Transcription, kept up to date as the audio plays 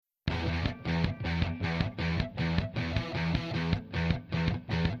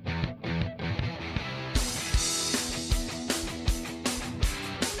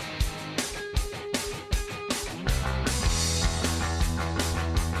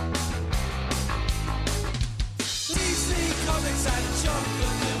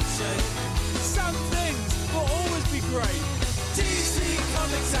great. DC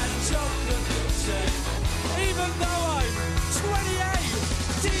Comics and chocolate milkshake. Even though I'm 28,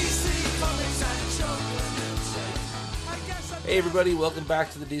 DC Comics and chocolate milkshake. I guess I'm... Hey everybody, welcome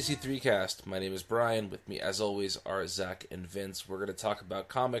back to the DC3cast. My name is Brian. With me, as always, are Zach and Vince. We're going to talk about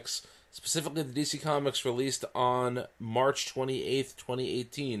comics, specifically the DC Comics released on March 28th,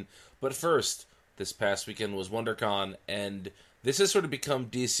 2018. But first, this past weekend was WonderCon, and this has sort of become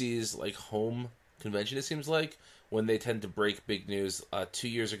DC's home convention, it seems like, when they tend to break big news. 2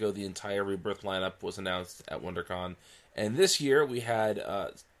 years ago, the entire Rebirth lineup was announced at WonderCon, and this year we had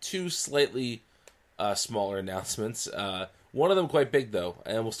two slightly smaller announcements. One of them quite big, though,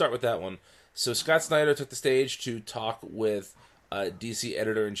 and we'll start with that one. So Scott Snyder took the stage to talk with DC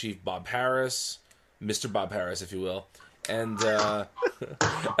Editor-in-Chief Bob Harras, Mr. Bob Harras, if you will, and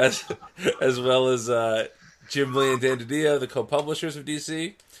as well as Jim Lee and Dan DiDio, the co-publishers of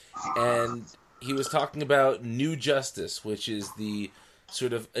DC, and he was talking about New Justice, which is the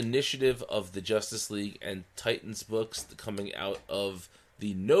sort of initiative of the Justice League and Titans books coming out of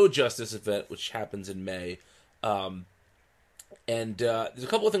the No Justice event, which happens in May. And there's a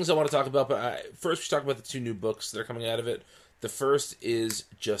couple of things I want to talk about, but first we should talk about the two new books that are coming out of it. The first is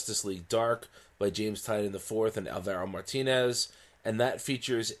Justice League Dark by James Tynion IV and Alvaro Martinez, and that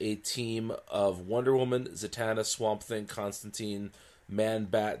features a team of Wonder Woman, Zatanna, Swamp Thing, Constantine,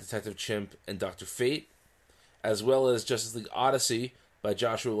 Man-Bat, Detective Chimp, and Dr. Fate, as well as Justice League Odyssey by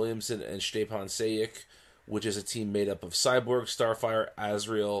Joshua Williamson and Stepan Sajic, which is a team made up of Cyborg, Starfire,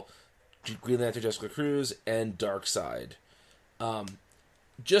 Azrael, Green Lantern Jessica Cruz, and Darkseid. I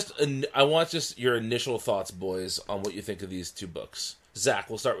want just your initial thoughts, boys, on what you think of these two books. Zach,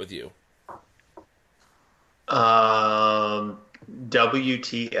 we'll start with you. WTF.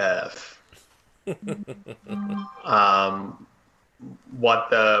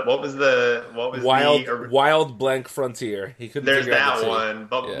 What was Wild Blank Frontier. He couldn't. There's figure out that the one,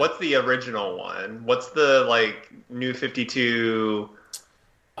 but yeah. What's the original one? What's the New 52?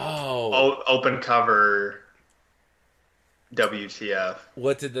 Open cover. WTF.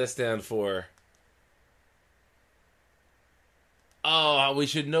 What did this stand for? Oh, we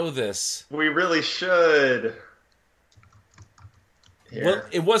should know this. We really should. Well,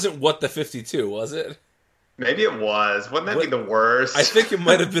 it wasn't What the 52, was it? Maybe it was. Wouldn't that be the worst? I think it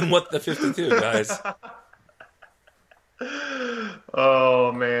might have been What the 52, guys.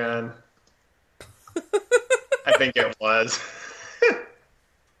 Oh, man. I think it was.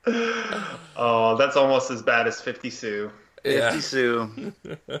 Oh, that's almost as bad as 50 Sue. 50 Sue.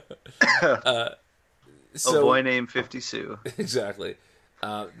 A boy named 50 Sue. Exactly.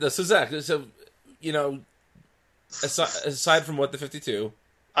 So, Zach, aside from What the 52...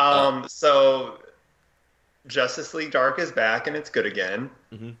 So, Justice League Dark is back, and it's good again.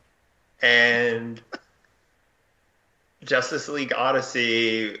 Mm-hmm. And Justice League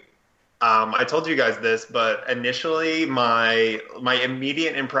Odyssey... I told you guys this, but initially my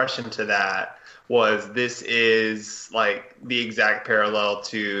immediate impression to that was this is the exact parallel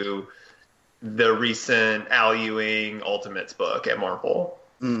to the recent Al Ewing Ultimates book at Marvel.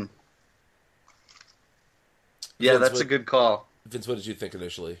 Mm. Yeah, Vince, that's a good call. Vince, what did you think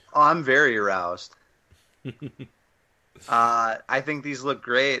initially? Oh, I'm very aroused. I think these look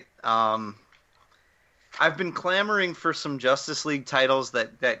great. I've been clamoring for some Justice League titles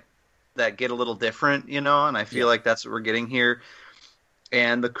that get a little different, and I feel like that's what we're getting here.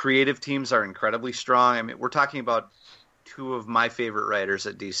 And the creative teams are incredibly strong. I mean, we're talking about two of my favorite writers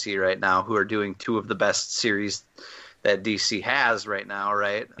at DC right now who are doing two of the best series that DC has right now,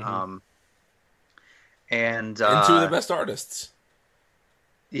 right? Mm-hmm. And two of the best artists.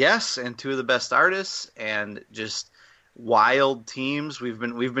 Yes, and two of the best artists, and just wild teams. We've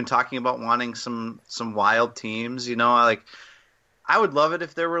been talking about wanting some wild teams, I would love it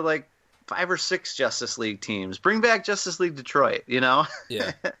if there were 5 or 6 Justice League teams. Bring back Justice League Detroit, Yeah.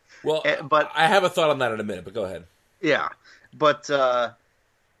 Well, but I have a thought on that in a minute, but go ahead. Yeah. But,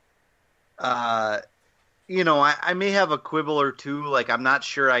 I may have a quibble or two. I'm not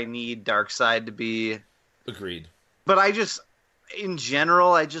sure I need Darkseid to be... Agreed. But in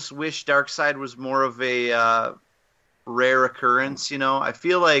general, I just wish Darkseid was more of a rare occurrence, I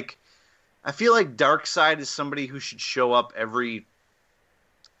feel like Darkseid is somebody who should show up every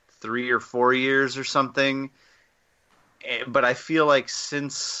 3 or 4 years or something. But I feel like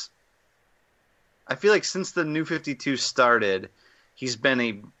since the New 52 started, he's been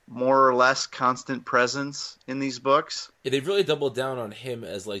a more or less constant presence in these books. Yeah, they've really doubled down on him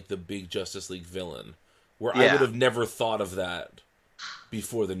as the big Justice League villain, where I would have never thought of that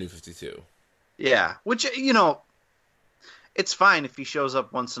before the New 52. Yeah, which it's fine if he shows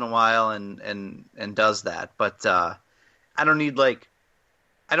up once in a while and does that, but I don't need like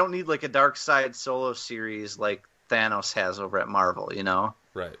a Dark Side solo series like Thanos has over at Marvel, you know?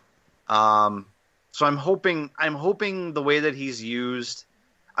 Right. So I'm hoping the way that he's used,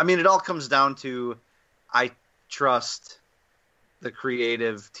 I mean, it all comes down to I trust the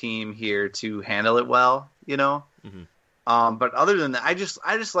creative team here to handle it well, you know? Mm-hmm. But other than that, I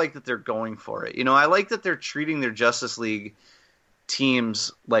just like that they're going for it. You know, I like that they're treating their Justice League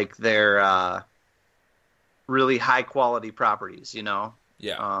teams like they're really high quality properties, you know?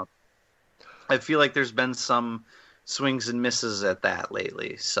 Yeah. I feel like there's been some swings and misses at that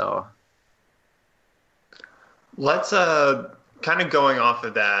lately, so Let's kind of going off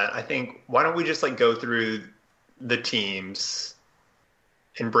of that. I think why don't we just like go through the teams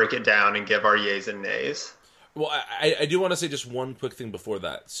and break it down and give our yays and nays. Well, I do want to say just one quick thing before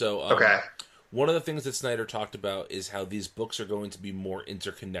that. So, Okay. One of the things that Snyder talked about is how these books are going to be more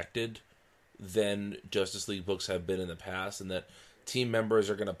interconnected than Justice League books have been in the past, and that team members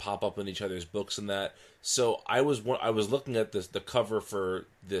are going to pop up in each other's books and that. So I was looking at the cover for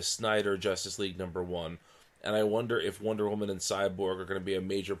this Snyder Justice League #1, and I wonder if Wonder Woman and Cyborg are going to be a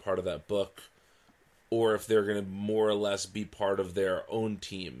major part of that book, or if they're going to more or less be part of their own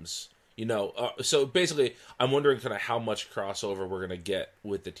teams. You know, so basically, I'm wondering kind of how much crossover we're going to get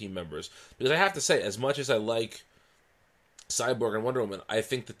with the team members. Because I have to say, as much as I like Cyborg and Wonder Woman, I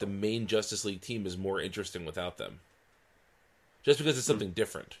think that the main Justice League team is more interesting without them. Just because it's something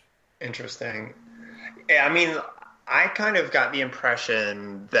different. Interesting. Yeah, I mean, I kind of got the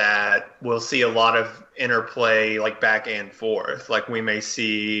impression that we'll see a lot of interplay, like back and forth. Like we may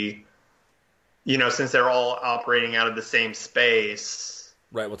see, you know, since they're all operating out of the same space.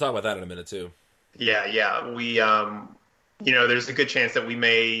 Right, we'll talk about that in a minute, too. Yeah. We, you know, there's a good chance that we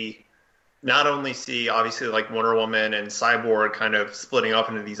may not only see, obviously, like Wonder Woman and Cyborg kind of splitting off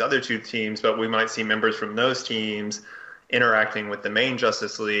into these other two teams, but we might see members from those teams interacting with the main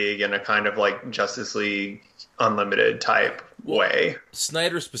Justice League in a kind of like Justice League Unlimited type way.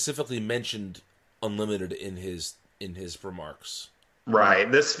 Snyder specifically mentioned Unlimited in his remarks. Right.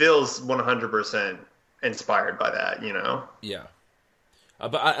 This feels 100% inspired by that, you know? Yeah.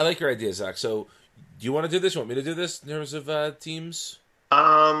 But I like your idea, Zach. So, do you want to do this? You want me to do this in terms of teams?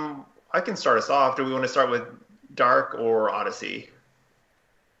 I can start us off. Do we want to start with Dark or Odyssey?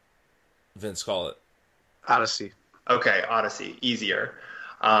 Vince, call it. Odyssey. Okay, Odyssey. Easier.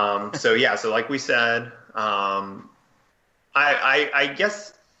 So like we said, I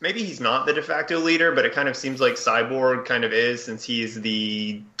guess maybe he's not the de facto leader, but it kind of seems like Cyborg kind of is, since he's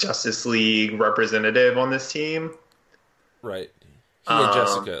the Justice League representative on this team. Right. He and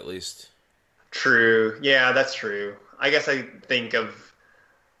Jessica, at least. True. Yeah, that's true. I guess I think of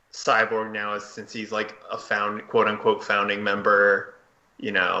Cyborg now as, since he's like a quote unquote founding member,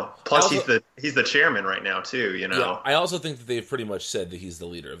 you know. Plus he's the chairman right now too, you know. Yeah, I also think that they've pretty much said that he's the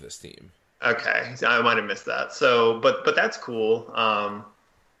leader of this team. Okay. I might have missed that. So but that's cool.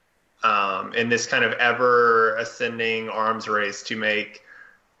 In this kind of ever ascending arms race to make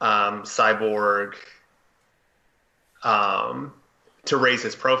Cyborg to raise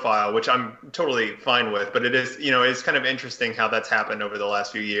his profile, which I'm totally fine with, but it is, you know, it's kind of interesting how that's happened over the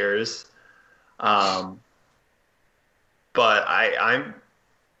last few years. But I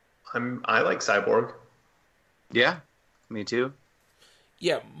like Cyborg. Yeah, me too.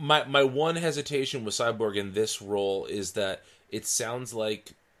 Yeah, my one hesitation with Cyborg in this role is that it sounds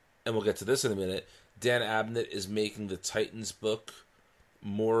like, and we'll get to this in a minute, Dan Abnett is making the Titans book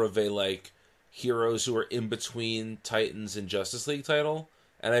more of a like heroes who are in between Titans and Justice League title,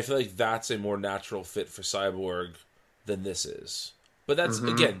 and I feel like that's a more natural fit for Cyborg than this is. But that's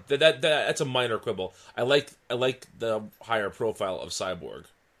again that's a minor quibble. I like the higher profile of Cyborg.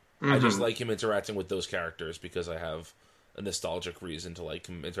 I just like him interacting with those characters because I have a nostalgic reason to like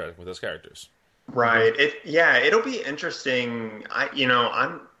him interacting with those characters. Right. It'll be interesting. I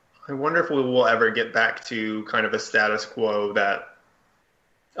wonder if we will ever get back to kind of a status quo that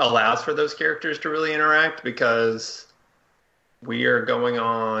allows for those characters to really interact, because we are going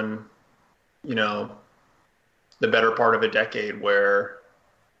on, you know, the better part of a decade where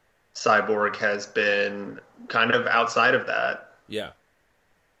Cyborg has been kind of outside of that. Yeah.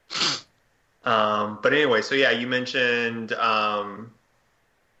 But anyway, so yeah, you mentioned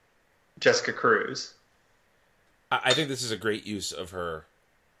Jessica Cruz. I think this is a great use of her.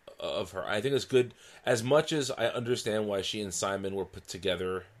 I think it's good. As much as I understand why she and Simon were put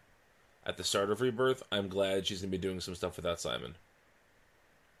together at the start of Rebirth, I'm glad she's going to be doing some stuff without Simon.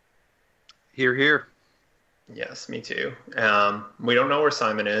 Hear, hear. Yes, me too. We don't know where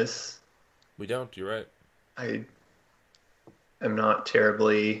Simon is. We don't, you're right. I am not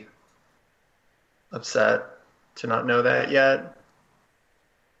terribly upset. to not know that yet.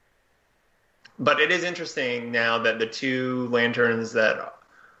 But it is interesting now that the two Lanterns that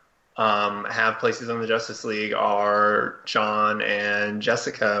have places on the Justice League are John and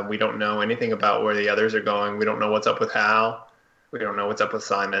Jessica. We don't know anything about where the others are going. We don't know what's up with Hal. We don't know what's up with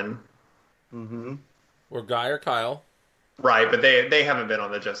Simon. Mm-hmm. Or Guy or Kyle. Right, but they haven't been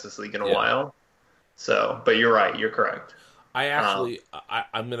on the Justice League in a while. So, but you're right. You're correct. I actually,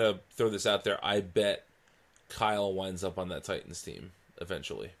 I'm going to throw this out there. I bet Kyle winds up on that Titans team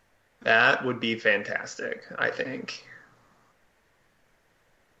eventually. That would be fantastic, I think.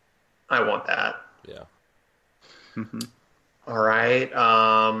 I want that. Yeah. All right.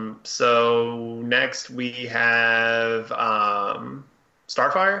 So next we have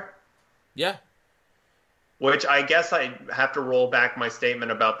Starfire. Yeah. Which I guess I have to roll back my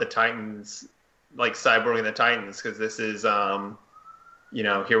statement about the Titans, like Cyborg and the Titans, because this is,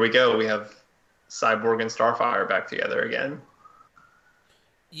 here we go. We have Cyborg and Starfire back together again.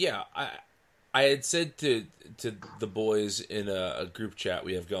 Yeah, I had said to the boys in a group chat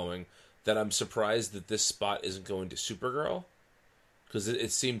we have going that I'm surprised that this spot isn't going to Supergirl, because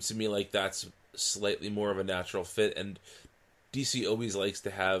it seemed to me like that's slightly more of a natural fit, and DC always likes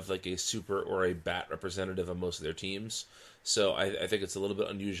to have like a super or a bat representative on most of their teams, so I think it's a little bit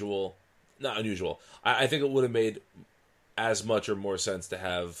unusual. Not unusual. I think it would have made as much or more sense to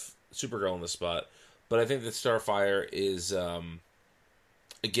have Supergirl in the spot, but I think that Starfire is...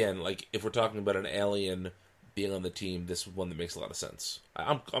 again, like, if we're talking about an alien being on the team, this is one that makes a lot of sense.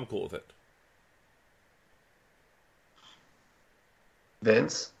 I'm cool with it.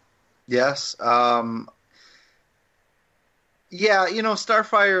 Vince? Yes. Yeah,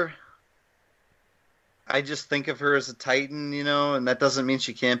 Starfire, I just think of her as a Titan, and that doesn't mean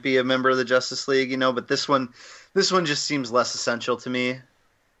she can't be a member of the Justice League, but this one just seems less essential to me.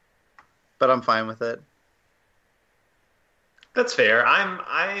 But I'm fine with it. That's fair.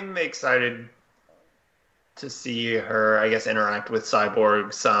 I'm excited to see her, I guess, interact with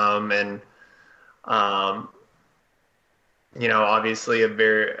Cyborg some, and obviously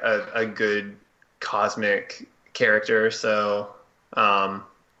a good cosmic character. So,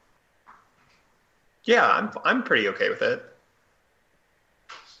 yeah, I'm pretty okay with it.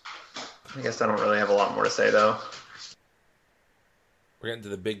 I guess I don't really have a lot more to say though. We're getting to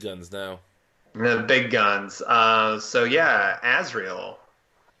the big guns now. The big guns. So yeah, Azrael.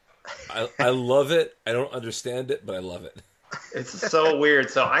 I love it. I don't understand it, but I love it. It's so weird.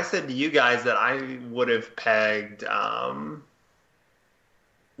 So I said to you guys that I would have pegged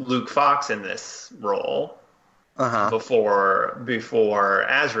Luke Fox in this role before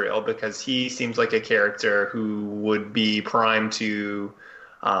Azrael, because he seems like a character who would be primed to.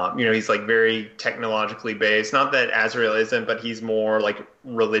 He's like very technologically based. Not that Azrael isn't, but he's more like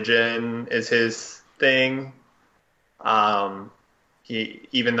religion is his thing.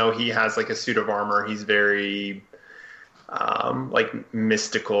 Even though he has like a suit of armor, he's very like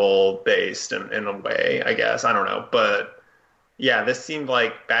mystical based in a way, I guess. I don't know. But yeah, this seemed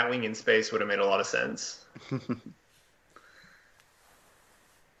like Batwing in space would have made a lot of sense.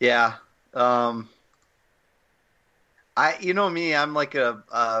 Yeah. I'm like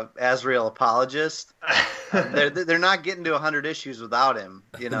a Azrael apologist. They're not getting to 100 issues without him.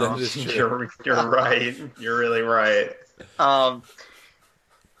 That is true. You're right. You're really right. I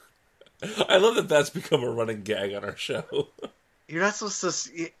love that that's become a running gag on our show. You're not supposed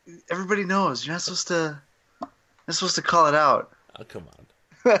to. Everybody knows you're not supposed to. You're supposed to call it out. Oh, come on.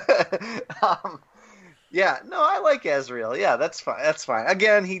 Yeah, no, I like Azrael. Yeah, that's fine. That's fine.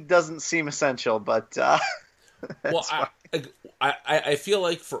 Again, he doesn't seem essential, but. Well, I feel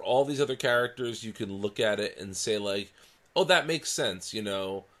like for all these other characters, you can look at it and say, like, oh, that makes sense,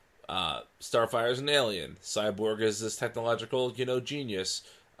 Starfire's an alien. Cyborg is this technological, genius.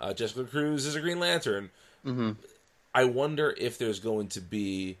 Jessica Cruz is a Green Lantern. Mm-hmm. I wonder if there's going to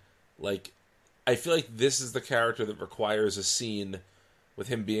be, like... I feel like this is the character that requires a scene with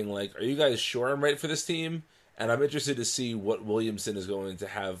him being like, are you guys sure I'm right for this team? And I'm interested to see what Williamson is going to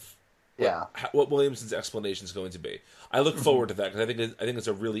have... what Williamson's explanation is going to be. I look forward to that, because I think it's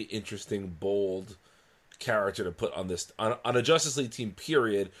a really interesting, bold character to put on this on a Justice League team.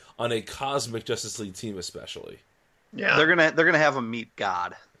 Period. On a cosmic Justice League team, especially. Yeah, they're gonna have him meet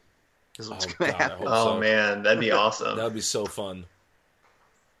God. Is what's gonna happen. Oh man, that'd be awesome. That would be so fun.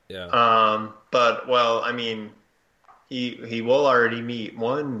 Yeah. But well, I mean, he will already meet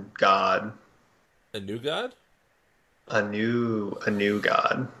one God. A new God. A new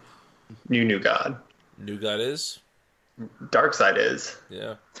God. New God. New God is? Darkseid is.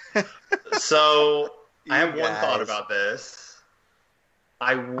 Yeah. So, I have one thought about this.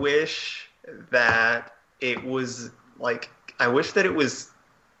 I wish that it was like, I wish that it was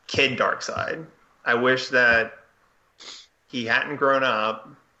Kid Darkseid. I wish that he hadn't grown up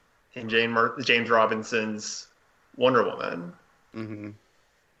in James Robinson's Wonder Woman. Mm-hmm.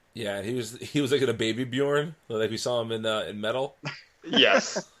 Yeah, he was like in a Baby Bjorn, like we saw him in Metal.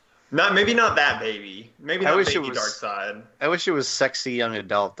 Yes. Maybe not that baby. Maybe not baby Darkseid. I wish it was sexy young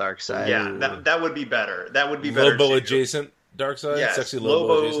adult Darkseid. Yeah, that would be better. That would be better. Lobo adjacent Darkseid? Yes, Sexy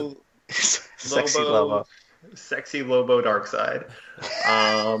Lobo adjacent? Sexy Lobo. Sexy Lobo Darkseid.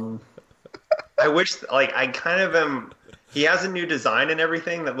 I wish, like, I kind of am... He has a new design and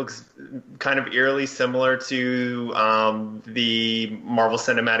everything that looks kind of eerily similar to the Marvel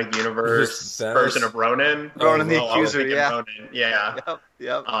Cinematic Universe version of Ronin. Ronin the Accuser, yeah. Ronin. Yeah.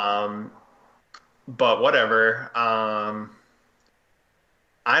 Yep. But whatever. I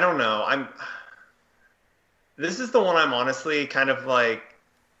don't know. This is the one I'm honestly kind of like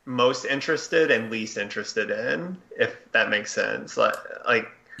most interested and least interested in, if that makes sense. Like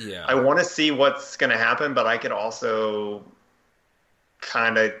yeah. I want to see what's going to happen, but I could also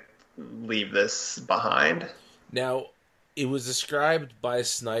kind of leave this behind. Now, it was described by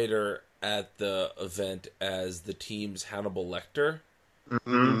Snyder at the event as the team's Hannibal Lecter.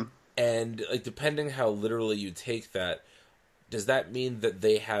 Mm-hmm. And like, depending how literally you take that, does that mean that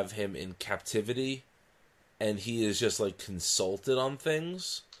they have him in captivity and he is just like consulted on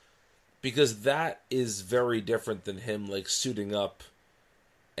things? Because that is very different than him like suiting up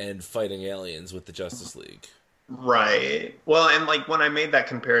and fighting aliens with the Justice League. Right. Well, and like when I made that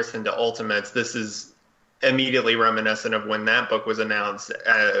comparison to Ultimates, this is immediately reminiscent of when that book was announced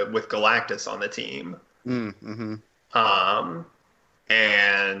with Galactus on the team. Mm-hmm.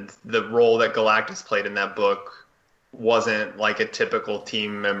 And the role that Galactus played in that book wasn't like a typical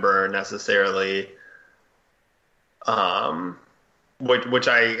team member necessarily, which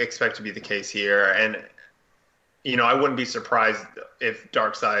I expect to be the case here. And you know, I wouldn't be surprised if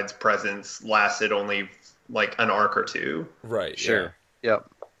Darkseid's presence lasted only like an arc or two. Right. Sure. Yeah.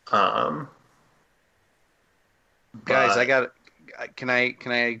 Yep. Guys, can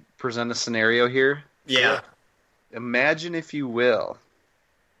I present a scenario here? Yeah. Imagine, if you will,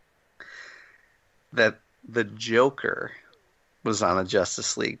 that the Joker was on a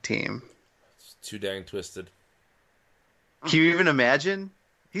Justice League team. It's too dang twisted. Can you even imagine?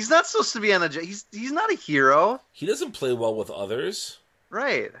 He's not supposed to be on a... He's not a hero. He doesn't play well with others.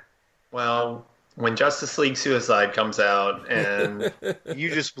 Right. Well, when Justice League Suicide comes out and... You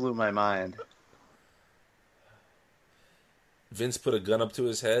just blew my mind. Vince put a gun up to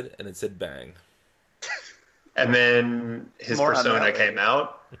his head and it said bang. And then his persona came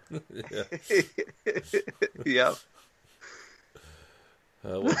out. Yep.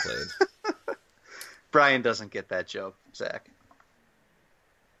 Well played. Brian doesn't get that joke, Zach.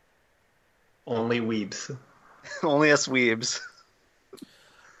 Only weebs. Only us weebs.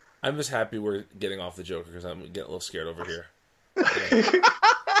 I'm just happy we're getting off the Joker because I'm getting a little scared over here.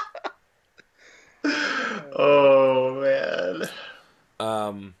 Oh, man.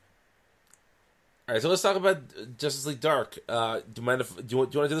 All right, so let's talk about Justice League Dark. Do you want to do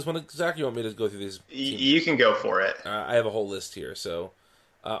this one, Zach? Or you want me to go through these? You can go for it. I have a whole list here. So,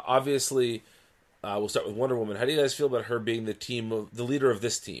 obviously, we'll start with Wonder Woman. How do you guys feel about her being the leader of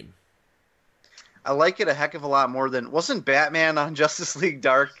this team? I like it a heck of a lot more than... Wasn't Batman on Justice League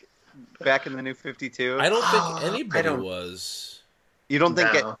Dark back in the New 52? I don't think anybody was. You don't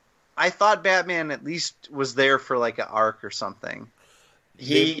think No. it... I thought Batman at least was there for like an arc or something.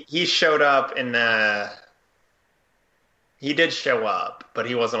 He showed up in the... He did show up, but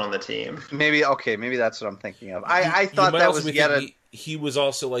he wasn't on the team. Maybe that's what I'm thinking of. I thought that was he was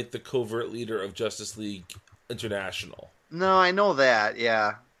also like the covert leader of Justice League International. No, I know that,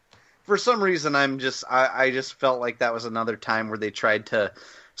 yeah. For some reason, I just felt like that was another time where they tried to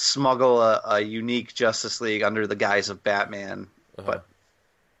smuggle a unique Justice League under the guise of Batman. But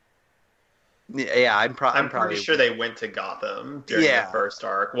yeah, I'm probably pretty sure they went to Gotham during the first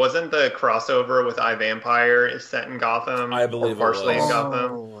arc. Wasn't the crossover with iVampire set in Gotham? I believe or partially it was. in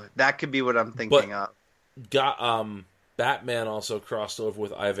Gotham. That could be what I'm thinking of. Batman also crossed over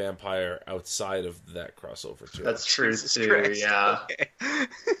with iVampire outside of that crossover too. That's true Jesus too. Christ. Yeah. Okay.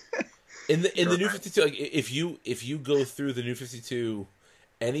 In the New 52, like if you go through the New 52,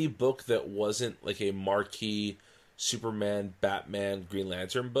 any book that wasn't like a marquee Superman, Batman, Green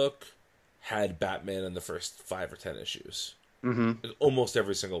Lantern book had Batman in the first 5 or 10 issues. Mm-hmm. Almost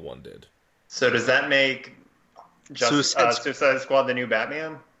every single one did. So does that make Suicide Squad the new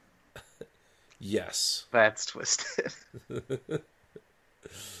Batman? Yes. That's twisted.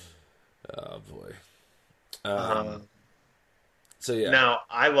 Oh boy. So yeah. Now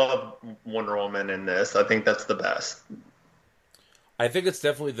I love Wonder Woman in this. I think that's the best. I think it's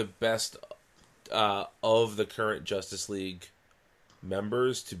definitely the best of the current Justice League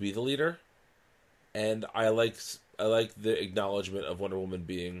members to be the leader, and I like the acknowledgement of Wonder Woman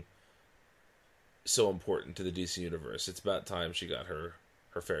being so important to the DC universe. It's about time she got her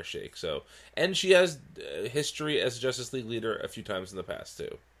fair shake. So, and she has history as Justice League leader a few times in the past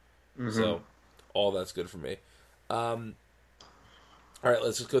too. Mm-hmm. So, all that's good for me. All right,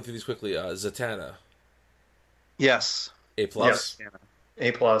 let's just go through these quickly. Zatanna. Yes. A+. Yes.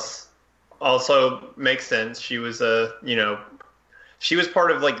 A+. Also makes sense. She was she was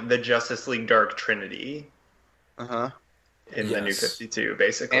part of like the Justice League Dark Trinity. In the New 52,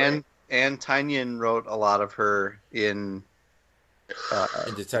 basically. And Tynion wrote a lot of her in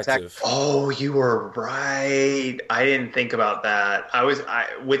Detective. Oh, you were right. I didn't think about that.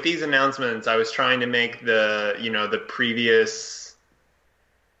 With these announcements, I was trying to make the previous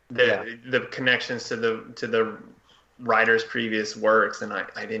the connections to the writer's previous works, and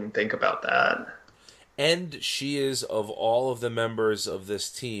I didn't think about that. And she is, of all of the members of this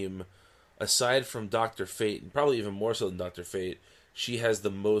team, aside from Dr. Fate, and probably even more so than Dr. Fate, she has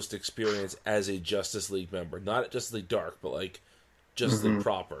the most experience as a Justice League member. Not Justice League Dark, but like Justice League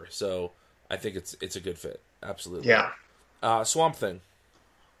proper. So I think it's a good fit. Absolutely. Yeah. Swamp Thing.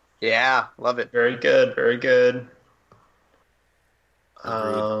 Yeah, love it. Very good. Very good.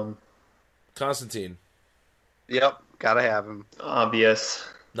 Constantine. Yep, gotta have him. Obvious.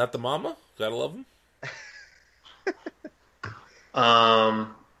 Not the mama? Gotta love him.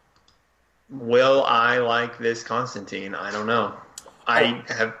 Will I like this Constantine? I don't know. I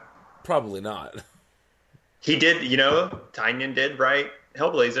have probably not. He did, Tynion did write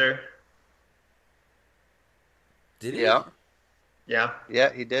Hellblazer. Did he? Yeah. Yeah.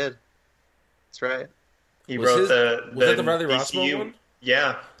 Yeah, he did. That's right. He wrote was that the Riley Rossmo one?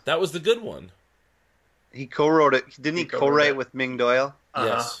 Yeah. That was the good one. He co-wrote it. Didn't he co-write with Ming Doyle?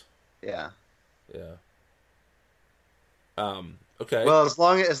 Yes. Yeah. Yeah. Okay. Well, as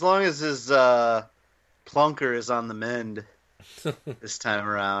long as his plunker is on the mend this time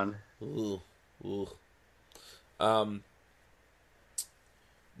around. Ooh.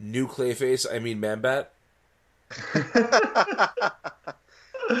 New Clayface, I mean Man-Bat.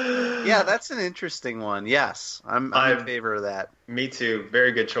 Yeah, that's an interesting one. Yes, I'm in favor of that. Me too.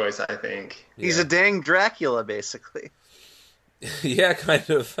 Very good choice, I think. He's a dang Dracula, basically. Yeah, kind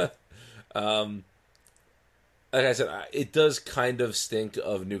of. Like I said, it does kind of stink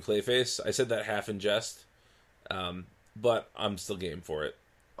of New Clayface. I said that half in jest, but I'm still game for it.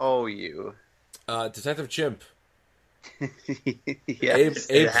 Oh, you. Detective Chimp. Yes.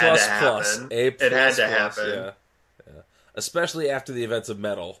 A++. It had to happen. Yeah. Especially after the events of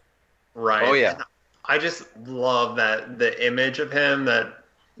Metal. Right. Oh, yeah. And I just love that the image of him that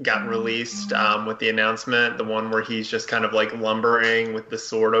got released with the announcement, the one where he's just kind of like lumbering with the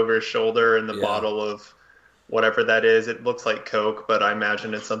sword over his shoulder and the bottle of whatever that is. It looks like Coke, but I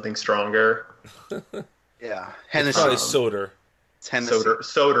imagine it's something stronger. Yeah. It's probably Soder.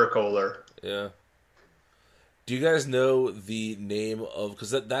 Soder Kohler. Yeah. Do you guys know the name of...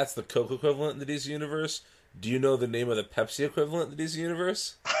 Because that's the Coke equivalent in the DC Universe. Do you know the name of the Pepsi equivalent in the DC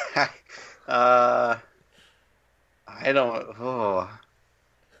Universe? I don't... Oh...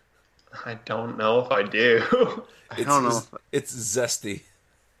 I don't know if I do. I don't know. It's Zesty.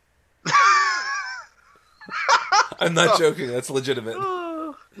 I'm not joking. That's legitimate.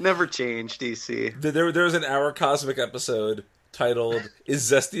 Never change, DC. There was an Our Cosmic episode titled "Is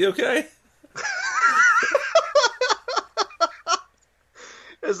Zesty Okay?"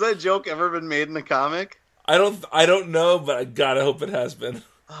 Has that joke ever been made in a comic? I don't know, but I gotta hope it has been.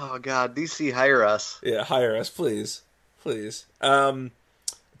 Oh God, DC, hire us. Yeah, hire us, please.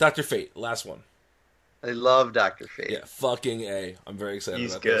 Dr. Fate, last one. I love Dr. Fate. Yeah, fucking A. I'm very excited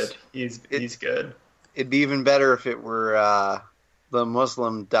about this. He's He's good. It'd be even better if it were the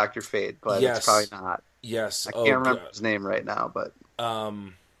Muslim Dr. Fate, but it's probably not. Yes. I can't remember his name right now, but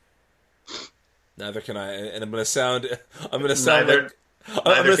neither can I. And I'm gonna sound neither like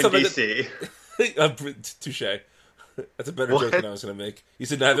can DC. Touche. That's a better joke than I was gonna make. You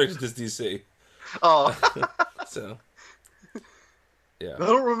said neither does DC. Oh. So. Yeah. I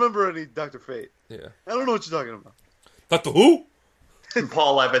don't remember any Dr. Fate. Yeah. I don't know what you're talking about. Doctor who? And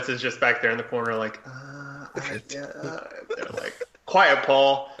Paul Levitz is just back there in the corner, like, they're like, quiet,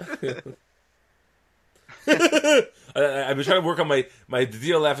 Paul. I've been trying to work on my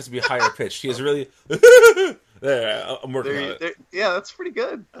Dio laugh is to be higher pitched. He is really. There, I'm working on it. Yeah, that's pretty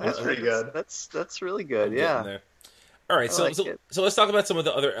good. That's pretty good. That's really good. Yeah. There. All right, so let's talk about some of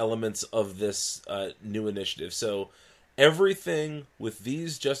the other elements of this new initiative. So, everything with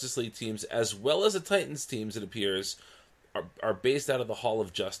these Justice League teams, as well as the Titans teams, it appears, are based out of the Hall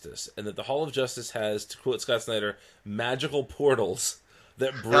of Justice, and that the Hall of Justice has, to quote Scott Snyder, magical portals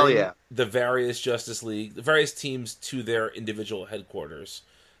that bring the various the various teams to their individual headquarters.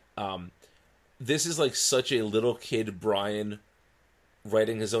 This is like such a little kid Brian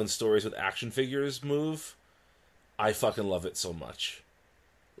writing his own stories with action figures move. I fucking love it so much.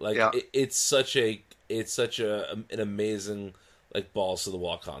 Like it's such an amazing like balls to the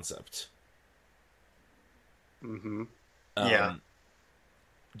wall concept. Mm-hmm. Do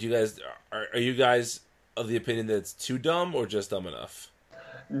you guys are you guys of the opinion that it's too dumb or just dumb enough?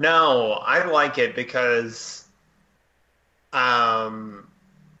 No, I like it because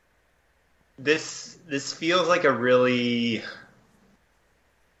this feels like a really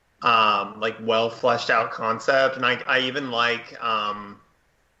like well fleshed out concept, and I even like I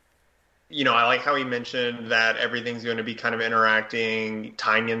like how he mentioned that everything's going to be kind of interacting.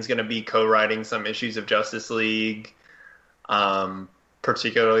 Tynion's going to be co-writing some issues of Justice League,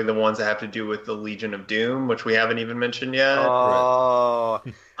 particularly the ones that have to do with the Legion of Doom, which we haven't even mentioned yet. Oh,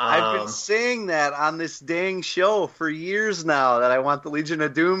 I've been saying that on this dang show for years now, that I want the Legion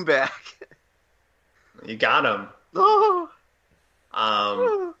of Doom back. You got him.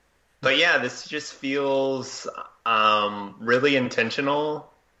 But yeah, this just feels really intentional.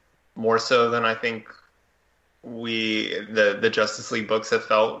 More so than I think the Justice League books have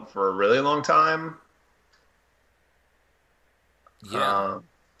felt for a really long time. Yeah.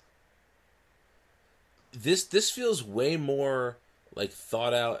 This feels way more like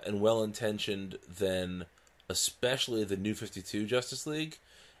thought out and well intentioned than especially the New 52 Justice League.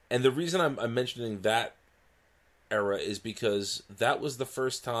 And the reason I'm mentioning that era is because that was the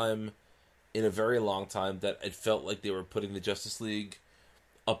first time in a very long time that it felt like they were putting the Justice League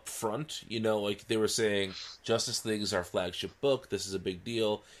up front, like they were saying Justice League is our flagship book, this is a big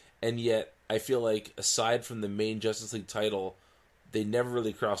deal, and yet I feel like aside from the main Justice League title, they never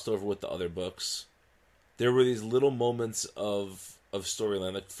really crossed over with the other books. There were these little moments of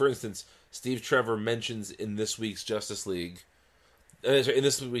storyline, like for instance, Steve Trevor mentions in this week's Justice League, in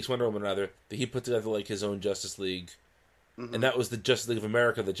this week's Wonder Woman rather, that he put together like his own Justice League, and that was the Justice League of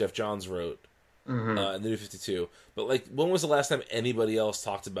America that Jeff Johns wrote. In the New 52. But, like, when was the last time anybody else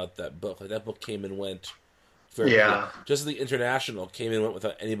talked about that book? Like, that book came and went very quickly. Justice League International came and went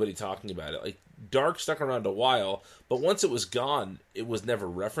without anybody talking about it. Like, Dark stuck around a while, but once it was gone, it was never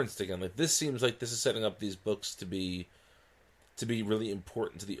referenced again. Like, this seems like this is setting up these books to be really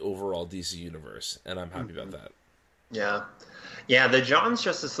important to the overall DC universe, and I'm happy about that. Yeah. Yeah, the Johns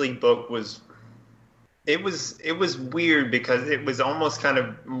Justice League book was weird because it was almost kind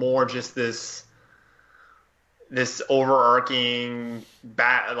of more just this overarching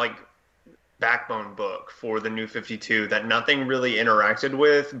backbone book for the New 52 that nothing really interacted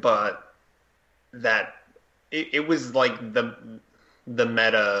with, but that it was like the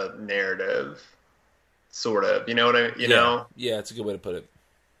meta narrative, sort of. You know what I know? Yeah, it's a good way to put it.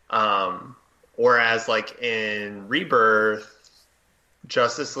 Whereas like in Rebirth,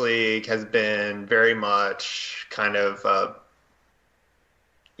 Justice League has been very much kind of a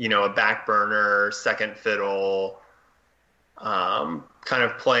back burner, second fiddle, kind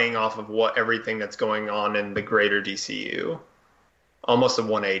of playing off of everything that's going on in the greater DCU. Almost a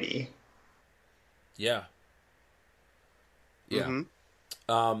 180. Yeah. Yeah.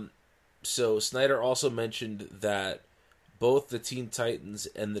 So Snyder also mentioned that both the Teen Titans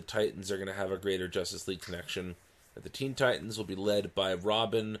and the Titans are going to have a greater Justice League connection. The Teen Titans will be led by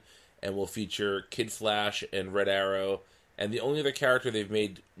Robin and will feature Kid Flash and Red Arrow. And the only other character they've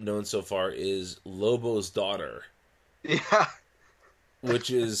made known so far is Lobo's daughter. Yeah.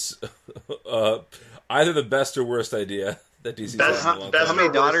 Which is either the best or worst idea that DC's had in a long time. Best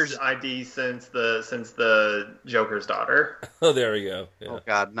or worst ID since the Joker's daughter. Oh, there we go. Yeah. Oh,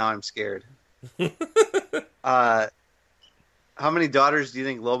 God, now I'm scared. How many daughters do you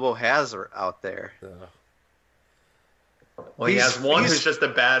think Lobo has out there? Well, he has one who's just a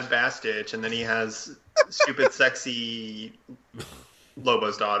bad bastich, and then he has stupid, sexy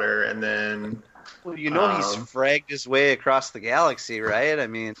Lobo's daughter, and then... Well, he's fragged his way across the galaxy, right? I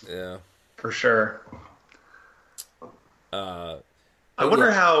mean... Yeah. For sure. I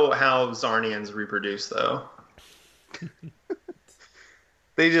wonder how Zarnians reproduce, though.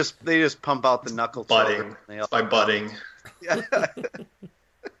 They just pump out the knuckle budding. By budding. Yeah.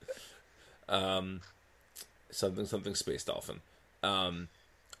 Something space dolphin.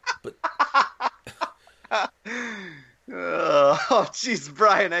 But oh, jeez,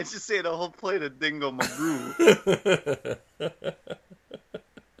 Brian! I just ate a whole plate of Dingo Magoo.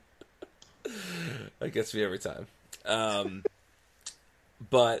 That gets me every time. But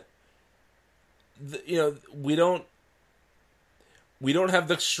we don't have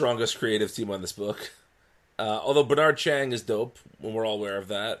the strongest creative team on this book. Although Bernard Chang is dope, and we're all aware of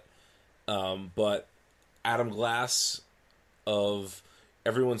that. But Adam Glass of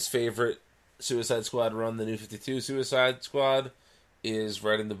everyone's favorite Suicide Squad run, the New 52 Suicide Squad, is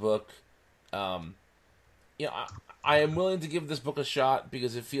writing the book. I am willing to give this book a shot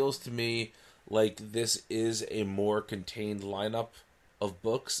because it feels to me like this is a more contained lineup of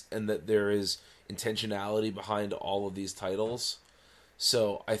books and that there is intentionality behind all of these titles.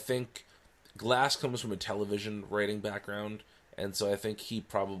 So I think Glass comes from a television writing background, and so I think he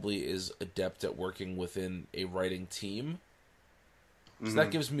probably is adept at working within a writing team. So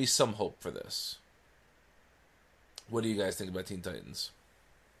that gives me some hope for this. What do you guys think about Teen Titans?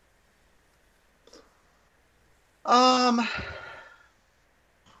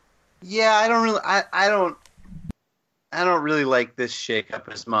 Yeah, I don't really like this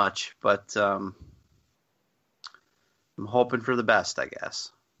shakeup as much, but I'm hoping for the best, I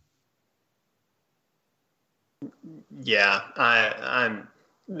guess. Yeah, I'm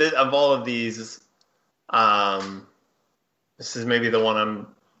of all of these, this is maybe the one I'm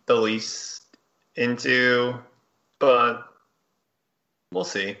the least into, but we'll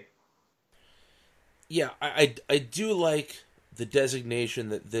see. Yeah, I do like the designation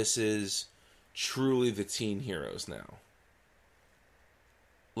that this is truly the teen heroes now.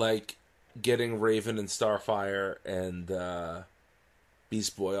 Like, getting Raven and Starfire and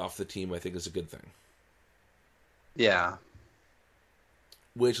Beast Boy off the team, I think, is a good thing. Yeah.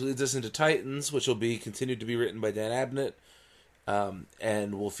 Which leads us into Titans, which will be continued to be written by Dan Abnett,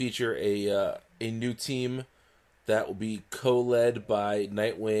 and will feature a new team that will be co-led by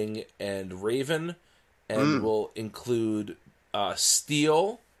Nightwing and Raven, and will include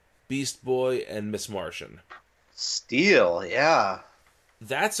Steel, Beast Boy, and Miss Martian. Steel, yeah.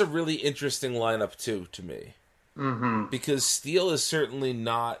 That's a really interesting lineup, too, to me. Mm-hmm. Because Steel is certainly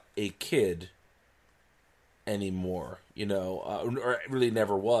not a kid anymore, or it really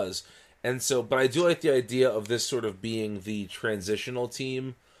never was. And so, but I do like the idea of this sort of being the transitional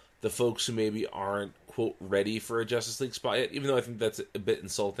team, the folks who maybe aren't, quote, ready for a Justice League spot yet, even though I think that's a bit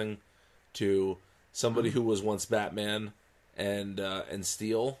insulting to somebody who was once Batman and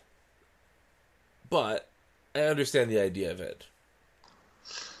Steel. But I understand the idea of it.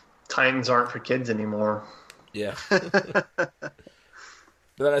 Titans aren't for kids anymore. Yeah. But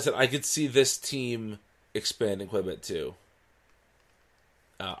then I said I could see this team expanding quite a bit too.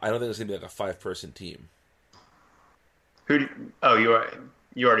 I don't think it's gonna be like a 5-person team. You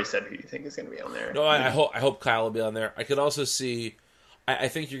already said who you think is gonna be on there. No, I hope Kyle will be on there. I could also see. I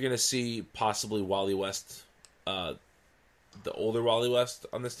think you're gonna see possibly Wally West, the older Wally West,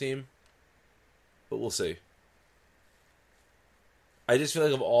 on this team. But we'll see. I just feel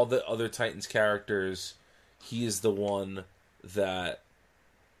like of all the other Titans characters, he is the one that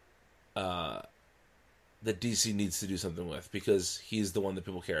that DC needs to do something with, because he's the one that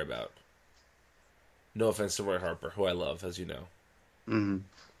people care about. No offense to Roy Harper, who I love, as you know. Mm-hmm.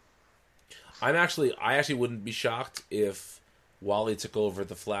 I actually wouldn't be shocked if Wally took over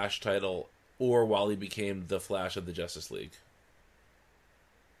the Flash title, or Wally became the Flash of the Justice League.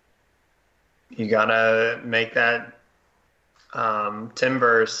 You gotta make that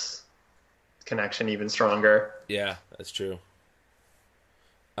Timverse connection even stronger. Yeah, that's true.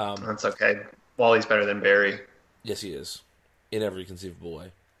 That's okay. Wally's better than Barry. Yes, he is, in every conceivable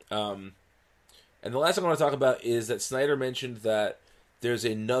way. And the last thing I want to talk about is that Snyder mentioned that there's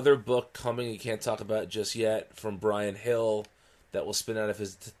another book coming he can't talk about just yet from Brian Hill that will spin out of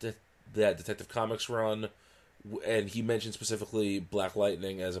his that Detective Comics run, and he mentioned specifically Black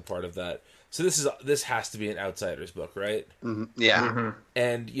Lightning as a part of that. So this has to be an Outsiders book, right? Mm-hmm. Yeah. Mm-hmm.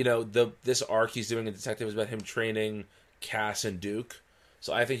 And this arc he's doing in Detective is about him training Cass and Duke.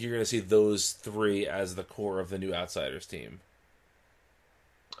 So I think you're going to see those three as the core of the new Outsiders team.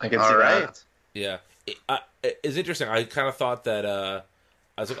 I can see that. Yeah. It's interesting. I kind of thought that I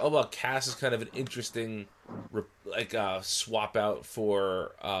was like, oh, well, Cass is kind of an interesting swap out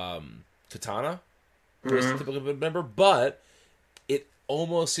for Katana, who is the typical member, but it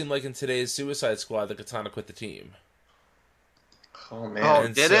almost seemed like in today's Suicide Squad that Katana quit the team. Oh, man. Oh,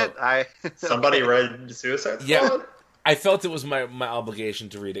 And did so, it? Somebody read Suicide Squad? Yeah. I felt it was my obligation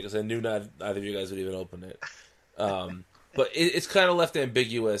to read it because I knew neither of you guys would even open it. But it's kind of left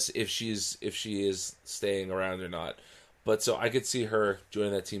ambiguous if she is staying around or not. But so I could see her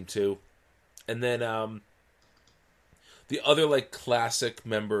joining that team too. And then the other classic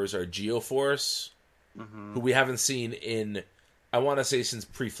members are Geoforce, who we haven't seen in, I want to say, since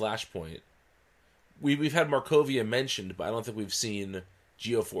pre-Flashpoint. we've had Markovia mentioned, but I don't think we've seen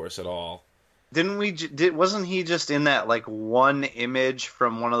Geoforce at all. Didn't we? Wasn't he just in that like one image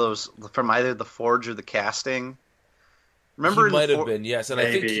from one of those from either the Forge or the casting? Remember, he might have been, yes, and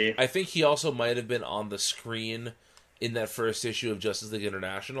Maybe. I think he also might have been on the screen in that first issue of Justice League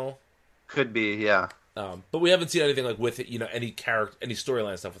International. Could be, yeah. But we haven't seen anything like with it, any character, any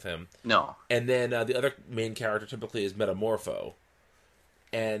storyline stuff with him. No. And then the other main character typically is Metamorpho.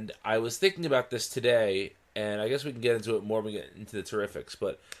 And I was thinking about this today, and I guess we can get into it more when we get into the Terrifics,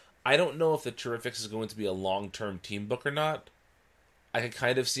 but I don't know if the Terrifics is going to be a long-term team book or not. I could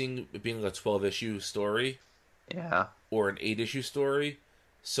kind of see it being like a 12-issue story. Yeah. Or an 8-issue story.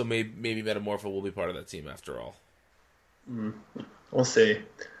 So maybe Metamorpho will be part of that team after all. We'll see.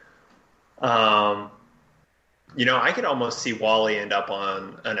 I could almost see Wally end up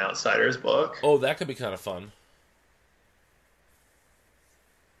on an Outsiders book. Oh, that could be kind of fun.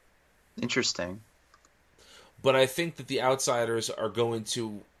 Interesting. But I think that the Outsiders are going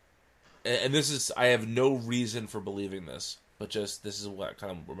to... And this is... I have no reason for believing this, but just this is what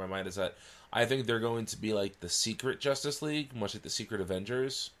kind of where my mind is at. I think they're going to be like the Secret Justice League, much like the Secret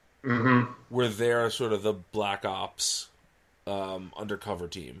Avengers, where they're sort of the Black Ops undercover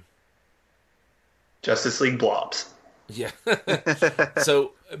team. Justice League Blobs. Yeah.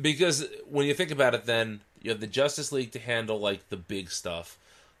 So, because when you think about it, then you have the Justice League to handle like the big stuff,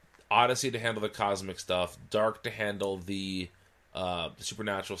 Odyssey to handle the cosmic stuff, Dark to handle the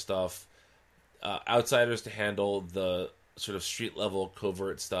supernatural stuff, Outsiders to handle the sort of street level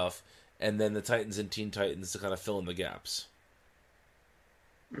covert stuff, and then the Titans and Teen Titans to kind of fill in the gaps.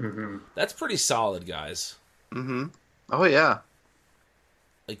 Mm-hmm. That's pretty solid, guys. Mm-hmm. Oh, yeah.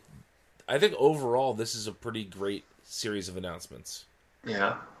 Like, I think overall this is a pretty great series of announcements.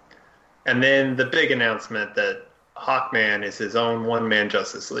 Yeah. And then the big announcement that Hawkman is his own one-man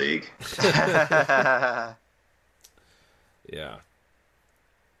Justice League. Yeah. Yeah.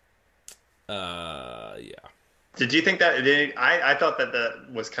 Did you think that? I thought that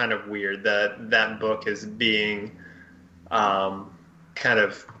was kind of weird that book is being kind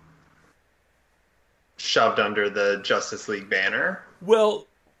of shoved under the Justice League banner. Well,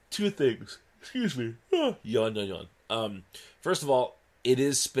 two things. Excuse me. Yawn. First of all, it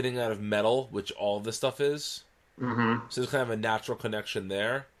is spinning out of metal, which all of this stuff is. Mm-hmm. So there's kind of a natural connection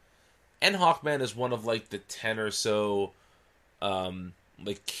there. And Hawkman is one of like the 10 or so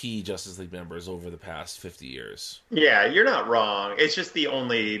like key Justice League members over the past 50 years. Yeah, you're not wrong. It's just the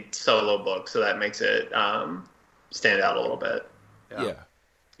only solo book, so that makes it stand out a little bit. Yeah.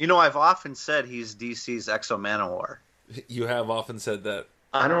 You know, I've often said he's DC's Exo Manowar. You have often said that.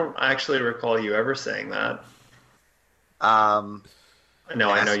 I don't actually recall you ever saying that. No,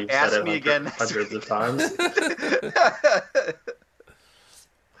 I know you've said it hundreds of times.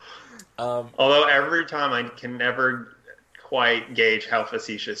 Although every time I can never quite gauge how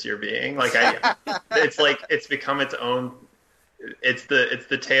facetious you're being. Like it's like it's become its own. It's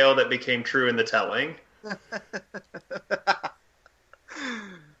the tale that became true in the telling.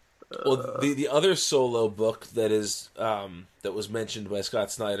 Well, the other solo book that is that was mentioned by Scott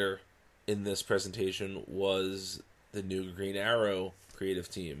Snyder in this presentation was the new Green Arrow creative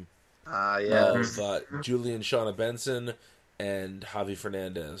team. Yeah. Of Julian Shauna Benson and Javi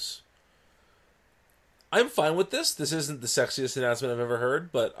Fernandez. I'm fine with this. This isn't the sexiest announcement I've ever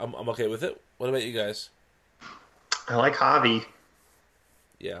heard, but I'm okay with it. What about you guys? I like Javi.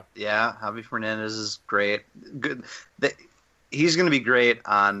 Yeah. Yeah, Javi Fernandez is great. Good. He's going to be great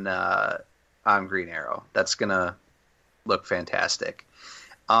on Green Arrow. That's going to look fantastic.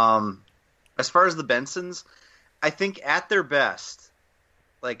 As far as the Bensons, I think at their best,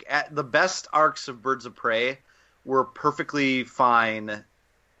 like at the best arcs of Birds of Prey, were perfectly fine.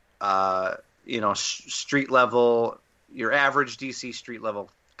 Street level, your average DC street level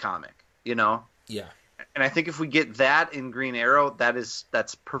comic. Yeah. And I think if we get that in Green Arrow,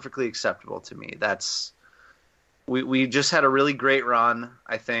 that's perfectly acceptable to me. We just had a really great run,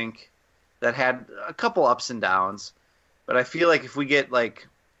 I think, that had a couple ups and downs. But I feel like if we get like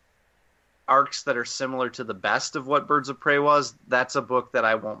arcs that are similar to the best of what Birds of Prey was, that's a book that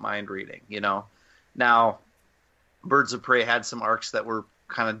I won't mind reading, Now, Birds of Prey had some arcs that were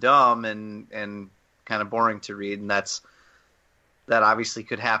kind of dumb and kind of boring to read, and that obviously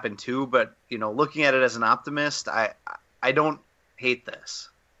could happen too. But looking at it as an optimist, I don't hate this.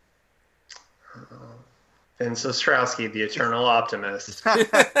 Vince Ostrowski, the eternal optimist.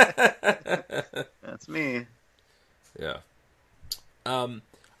 That's me. Yeah.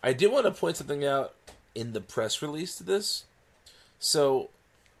 I did want to point something out in the press release to this. So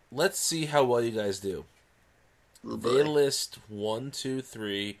let's see how well you guys do. They list 1, 2,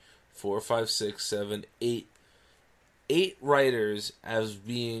 3, 4, 5, 6, 7, 8. 8 writers as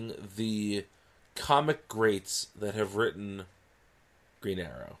being the comic greats that have written Green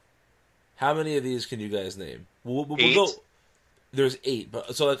Arrow. How many of these can you guys name? We'll go. There's 8,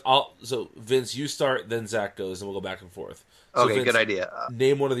 but so Vince, you start, then Zach goes, and we'll go back and forth. So Okay, Vince, good idea.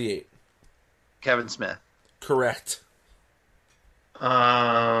 Name one of the 8. Kevin Smith. Correct.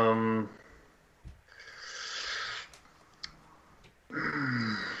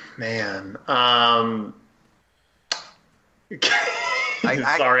 Man. I-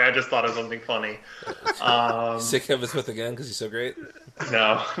 Sorry, I just thought of something funny. Say Kevin Smith again because he's so great.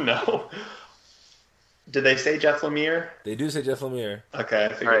 No. Did they say Jeff Lemire? They do say Jeff Lemire. Okay, I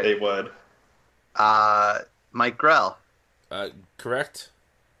figured All right. they would. Mike Grell. Correct.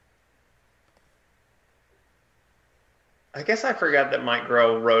 I guess I forgot that Mike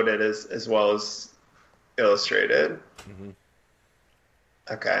Groh wrote it as well as illustrated. Mm-hmm.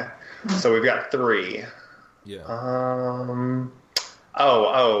 Okay, so we've got 3. Yeah.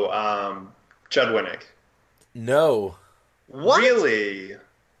 Judd Winnick. No. What? Really?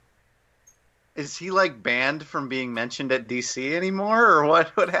 Is he like banned from being mentioned at DC anymore, or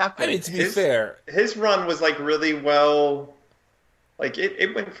what happened? I mean, to be fair, His run was like really well. Like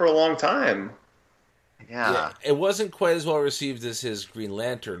it went for a long time. yeah. it wasn't quite as well received as his Green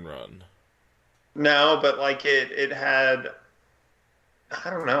Lantern run. No, but like it had. I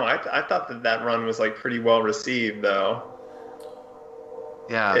don't know. I thought that run was like pretty well received though.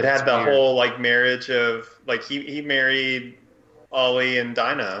 Yeah, It it's had the weird. whole like marriage of like he married Ollie and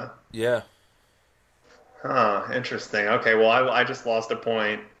Dinah. Yeah. Huh. Interesting. Okay. Well, I just lost a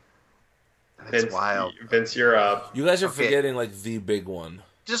point. That's wild. Vince, you're up. You guys are Okay. forgetting like the big one.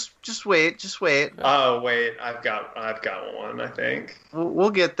 Just wait. Oh wait, I've got one. I think.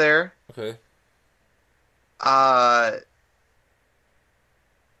 We'll get there. Okay.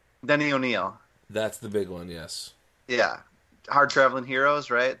 Denny O'Neil. That's the big one, yes. Yeah. Hard Traveling Heroes,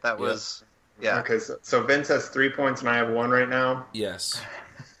 right? That was, yeah. Okay. So Vince has 3 points and I have 1 right now. Yes.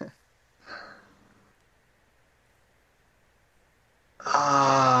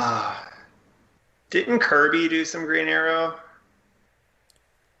 Didn't Kirby do some Green Arrow?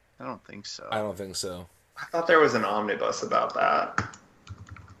 I don't think so. I don't think so. I thought there was an omnibus about that.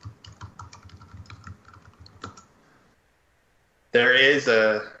 There is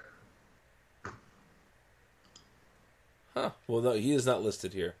a. Huh. Well, no, he is not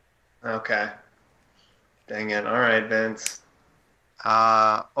listed here. Okay. Dang it. All right, Vince.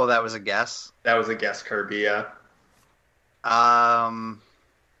 That was a guess. That was a guess, Kirby, yeah.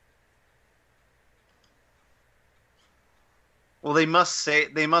 Well, they must say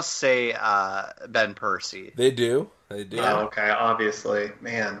Ben Percy. They do. They do. Oh, okay, obviously.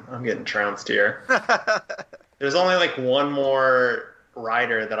 Man, I'm getting trounced here. There's only like one more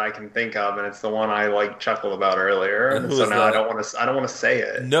writer that I can think of, and it's the one I like chuckled about earlier. And who So is now that? I don't want to say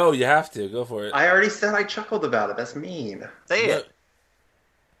it. No, you have to. Go for it. I already said I chuckled about it. That's mean. Say No, it.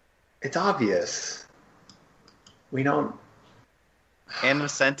 It's obvious. We don't. Ann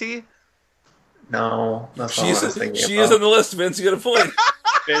Vicente? No, that's not what I was thinking She about. is on the list, Vince. You got a point.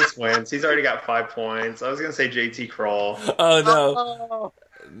 Vince wins. He's already got 5 points. I was gonna say JT Kroll. Oh, no. Oh,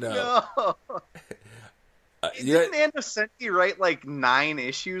 No. no. You got- Didn't Ann Vicente write like 9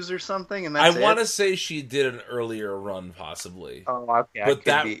 issues or something? And I that's want it? to say she did an earlier run, possibly. Oh, okay. But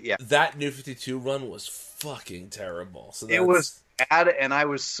that yeah. that New 52 run was fucking terrible. So It was bad, and I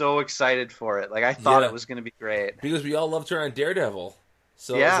was so excited for it. Like I thought Yeah. it was going to be great. because we all loved her on Daredevil.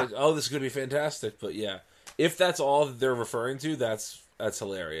 So Yeah. I was like, oh, this is going to be fantastic. But yeah, if that's all that they're referring to, that's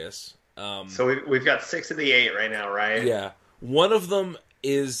hilarious. So we've got 6 of the 8 right now, right? Yeah. One of them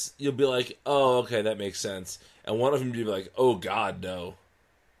is, you'll be like, oh, okay, that makes sense. And one of them you'll be like, oh, God, no.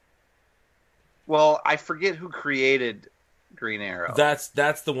 Well, I forget who created Green Arrow. That's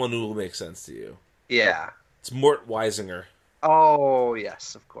the one who will make sense to you. Yeah. It's Mort Weisinger. Oh,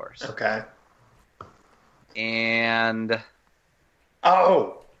 yes, of course. Okay. And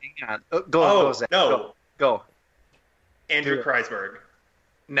Oh hang on. Go, Zach. no, Go. Andrew Do it. Kreisberg.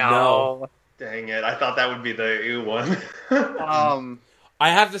 No. Dang it! I thought that would be the ew one. I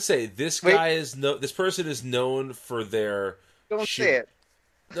have to say, this Wait. guy is this person is known for their Don't shit. say it.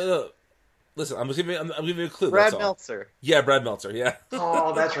 No. Listen, I'm giving you a clue. Brad that's all. Meltzer. Yeah, Brad Meltzer. Yeah.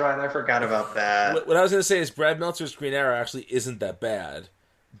 Oh, that's right. I forgot about that. What I was going to say is Brad Meltzer's Green Arrow actually isn't that bad,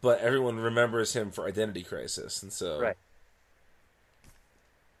 but everyone remembers him for Identity Crisis, and so Right.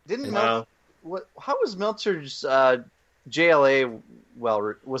 Didn't Well, how was Meltzer's JLA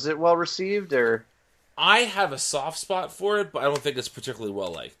was it well received or? I have a soft spot for it, but I don't think it's particularly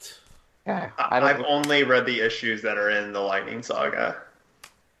well liked. I I've don't. only read the issues that are in the Lightning Saga.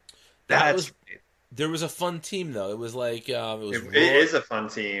 That's There was a fun team though. It was like it is a fun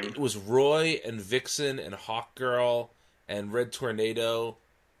team. It was Roy and Vixen and Hawkgirl and Red Tornado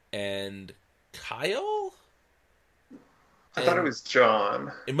and Kyle. I thought it was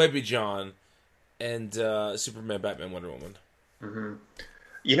John. It might be John and Superman, Batman, Wonder Woman. Mm-hmm.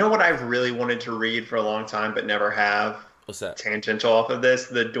 You know what I've really wanted to read for a long time but never have? What's that? Tangential off of this,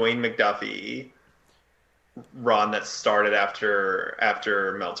 the Dwayne McDuffie run that started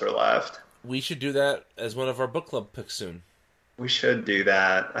after Meltzer left. We should do that as one of our book club picks soon. We should do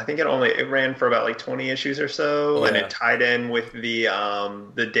that. I think it ran for about like 20 issues or so, and it tied in with the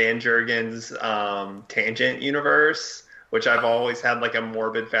Dan Jurgens Tangent universe, which I've always had like a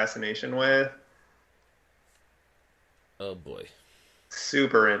morbid fascination with. Oh boy.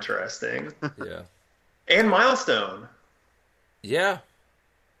 Super interesting. Yeah. And Milestone. Yeah.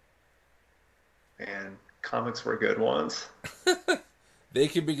 And comics were good once. They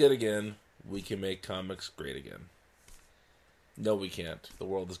can be good again. We can make comics great again. No, we can't. The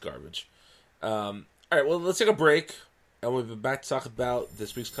world is garbage. All right, well, let's take a break, and we'll be back to talk about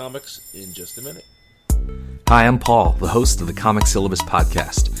this week's comics in just a minute. Hi, I'm Paul, the host of the Comic Syllabus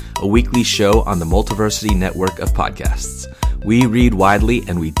Podcast, a weekly show on the Multiversity network of podcasts. We read widely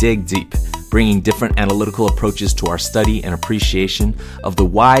and we dig deep, bringing different analytical approaches to our study and appreciation of the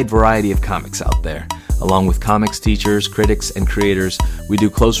wide variety of comics out there. Along with comics teachers, critics, and creators, we do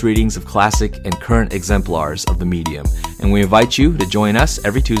close readings of classic and current exemplars of the medium, and we invite you to join us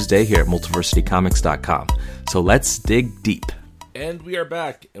every Tuesday here at multiversitycomics.com. So let's dig deep. And we are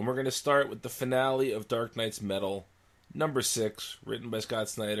back, and we're going to start with the finale of Dark Knight's Metal, number 6, written by Scott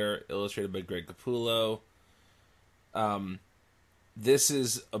Snyder, illustrated by Greg Capullo. This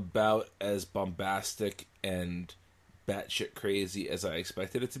is about as bombastic and batshit crazy as I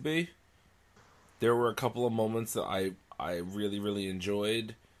expected it to be. There were a couple of moments that I really, really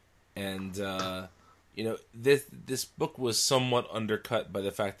enjoyed, and this book was somewhat undercut by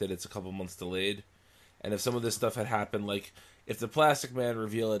the fact that it's a couple months delayed. And if some of this stuff had happened, like if the Plastic Man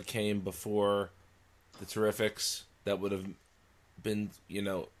reveal had came before the Terrifics, that would have been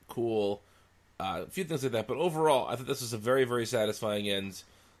cool. A few things like that, but overall, I thought this was a very, very satisfying end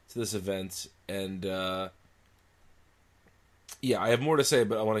to this event, and I have more to say,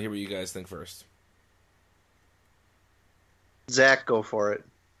 but I want to hear what you guys think first. Zach, go for it.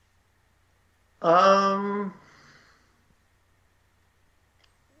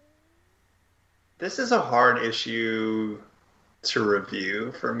 This is a hard issue to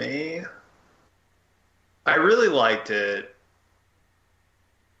review for me. I really liked it,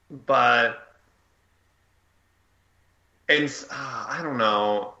 but I don't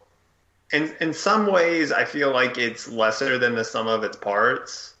know. In some ways, I feel like it's lesser than the sum of its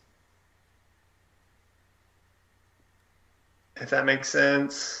parts. If that makes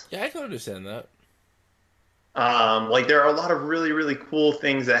sense. Yeah, I can understand that. Like there are a lot of really, really cool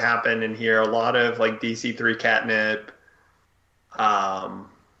things that happen in here. A lot of like DC3 catnip.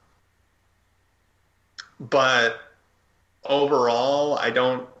 But overall, I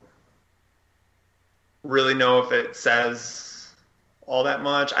don't really know if it says all that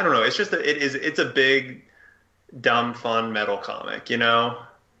much. I don't know. It's just that it's a big, dumb, fun metal comic,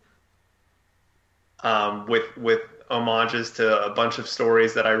 with homages to a bunch of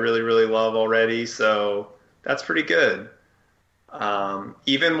stories that I really, really love already. So that's pretty good.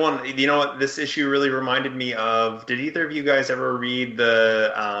 Even one, this issue really reminded me of, did either of you guys ever read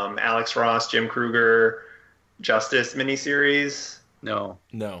the Alex Ross, Jim Krueger Justice miniseries? No.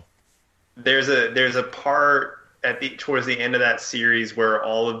 There's a part towards the end of that series where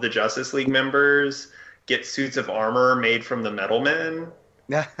all of the Justice League members get suits of armor made from the Metal Men.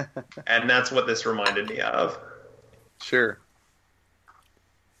 And that's what this reminded me of. Sure.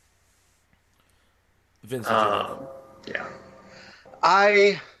 Vince, yeah.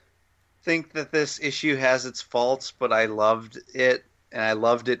 I think that this issue has its faults, but I loved it, and I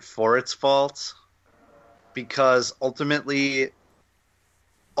loved it for its faults, because ultimately it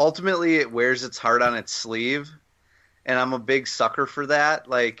wears its heart on its sleeve, and I'm a big sucker for that.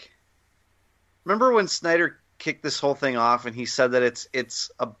 Like, remember when Snyder kicked this whole thing off, and he said that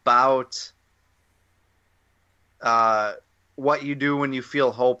it's about what you do when you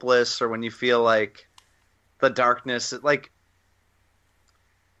feel hopeless or when you feel like the darkness. Like,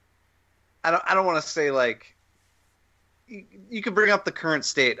 I don't want to say like you could bring up the current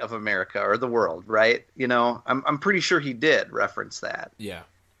state of America or the world, right? I'm pretty sure he did reference that. Yeah.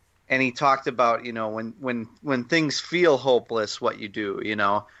 And he talked about when things feel hopeless, what you do,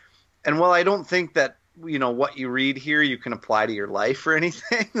 And while I don't think that what you read here you can apply to your life or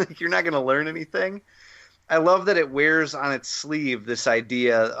anything, like you're not going to learn anything. I love that it wears on its sleeve this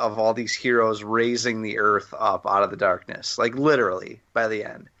idea of all these heroes raising the Earth up out of the darkness, like literally by the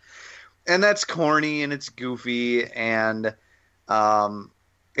end. And that's corny and it's goofy and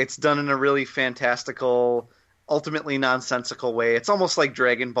it's done in a really fantastical, ultimately nonsensical way. It's almost like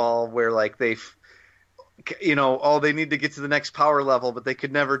Dragon Ball, where like they need to get to the next power level, but they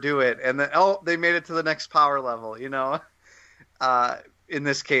could never do it, and then they made it to the next power level. In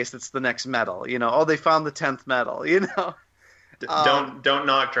this case, it's the next medal. They found the 10th medal. Don't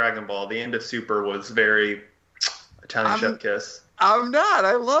knock Dragon Ball. The end of Super was very Italian chef kiss. I'm not.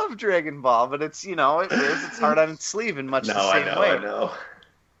 I love Dragon Ball, but it's it wears its heart on its sleeve in much the same way. I know.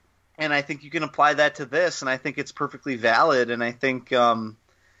 And I think you can apply that to this, and I think it's perfectly valid. And I think it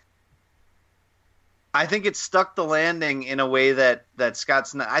stuck the landing in a way that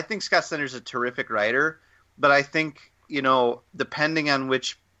I think Scott Snyder's a terrific writer, but I think depending on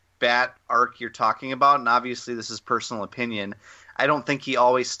which Bat arc you're talking about, and obviously this is personal opinion, I don't think he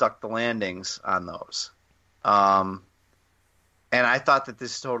always stuck the landings on those. And I thought that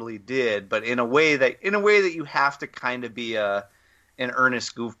this totally did, but in a way that you have to kind of be an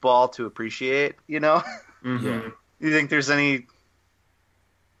earnest goofball to appreciate. Mm-hmm. Yeah. You think there's any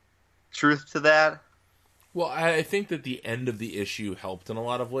truth to that? Well, I think that the end of the issue helped in a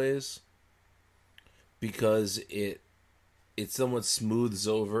lot of ways because it somewhat smooths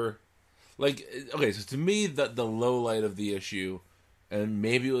over. Like, okay, so to me, the low light of the issue, and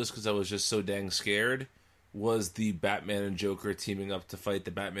maybe it was because I was just so dang scared, was the Batman and Joker teaming up to fight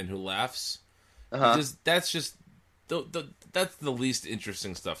the Batman Who Laughs. Uh-huh. That's just that's the least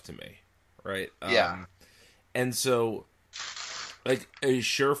interesting stuff to me, right? Yeah. And so, like, a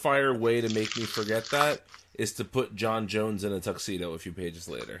surefire way to make me forget that is to put John Jones in a tuxedo a few pages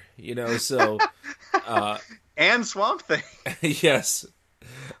later. So... and Swamp Thing. Yes.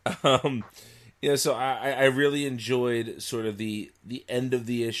 So I really enjoyed sort of the end of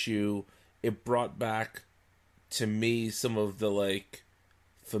the issue. It brought back to me some of the like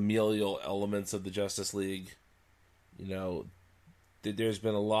familial elements of the Justice League. There's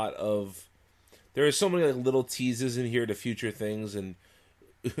been a lot of, there are so many like little teases in here to future things, and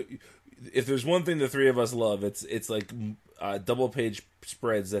if there's one thing the three of us love, it's like double page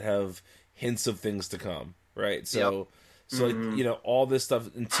spreads that have hints of things to come, right? So like all this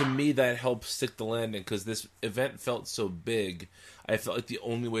stuff, and to me that helps stick the landing because this event felt so big. I felt like the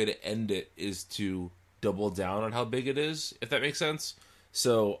only way to end it is to double down on how big it is, if that makes sense.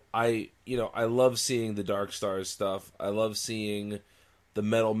 So I love seeing the Dark Stars stuff. I love seeing the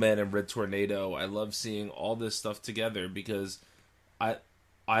Metal Men and Red Tornado. I love seeing all this stuff together because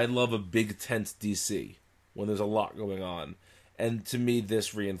I love a big tense DC when there's a lot going on. And to me,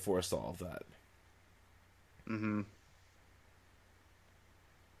 this reinforced all of that. Mm-hmm.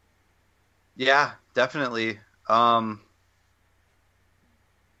 Yeah, definitely.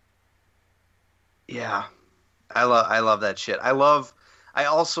 Yeah, I love that shit. I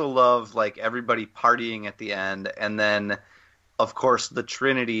also love like everybody partying at the end, and then of course the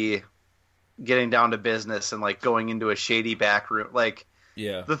Trinity getting down to business and like going into a shady back room. Like,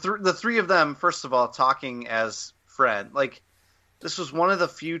 yeah, the three of them, first of all, talking as friend. Like, this was one of the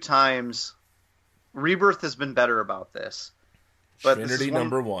few times Rebirth has been better about this. But Trinity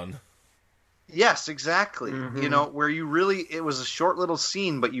number one. Yes, exactly. Mm-hmm. Where it was a short little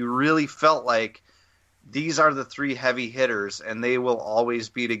scene, but you really felt like these are the three heavy hitters, and they will always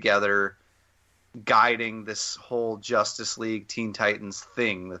be together guiding this whole Justice League Teen Titans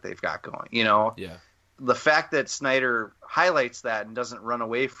thing that they've got going. Yeah. The fact that Snyder highlights that and doesn't run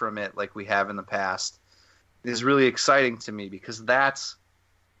away from it like we have in the past is really exciting to me, because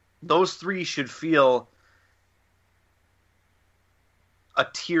those three should feel a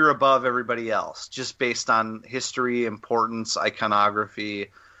tier above everybody else, just based on history, importance,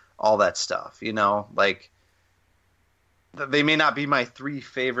 iconography, all that stuff. Like, they may not be my three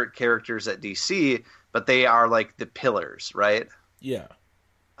favorite characters at DC, but they are like the pillars, right? Yeah.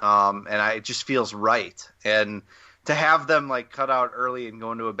 And it just feels right. And to have them like cut out early and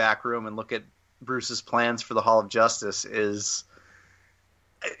go into a back room and look at Bruce's plans for the Hall of Justice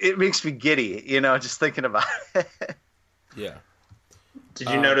it makes me giddy, just thinking about it. Yeah. Did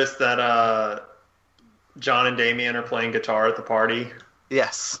you notice that John and Damian are playing guitar at the party?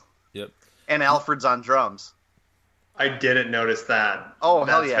 Yes. Yep. And Alfred's on drums. I didn't notice that. Oh,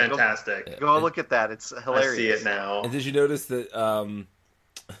 that's hell yeah. Fantastic. Go look at that. It's hilarious. I see it now. And did you notice that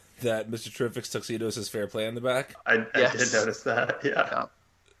that Mr. Terrific's tuxedo says Fair Play on the back? I did notice that, yeah.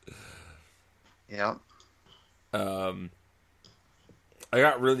 Yeah. I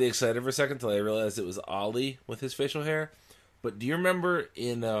got really excited for a second until I realized it was Ollie with his facial hair. But do you remember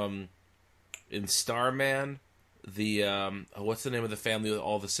in in Starman, the what's the name of the family with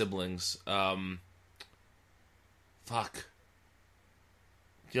all the siblings? Fuck.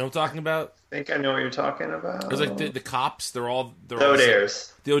 Do you know what I'm talking about? I think I know what you're talking about. It was like the cops. They're all the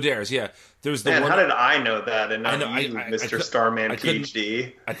O'Dares. The O'Dares, yeah. There's the Man, one. how did I know that and not I you, Mr. Starman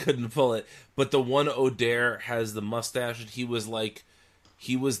PhD? I couldn't pull it, but the one O'Dare has the mustache, and he was the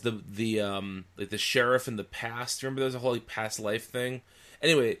sheriff in the past. Remember, there was a whole past life thing.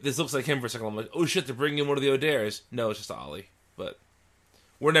 Anyway, this looks like him for a second. I'm like, oh shit, they're bringing in one of the O'Dares. No, it's just Ollie. But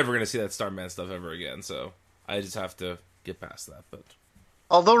we're never gonna see that Starman stuff ever again. So I just have to get past that. But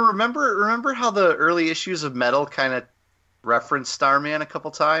although remember how the early issues of Metal kind of referenced Starman a couple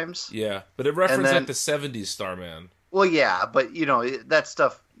times? Yeah, but it referenced like the 70s Starman. Well, yeah, but that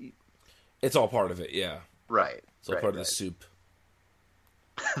stuff. It's all part of it, yeah. Right. It's all part of the soup.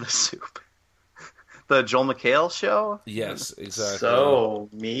 The soup. The Joel McHale show? Yes, exactly. So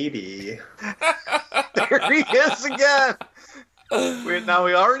meaty. There he is again. Now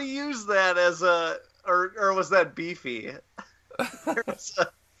we already used that as a, or was that beefy? There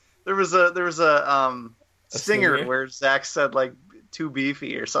was a stinger where Zach said like too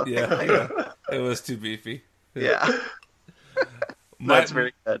beefy or something. Yeah, it was too beefy. Yeah. That's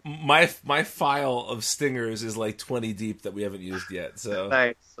very good. My file of stingers is like 20 deep that we haven't used yet. So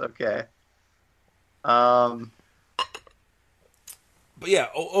nice. Okay. But yeah,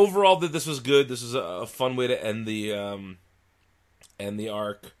 overall, this was good. This was a fun way to end the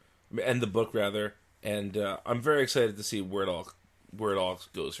arc, end the book rather, and I'm very excited to see where it all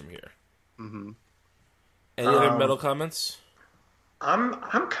goes from here. Mm-hmm. Any other Metal comments? I'm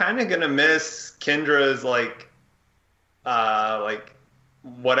kind of gonna miss Kendra's like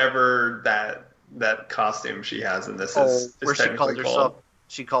whatever that costume she has in this is where she called herself.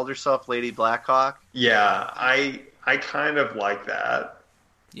 She called herself Lady Blackhawk. Yeah, I kind of like that.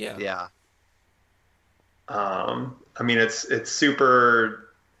 Yeah. Yeah. I mean, it's super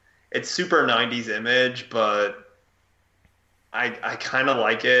 90s image, but I kind of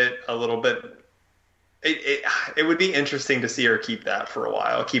like it a little bit. It would be interesting to see her keep that for a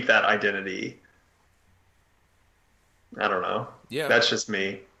while, keep that identity. I don't know. Yeah. That's just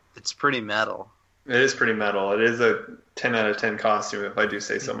me. It's pretty metal. It is pretty metal. It is a 10 out of 10 costume, if I do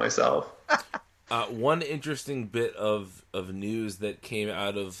say so myself. One interesting bit of news that came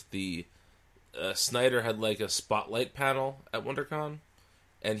out of the Snyder had like a spotlight panel at WonderCon,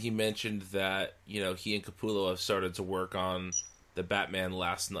 and he mentioned that he and Capullo have started to work on the Batman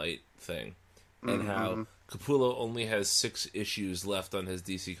Last Night thing, and how Capullo only has 6 issues left on his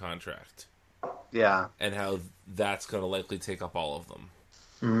DC contract. Yeah, and how that's going to likely take up all of them.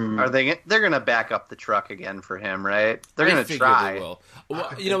 Are they? They're going to back up the truck again for him, right? They're going to try. They will.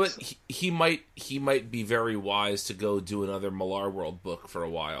 Well, you know what? He might be very wise to go do another Millar World book for a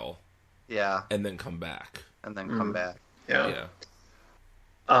while. Yeah, and then come back. Yeah.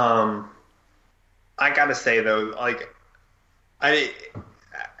 I gotta say though, like,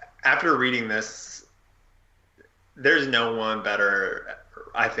 after reading this, there's no one better,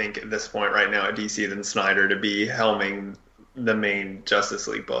 I think, at this point right now at DC than Snyder to be helming the main Justice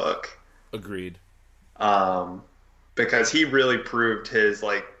League book. Agreed. Because he really proved his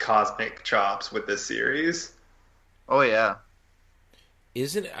like cosmic chops with this series. Oh yeah.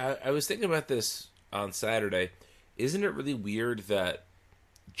 I was thinking about this on Saturday. Isn't it really weird that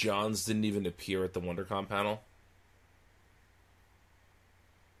Johns didn't even appear at the WonderCon panel?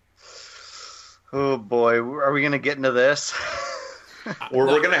 Oh boy, are we going to get into this? We're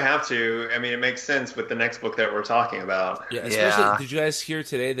going to have to. I mean, it makes sense with the next book that we're talking about. Yeah, especially, did you guys hear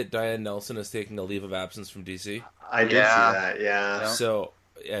today that Diane Nelson is taking a leave of absence from DC? I did see that, yeah. So,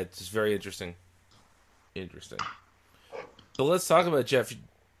 yeah, it's just very interesting. So let's talk about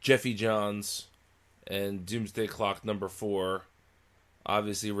Jeffy Johns and Doomsday Clock #4,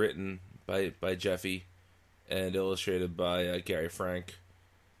 obviously written by Jeffy and illustrated by Gary Frank.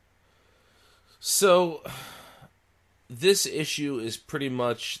 So this issue is pretty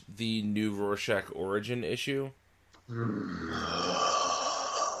much the new Rorschach origin issue. We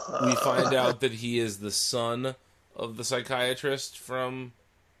find out that he is the son of the psychiatrist from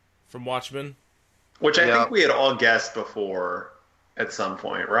Watchmen. Which I think we had all guessed before at some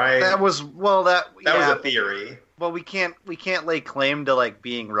point, right? That was was a theory. Well, we can't lay claim to like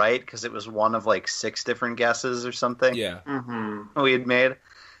being right because it was one of like 6 different guesses or something. Yeah. We had made,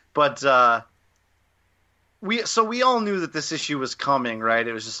 but we all knew that this issue was coming, right?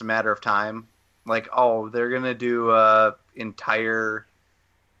 It was just a matter of time. Like, oh, they're gonna do entire.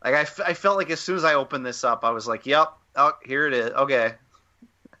 Like I felt like as soon as I opened this up, I was like, "Yep, oh, here it is. Okay,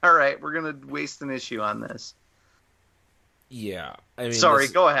 all right, we're gonna waste an issue on this." Yeah, I mean, sorry,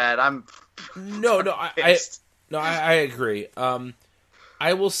 go ahead. I'm No, I agree.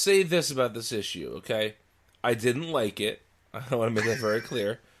 I will say this about this issue, okay? I didn't like it. I want to make that very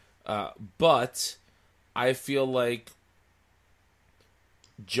clear. But I feel like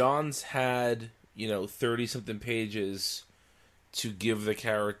John's had, 30-something pages to give the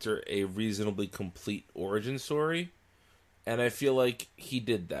character a reasonably complete origin story. And I feel like he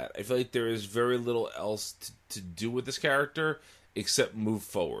did that. I feel like there is very little else to do with this character except move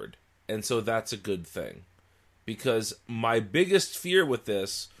forward. And so that's a good thing. Because my biggest fear with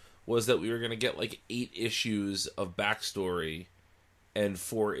this was that we were going to get 8 issues of backstory and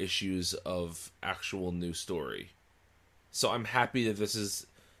 4 issues of actual new story. So I'm happy that this is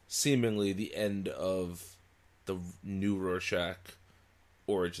seemingly the end of the new Rorschach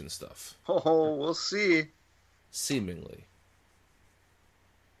origin stuff. Oh, we'll see. Seemingly.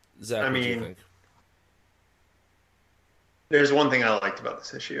 Zach, what do you think? There's one thing I liked about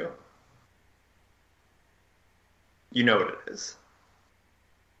this issue. You know what it is.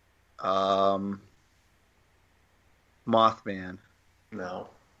 Mothman. No.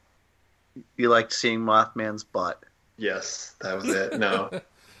 You liked seeing Mothman's butt. Yes, that was it. No,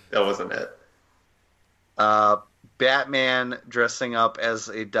 that wasn't it. Batman dressing up as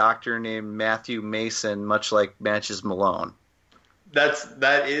a doctor named Matthew Mason, much like Matches Malone.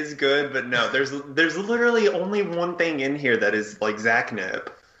 That is good, but no, there's literally only one thing in here that is like Zach Nip.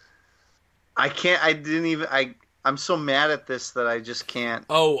 I'm so mad at this that I just can't.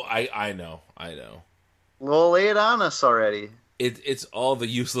 Oh, I know. Well, lay it on us already. It's all the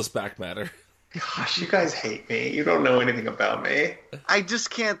useless back matter. Gosh, you guys hate me. You don't know anything about me. I just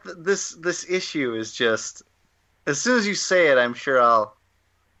can't. This issue is just. As soon as you say it, I'm sure I'll.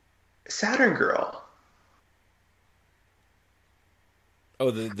 Saturn Girl.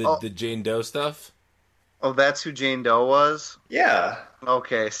 Oh, the Jane Doe stuff? Oh, that's who Jane Doe was? Yeah.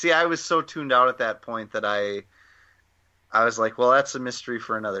 Okay. See, I was so tuned out at that point that I was like, well, that's a mystery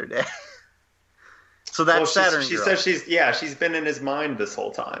for another day. So that's Saturn Girl. She says she's been in his mind this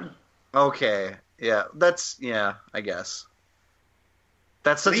whole time. Okay. Yeah. I guess.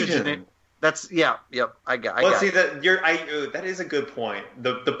 That's such Legion. Yep. I got see it. that is a good point.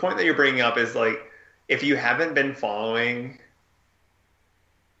 The point that you're bringing up is like, if you haven't been following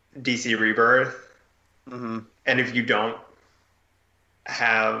DC Rebirth, mm-hmm. and if you don't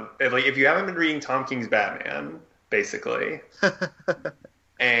if you haven't been reading Tom King's Batman, basically,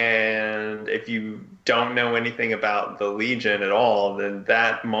 and if you don't know anything about the Legion at all, then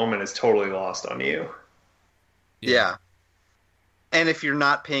that moment is totally lost on you. Yeah. And if you're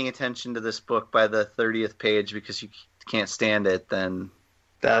not paying attention to this book by the 30th page because you can't stand it, then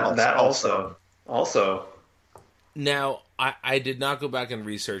that also. Now, I did not go back and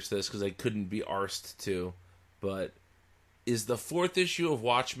research this because I couldn't be arsed to, but is the 4th issue of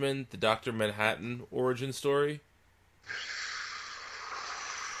Watchmen the Dr. Manhattan origin story?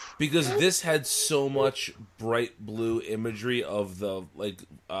 Because this had so much bright blue imagery of the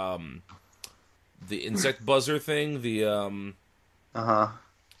insect buzzer thing, the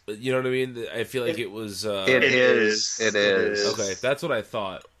you know what I mean? I feel like it was It is. Okay, that's what I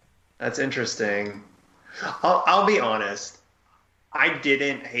thought. That's interesting. I'll be honest. I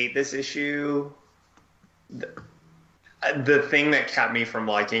didn't hate this issue. The thing that kept me from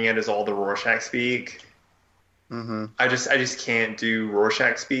liking it is all the Rorschach speak. Mm-hmm. I just can't do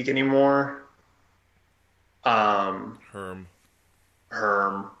Rorschach speak anymore. Herm.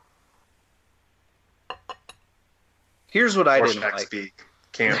 Here's what I Rorschach didn't like. speak.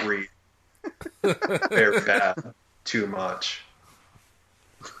 Can't read. Very bad. Too much.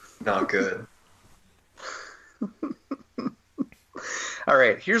 Not good. All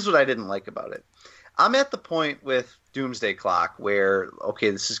right, here's what I didn't like about it. I'm at the point with Doomsday Clock where, okay,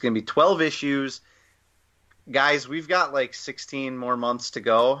 this is going to be 12 issues. Guys, we've got like 16 more months to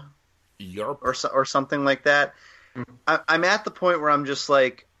go. Yarp. Or something like that. I'm at the point where I'm just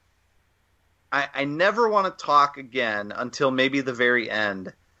like, I never want to talk again until maybe the very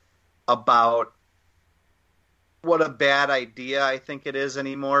end about what a bad idea I think it is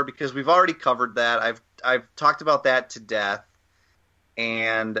anymore, because we've already covered that. I've talked about that to death,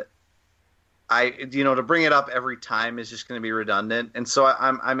 and to bring it up every time is just going to be redundant. And so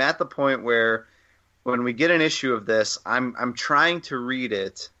I'm at the point where when we get an issue of this, I'm trying to read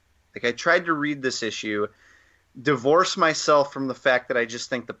it. Like, I tried to read this issue, divorce myself from the fact that I just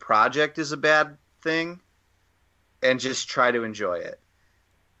think the project is a bad thing, and just try to enjoy it.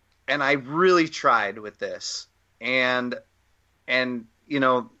 And I really tried with this. And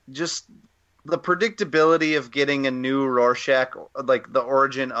just the predictability of getting a new Rorschach, like the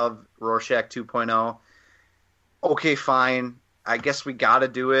origin of Rorschach 2.0. Okay, fine. I guess we got to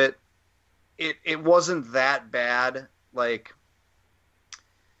do it. it wasn't that bad. Like,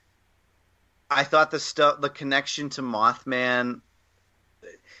 I thought the connection to Mothman,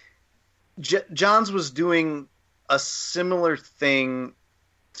 Johns was doing a similar thing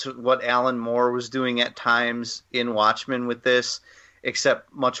to what Alan Moore was doing at times in Watchmen with this,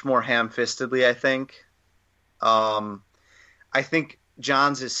 except much more ham-fistedly, I think. I think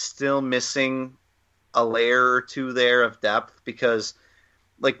Johns is still missing a layer or two there of depth, because,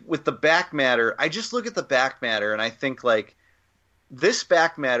 like, with the back matter, I just look at the back matter and I think, like, this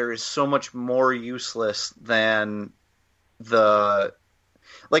back matter is so much more useless than the...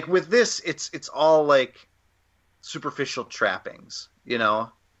 Like, with this, it's all, like, superficial trappings, you know?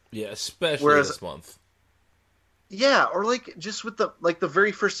 Yeah, especially this month. Yeah, or, like, just with the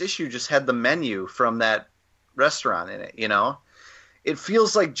very first issue just had the menu from that restaurant in it, you know? It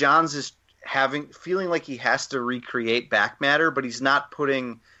feels like Johns is feeling like he has to recreate back matter, but he's not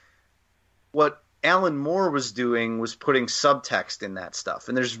putting... What Alan Moore was doing was putting subtext in that stuff,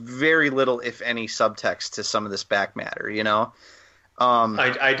 and there's very little, if any, subtext to some of this back matter, you know?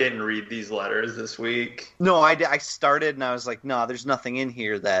 I didn't read these letters this week. No, I started and I was like, no, there's nothing in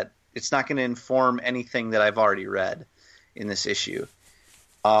here that... It's not going to inform anything that I've already read in this issue.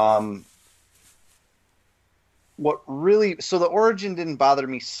 So the origin didn't bother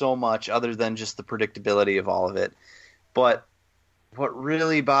me so much, other than just the predictability of all of it. But what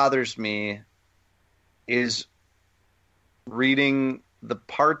really bothers me is reading the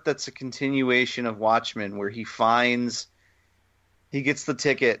part that's a continuation of Watchmen, where he gets the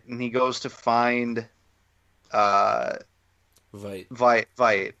ticket and he goes to find Veidt.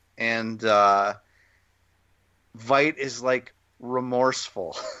 And Veidt is, like,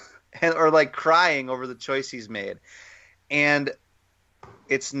 remorseful or, like, crying over the choice he's made. And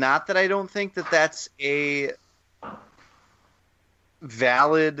it's not that I don't think that that's a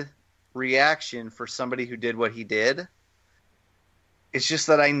valid reaction for somebody who did what he did. It's just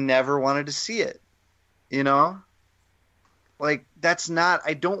that I never wanted to see it, you know? Like, that's not...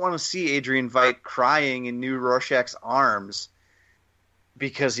 I don't want to see Adrian Veidt crying in New Rorschach's arms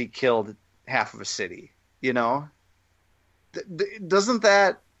because he killed half of a city, you know? Doesn't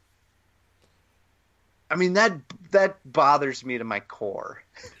that... I mean, that bothers me to my core.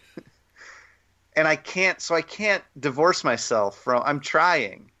 And I can't divorce myself from... I'm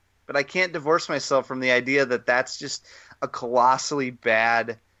trying, but I can't divorce myself from the idea that that's just a colossally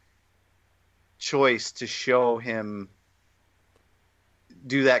bad choice to show him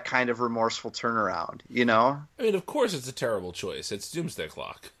do that kind of remorseful turnaround, you know? I mean, of course it's a terrible choice. It's Doomsday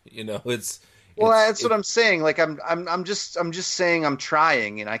Clock, you know. That's what I'm saying. Like, I'm just saying I'm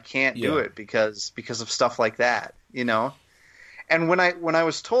trying, and I can't do it because of stuff like that, you know. And when I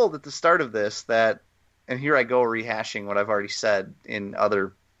was told at the start of this that, and here I go rehashing what I've already said in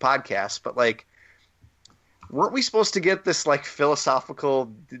other podcasts, but, like, weren't we supposed to get this, like,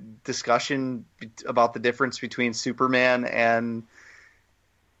 philosophical discussion about the difference between Superman and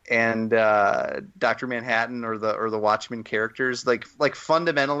Dr. Manhattan or the Watchmen characters, like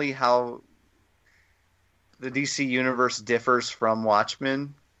fundamentally how the DC universe differs from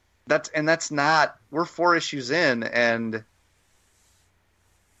Watchmen? That's not... We're 4 issues in, and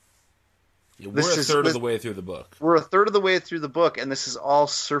we're a third of the way through the book. We're a third of the way through the book, and this is all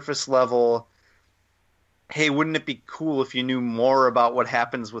surface level. Hey, wouldn't it be cool if you knew more about what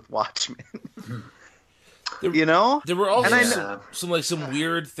happens with Watchmen? You know? There were also some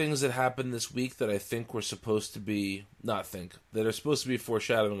weird things that happened this week that I think were supposed to be... that are supposed to be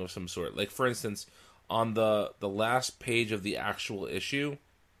foreshadowing of some sort. Like, for instance, on the last page of the actual issue,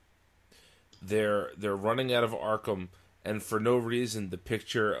 they're running out of Arkham, and for no reason, the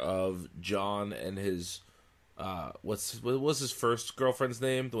picture of John and his... what was his first girlfriend's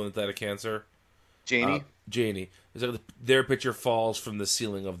name? The one that died of cancer? Janie. Janie. Their picture falls from the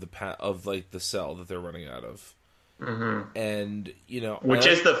ceiling of the cell that they're running out of. Mm-hmm. And, you know... Which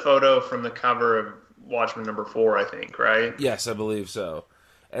is the photo from the cover of Watchmen #4, I think, right? Yes, I believe so.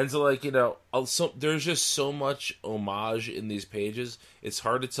 And so, like, you know, there's just so much homage in these pages. It's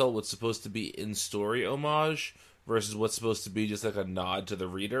hard to tell what's supposed to be in-story homage versus what's supposed to be just, like, a nod to the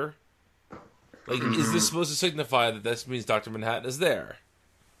reader. Like, is this supposed to signify that this means Dr. Manhattan is there?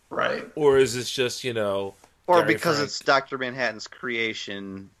 Right. Or is this just, you know... Or Gary because Frank. It's Dr. Manhattan's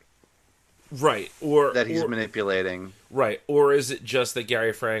creation... Right. Or that he's manipulating. Right. Or is it just that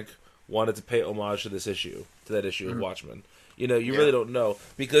Gary Frank wanted to pay homage to this issue, to that issue of Watchmen? You know, you really don't know.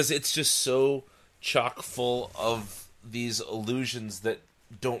 Because it's just so chock full of these allusions that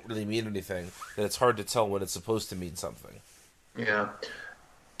don't really mean anything, that it's hard to tell when it's supposed to mean something. Yeah.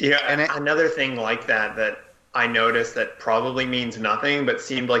 Yeah, and another thing like that I noticed that probably means nothing, but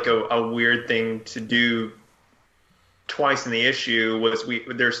seemed like a weird thing to do twice in the issue was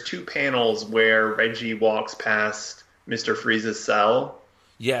there's two panels where Reggie walks past Mr. Freeze's cell.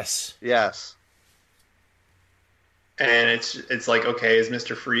 Yes. Yes. And it's like, okay, is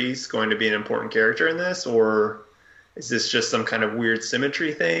Mr. Freeze going to be an important character in this, or is this just some kind of weird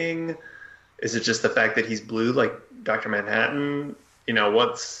symmetry thing? Is it just the fact that he's blue like Dr. Manhattan? You know,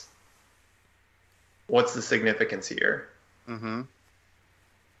 what's the significance here? Mm-hmm.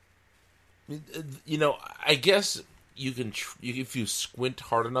 You know, I guess you can, if you squint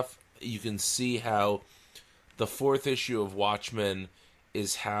hard enough, you can see how the fourth issue of Watchmen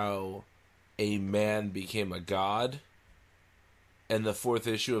is how a man became a god, and the fourth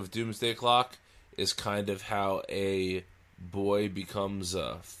issue of Doomsday Clock is kind of how a boy becomes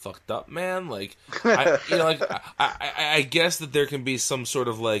a fucked up man. Like, I guess that there can be some sort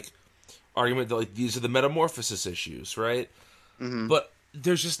of like argument that like these are the metamorphosis issues, right? Mm-hmm. But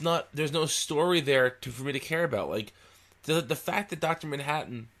there's no story there for me to care about. Like the fact that Dr.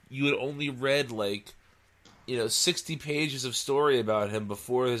 Manhattan, you had only read like 60 pages of story about him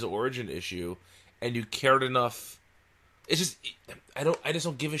before his origin issue, and you cared enough. It's just I just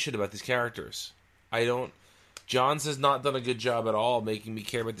don't give a shit about these characters. Johns has not done a good job at all making me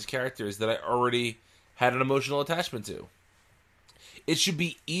care about these characters that I already had an emotional attachment to. It should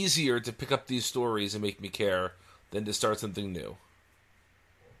be easier to pick up these stories and make me care than to start something new.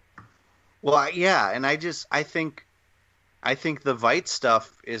 Well, yeah, and I think the Veidt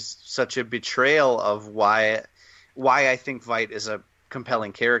stuff is such a betrayal of why I think Veidt is a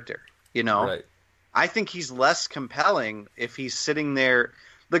compelling character. Right. I think he's less compelling if he's sitting there.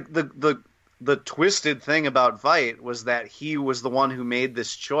 The twisted thing about Veidt was that he was the one who made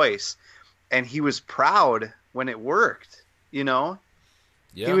this choice, and he was proud when it worked. Yeah.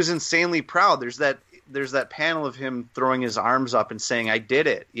 He was insanely proud. There's that panel of him throwing his arms up and saying, "I did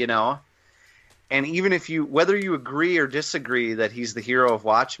it," And even if whether you agree or disagree that he's the hero of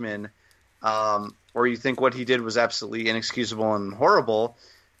Watchmen, or you think what he did was absolutely inexcusable and horrible,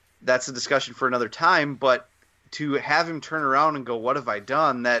 that's a discussion for another time. But to have him turn around and go, "What have I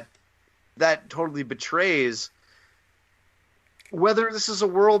done?" That totally betrays whether this is a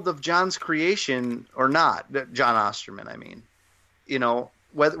world of John's creation or not. John Osterman, I mean,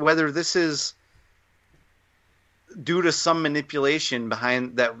 whether this is due to some manipulation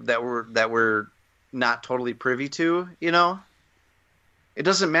behind that we're not totally privy to. It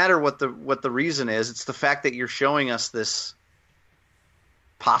doesn't matter what the reason is. It's the fact that you're showing us this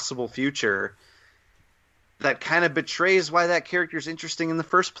possible future that kind of betrays why that character is interesting in the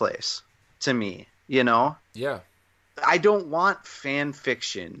first place to me. Yeah. I don't want fan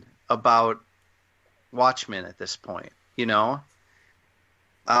fiction about Watchmen at this point.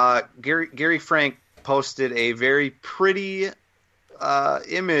 Gary Frank posted a very pretty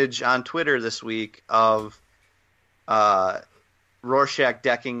image on Twitter this week of Rorschach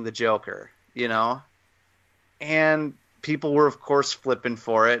decking the Joker, and people were of course flipping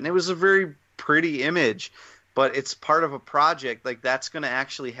for it, and it was a very pretty image, but it's part of a project like that's going to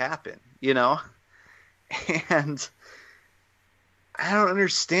actually happen, and I don't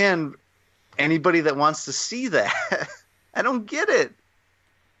understand anybody that wants to see that. I don't get it.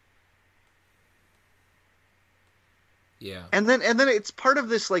 Yeah. And then it's part of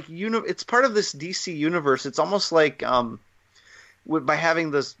this it's part of this DC universe. It's almost like by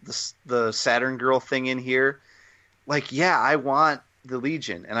having the Saturn Girl thing in here, like, yeah, I want the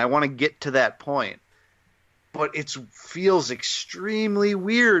Legion and I want to get to that point. But it feels extremely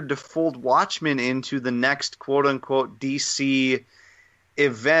weird to fold Watchmen into the next quote unquote DC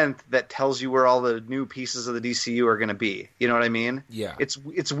event that tells you where all the new pieces of the DCU are going to be. You know what I mean? Yeah.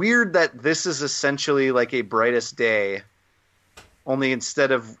 It's weird that this is essentially like a Brightest Day, only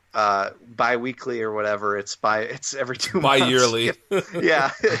instead of bi-weekly or whatever, it's every 2 months. Bi-yearly.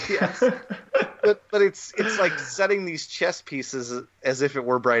 Yeah. Yes. But it's like setting these chess pieces as if it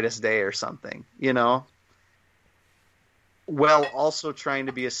were Brightest Day or something, Well, also trying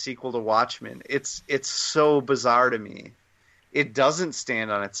to be a sequel to Watchmen. It's so bizarre to me. It doesn't stand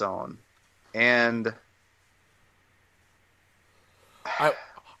on its own. And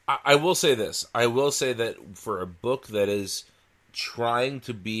I will say this. I will say that for a book that is trying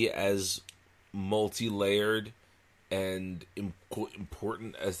to be as multi-layered and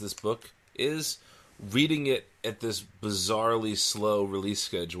important as this book is, reading it at this bizarrely slow release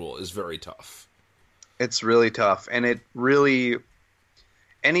schedule is very tough. It's really tough. And it really...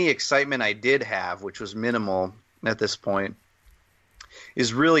 Any excitement I did have, which was minimal at this point,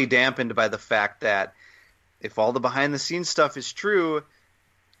 is really dampened by the fact that if all the behind-the-scenes stuff is true,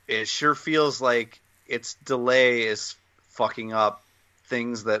 it sure feels like its delay is fucking up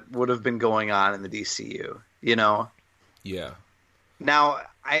things that would have been going on in the DCU, you know? Yeah. Now,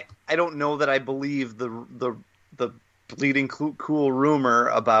 I don't know that I believe the bleeding cool rumor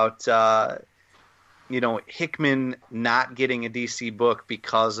about Hickman not getting a DC book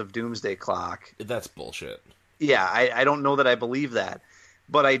because of Doomsday Clock. That's bullshit. Yeah, I don't know that I believe that.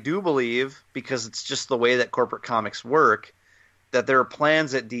 But I do believe, because it's just the way that corporate comics work, that there are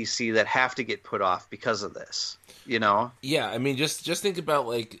plans at DC that have to get put off because of this, you know? Yeah, I mean, just think about,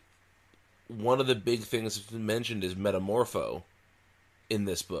 like, one of the big things that's been mentioned is Metamorpho in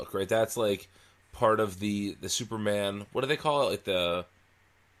this book, right? That's, like, part of the Superman, what do they call it? Like, the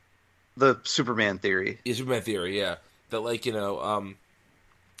Superman theory. Yeah, Superman theory, yeah. That, like,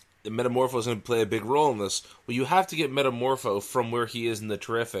 the Metamorpho is going to play a big role in this. Well, you have to get Metamorpho from where he is in the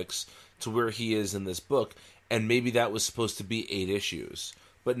Terrifics to where he is in this book, and maybe that was supposed to be 8 issues.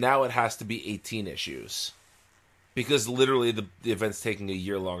 But now it has to be 18 issues. Because literally the event's taking a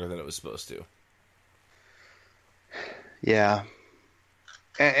year longer than it was supposed to. Yeah.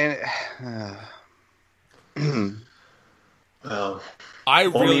 And Well,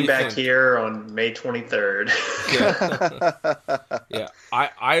 We'll be back here on May 23rd. Yeah,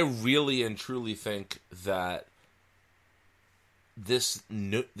 I really and truly think that this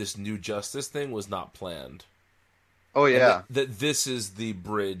new Justice thing was not planned. Oh yeah, that this is the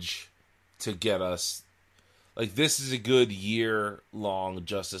bridge to get us. Like, this is a good year-long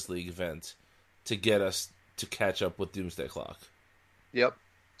Justice League event to get us to catch up with Doomsday Clock. Yep.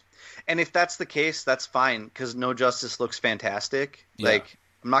 And if that's the case, that's fine, because No Justice looks fantastic. Yeah. Like,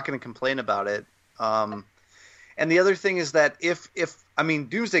 I'm not going to complain about it. And the other thing is that if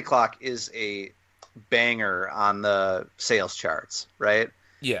Doomsday Clock is a banger on the sales charts, right?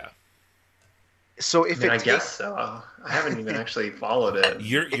 Yeah. So if I guess so. I haven't even actually followed it.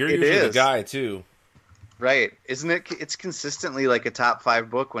 You're usually the guy too, right? Isn't it? It's consistently like a top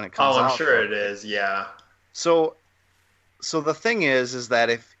 5 book when it comes out. Oh, I'm sure it is. Yeah. So the thing is that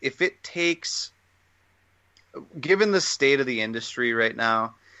if it takes, given the state of the industry right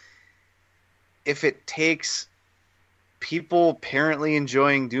now, if it takes people apparently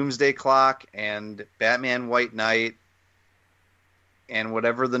enjoying Doomsday Clock and Batman White Knight and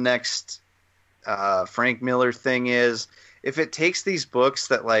whatever the next Frank Miller thing is, if it takes these books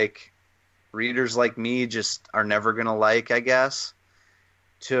that, like, readers like me just are never going to like, I guess,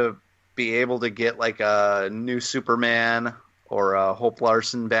 to be able to get, like, a new Superman or a Hope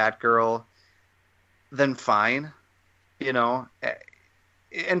Larson Batgirl, then fine, you know.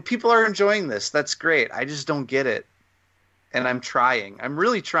 And people are enjoying this. That's great. I just don't get it. And I'm trying. I'm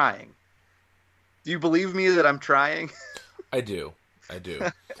really trying. Do you believe me that I'm trying? I do.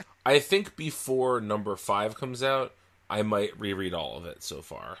 I think before number 5 comes out, I might reread all of it so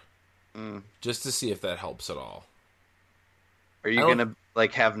far. Just to see if that helps at all. Are you going to,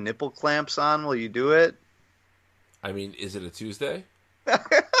 like, have nipple clamps on while you do it? I mean, is it a Tuesday?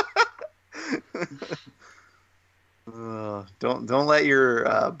 Don't let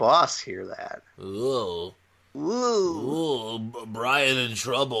your boss hear that. Ooh. Ooh. Brian in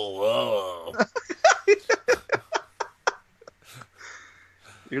trouble. Oh.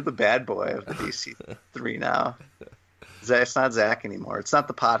 You're the bad boy of the DC3 now. It's not Zach anymore. It's not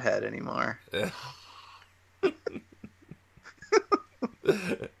the pothead anymore.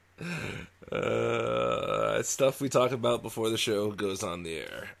 Stuff we talk about before the show goes on the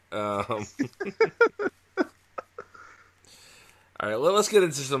air. All right, well, let's get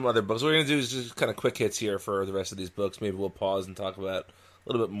into some other books. What we're going to do is just kind of quick hits here for the rest of these books. Maybe we'll pause and talk about a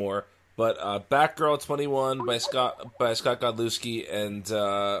little bit more. But Batgirl 21 by Scott Godlewski and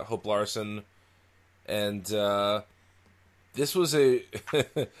Hope Larson. And this was a...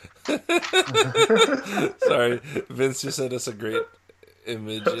 Sorry, Vince just sent us a great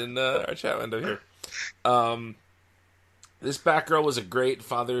image in our chat window here. This Batgirl was a great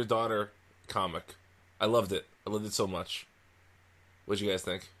father-daughter comic. I loved it. I loved it so much. What'd you guys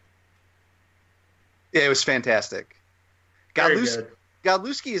think? Yeah, it was fantastic.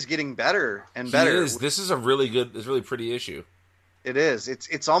 Godlewski is getting better and better. He is. This is a really good, it's a really pretty issue. It is.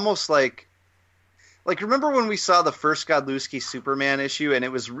 It's almost like remember when we saw the first Godlewski Superman issue, and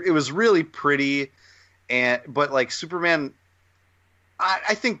it was really pretty, but like Superman,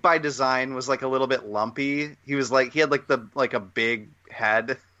 I think by design was like a little bit lumpy. He had a big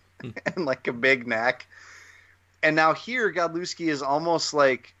head and like a big neck. And now here, Godlewski is almost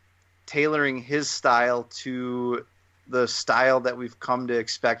like tailoring his style to the style that we've come to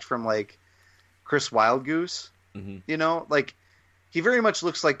expect from, like, Chris Wildgoose. Mm-hmm. You know, like, he very much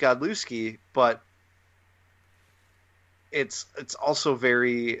looks like Godlewski, but it's also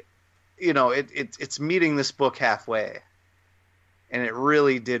very it's meeting this book halfway, and it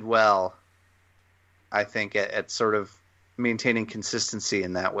really did well, I think, at sort of maintaining consistency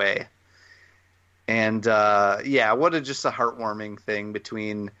in that way. And what just a heartwarming thing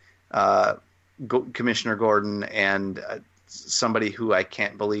between Commissioner Gordon and somebody who I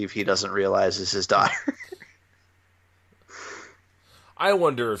can't believe he doesn't realize is his daughter. I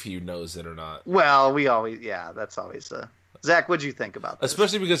wonder if he knows it or not. Well, that's always Zach, what'd you think about this?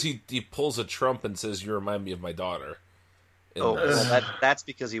 Especially because he pulls a Trump and says, "You remind me of my daughter." That's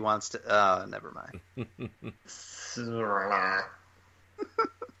because he wants to... never mind.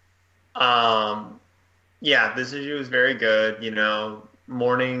 This issue was very good.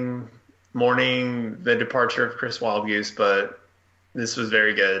 Mourning the departure of Chris Wildgoose, but this was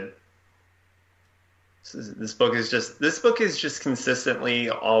very good. This book is just consistently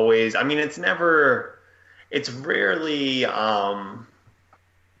always. I mean, it's rarely, like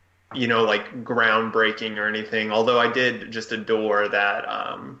groundbreaking or anything. Although I did just adore that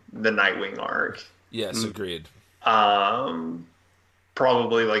the Nightwing arc. Yes, agreed. Probably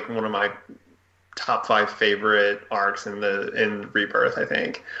like one of my top 5 favorite arcs in Rebirth, I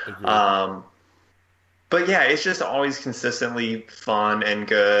think. Agreed. But yeah, it's just always consistently fun and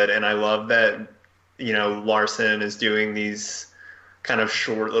good, and I love that Larson is doing these kind of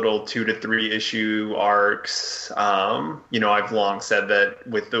short little 2 to 3 issue arcs. I've long said that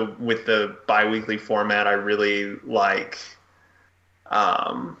with the biweekly format, I really like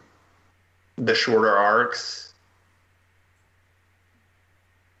the shorter arcs.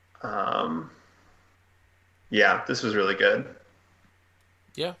 This was really good.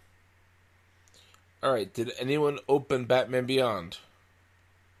 Yeah. All right. Did anyone open Batman Beyond?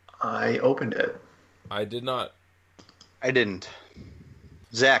 I opened it. I did not. I didn't.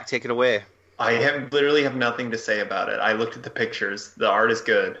 Zach, take it away. I literally have nothing to say about it. I looked at the pictures. The art is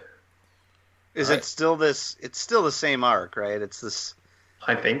good. It still this? It's still the same arc, right? It's this.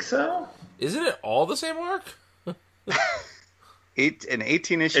 I think so. Isn't it all the same arc? An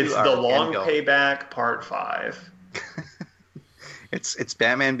 18-issue. It's arc the Long Payback Part 5. It's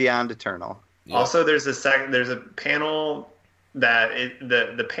Batman Beyond Eternal. Yeah. Also, there's a panel that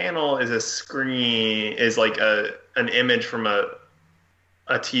the panel is a screen, is like an image from a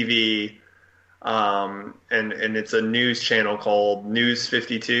TV, and it's a news channel called News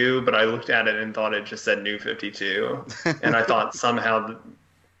 52, but I looked at it and thought it just said New 52, and I thought somehow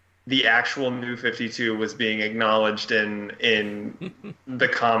the actual New 52 was being acknowledged in the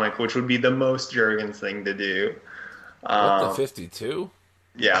comic, which would be the most Jurgens thing to do. What, the 52?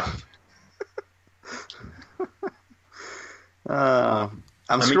 Yeah. I'm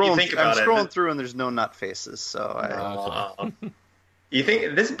scrolling through and there's no nut faces, so you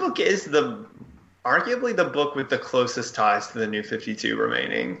think this book is arguably the book with the closest ties to the New 52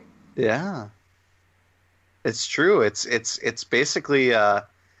 remaining? Yeah, it's true. It's basically the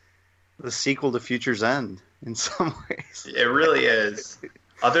sequel to Future's End in some ways. It really is.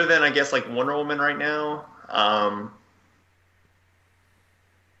 Other than, I guess, like Wonder Woman right now.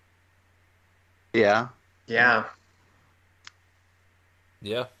 Yeah. Yeah.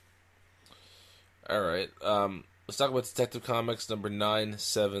 Yeah. All right. Let's talk about Detective Comics number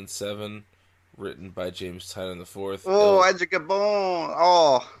 977, written by James Tynion IV. Oh, Adjicabone.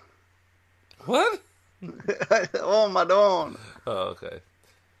 Oh. What? Oh, Madonna. Oh, okay.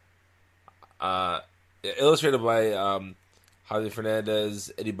 Illustrated by Javi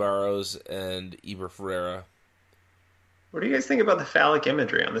Fernandez, Eddie Barros, and Eber Ferreira. What do you guys think about the phallic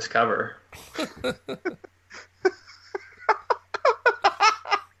imagery on this cover?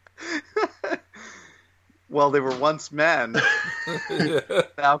 Well, they were once men,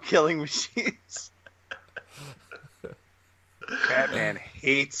 now killing machines. Batman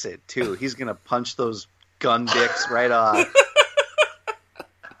hates it, too. He's going to punch those gun dicks right off.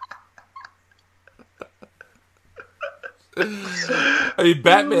 I mean,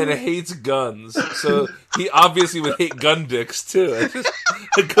 Batman hates guns, so he obviously would hate gun dicks, too.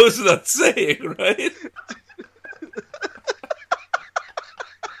 It goes without saying, right?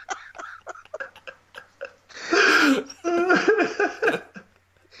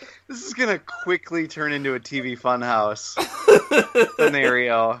 This is going to quickly turn into a TV Funhouse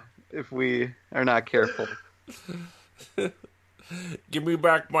scenario if we are not careful. Give me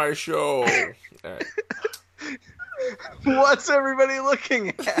back my show. All right. What's everybody looking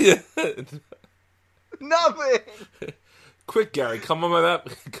at? Yeah. Nothing. Quick, Gary, come on my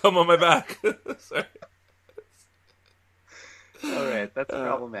back. Come on my back. Sorry. All right, that's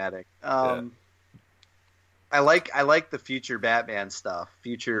problematic. Yeah. I like the future Batman stuff.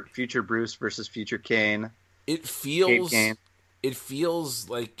 Future Bruce versus future Kane. It feels it feels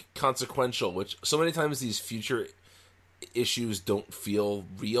like consequential, which so many times these future issues don't feel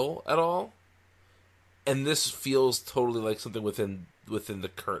real at all. And this feels totally like something within the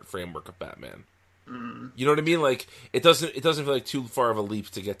current framework of Batman. You know what I mean? Like it doesn't feel like too far of a leap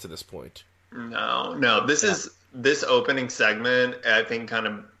to get to this point. No. This opening segment, I think, kind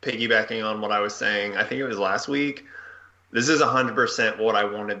of piggybacking on what I was saying. I think it was last week. This is 100% what I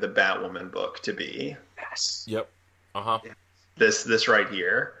wanted the Batwoman book to be. Yes. Yep. Yeah. This right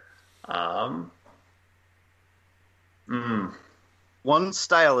here. One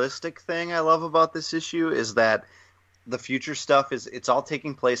stylistic thing I love about this issue is that the future stuff it's all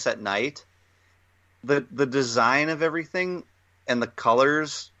taking place at night. The design of everything and the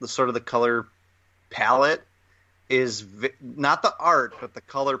colors, the color palette is not the art, but the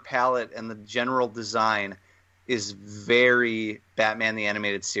color palette and the general design is very Batman the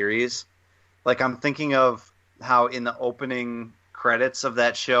Animated Series. Like I'm thinking of how in the opening credits of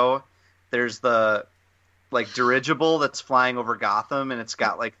that show, there's the like dirigible that's flying over Gotham and it's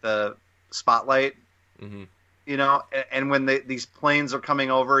got like the spotlight, you know, and when these planes are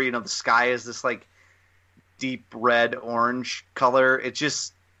coming over, you know, the sky is this like deep red orange color. It's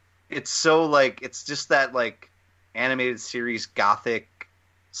so like, it's just that like animated series gothic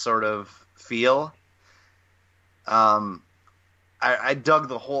sort of feel. I dug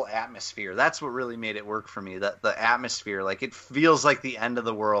the whole atmosphere. That's what really made it work for me. That the atmosphere, like it feels like the end of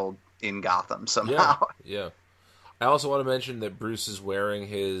the world in Gotham somehow. Yeah. I also want to mention that Bruce is wearing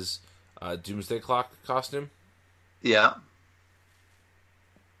his Doomsday Clock costume. Yeah.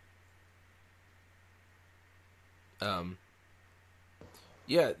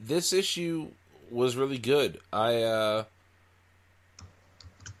 Yeah, this issue was really good. I'm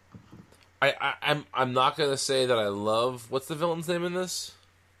not gonna say that I love what's the villain's name in this?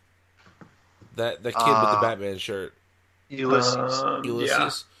 That kid with the Batman shirt.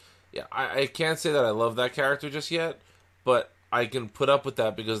 Ulysses. Yeah, I can't say that I love that character just yet, but I can put up with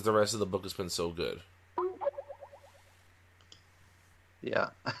that because the rest of the book has been so good.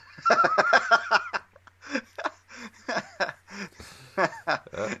 Yeah.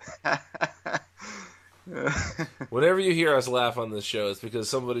 Whenever you hear us laugh on this show, it's because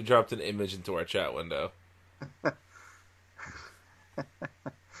somebody dropped an image into our chat window.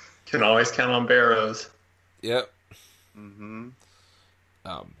 Can always count on Barrows. Yep.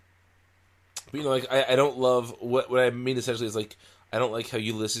 But, you know, like I don't love what I mean. Essentially, is like I don't like how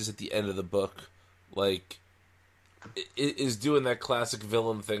Ulysses at the end of the book, like, is doing that classic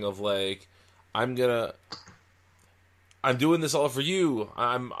villain thing of like, I'm doing this all for you.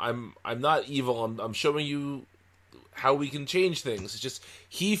 I'm not evil. I'm showing you how we can change things. It's just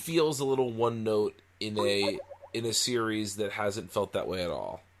he feels a little one note in a series that hasn't felt that way at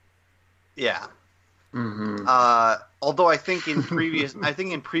all. Yeah. Although I think in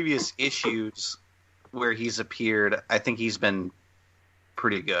previous issues where he's appeared, I think he's been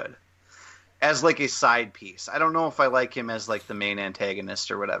pretty good as like a side piece. I don't know if I like him as like the main antagonist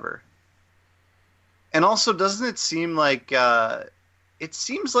or whatever. And also, doesn't it seem like it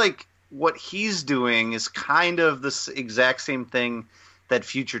seems like what he's doing is kind of the exact same thing that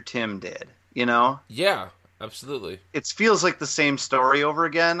Future Tim did, you know? Yeah, absolutely. It feels like the same story over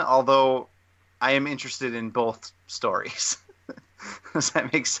again, although I am interested in both stories. Does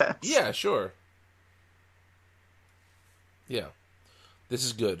that make sense? Yeah, sure. Yeah. This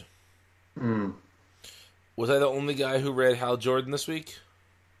is good. Was I the only guy who read Hal Jordan this week?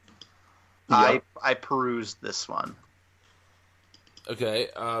 Yep. I perused this one. Okay,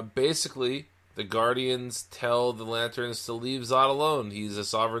 basically, the Guardians tell the Lanterns to leave Zod alone. He's a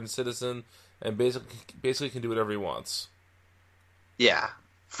sovereign citizen and basically can do whatever he wants. Yeah.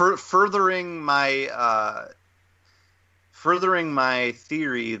 Furthering my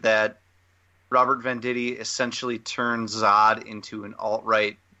theory that Robert Venditti essentially turned Zod into an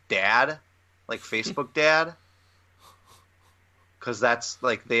alt-right dad, like Facebook dad. Because that's,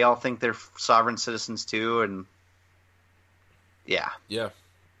 like, they all think they're sovereign citizens too, and yeah. Yeah.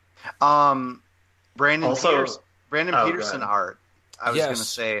 Brandon Peterson art, I was Yes. going to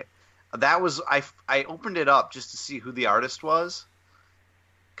say, that was, I opened it up just to see who the artist was,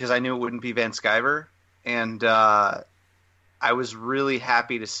 because I knew it wouldn't be Van Sciver, and I was really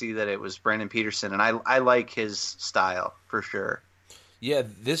happy to see that it was Brandon Peterson, and I like his style, for sure. Yeah,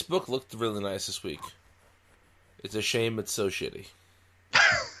 this book looked really nice this week. It's a shame it's so shitty.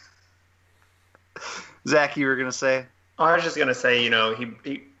 Zach, you were going to say? Oh, I was just gonna say, you know,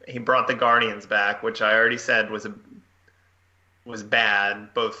 he brought the Guardians back, which I already said was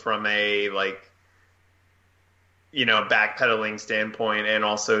bad, both from a like, you know, backpedaling standpoint, and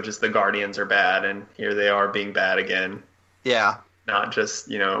also just the Guardians are bad, and here they are being bad again. Yeah. not just,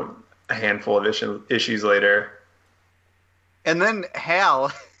 a handful of issues later. And then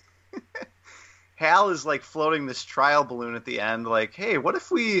Hal is like floating this trial balloon at the end, like, hey, what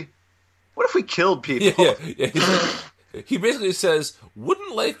if we killed people? Yeah. He basically says,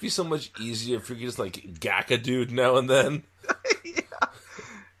 wouldn't life be so much easier if you could just like gack a dude now and then?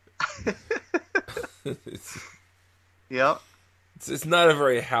 Yep. It's not a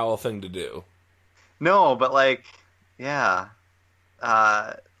very Hal thing to do. No, but like, yeah.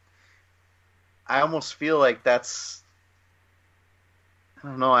 I almost feel like that's, I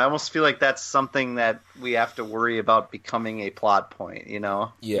don't know, I almost feel like that's something that we have to worry about becoming a plot point,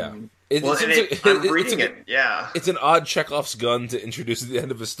 Yeah. I'm reading it, yeah. It's an odd Chekhov's gun to introduce at the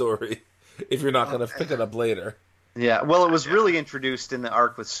end of a story if you're not going to pick it up later. Yeah, well, it was really introduced in the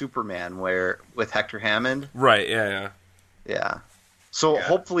arc with Superman, with Hector Hammond. Right, yeah. So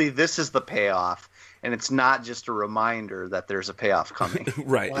hopefully this is the payoff, and it's not just a reminder that there's a payoff coming.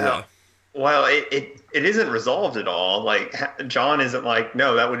 Right, wow. Yeah. Well, it isn't resolved at all. Like, John isn't like,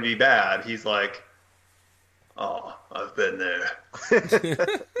 no, that would be bad. He's like, oh, I've been there.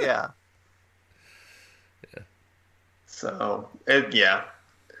 Yeah. So, Let's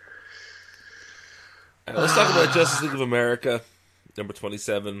talk about Justice League of America, number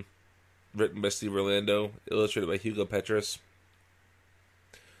 27, written by Steve Orlando, illustrated by Hugo Petras.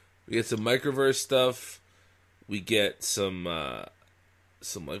 We get some microverse stuff. We get some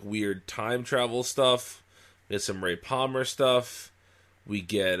like weird time travel stuff. We get some Ray Palmer stuff. We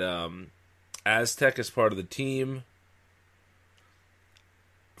get Aztec as part of the team.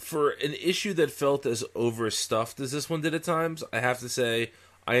 For an issue that felt as overstuffed as this one did at times, I have to say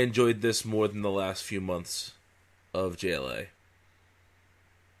I enjoyed this more than the last few months of JLA.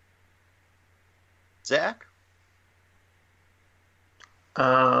 Zach?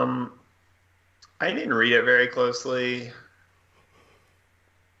 I didn't read it very closely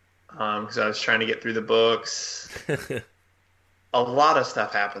because I was trying to get through the books. A lot of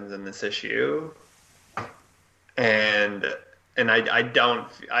stuff happens in this issue, and I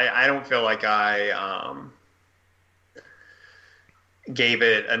don't feel like I gave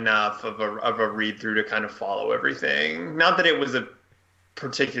it enough of a read through to kind of follow everything. Not that it was a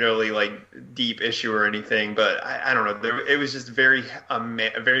particularly like deep issue or anything, but I don't know. It was just a very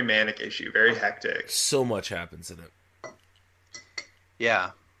manic issue, very hectic. So much happens in it.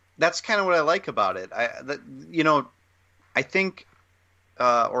 Yeah, that's kind of what I like about it. I think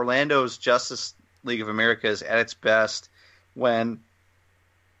Orlando's Justice League of America is at its best when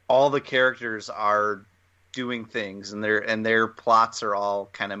all the characters are doing things and their plots are all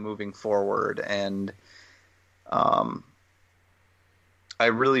kind of moving forward, and I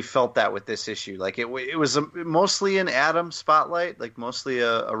really felt that with this issue. Like it was mostly an Adam spotlight, like mostly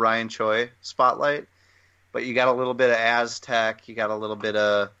a Ryan Choi spotlight, but you got a little bit of Aztec, you got a little bit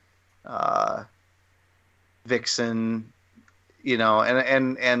of Vixen, and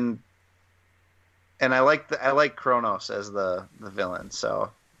I like Kronos as the villain. So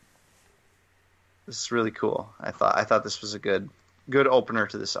this is really cool. I thought this was a good opener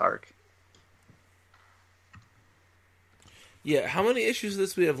to this arc. Yeah, how many issues of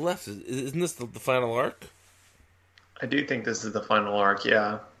this we have left? Isn't this the final arc? I do think this is the final arc,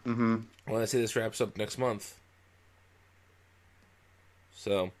 yeah. Mm-hmm. Well, I say this wraps up next month.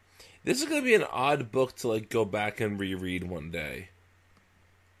 So, this is going to be an odd book to like go back and reread one day.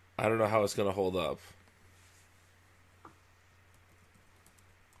 I don't know how it's going to hold up.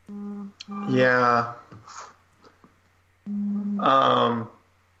 Yeah.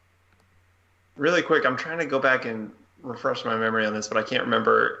 Really quick, I'm trying to go back and refresh my memory on this, but I can't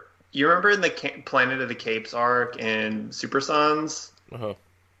remember. You remember in the Planet of the Capes arc in Super Sons? Uh-huh.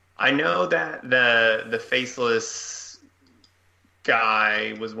 I know that the faceless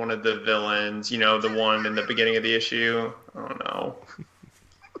guy was one of the villains, the one in the beginning of the issue. Oh no.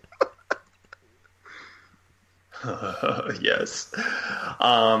 Yes.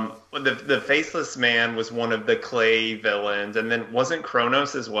 The faceless man was one of the Clay villains, and then wasn't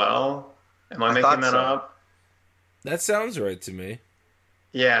Kronos as well? Am I making that up? That sounds right to me.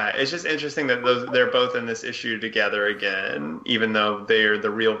 Yeah, it's just interesting that they're both in this issue together again, even though they're the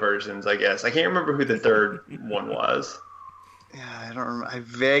real versions, I guess. I can't remember who the third one was. Yeah, I don't remember. I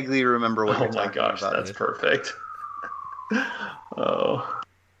vaguely remember what you're talking about. Oh my gosh, that's perfect. Oh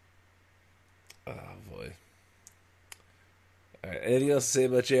boy. All right, anything else to say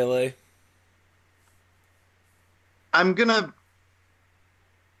about JLA?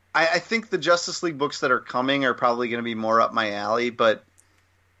 I think the Justice League books that are coming are probably going to be more up my alley, but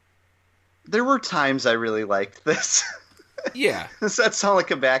there were times I really liked this. Yeah. Does that sound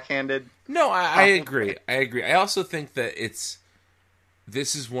like a backhanded? No, I agree. I agree. I also think that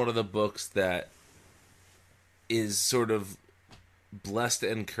this is one of the books that is sort of blessed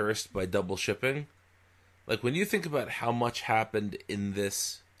and cursed by double shipping. Like, when you think about how much happened in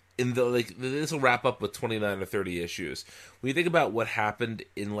this, this will wrap up with 29 or 30 issues. When you think about what happened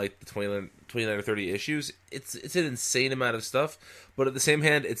in, like, the 29 or 30 issues, it's an insane amount of stuff, but at the same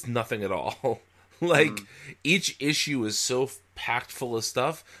hand, it's nothing at all. Each issue is so packed full of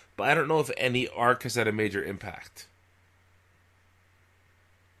stuff, but I don't know if any arc has had a major impact.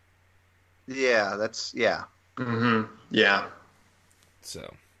 Yeah, yeah. Mm-hmm. Yeah.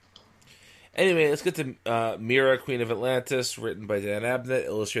 So, anyway, let's get to Mira, Queen of Atlantis, written by Dan Abnett,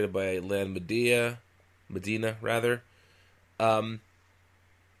 illustrated by Lan Medina, rather. I'm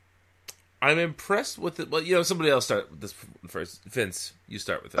impressed with it. Well, somebody else start with this first. Vince, you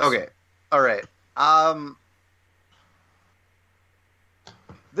start with this. Okay. All right.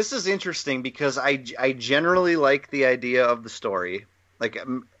 This is interesting because I generally like the idea of the story. Like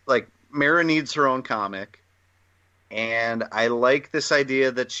Mara needs her own comic, and I like this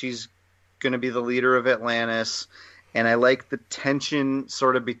idea that she's going to be the leader of Atlantis, and I like the tension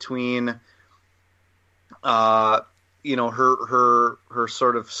sort of between, her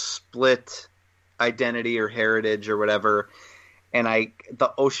sort of split identity or heritage or whatever, and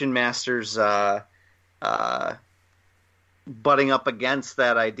the Ocean Masters butting up against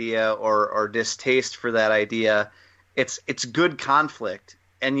that idea or distaste for that idea. It's good conflict,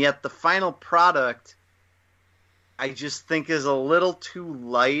 and yet the final product I just think is a little too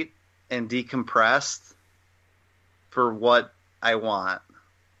light and decompressed for what I want.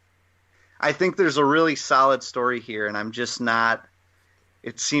 I think there's a really solid story here, and I'm just not.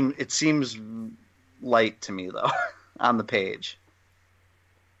 It seems light to me though on the page.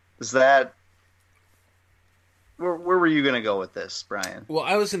 Is that where were you going to go with this, Brian? Well,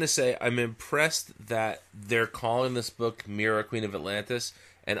 I was going to say I'm impressed that they're calling this book Mira, Queen of Atlantis,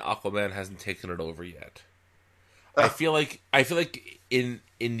 and Aquaman hasn't taken it over yet. I feel like in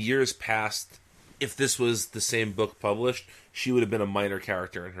years past, if this was the same book published, she would have been a minor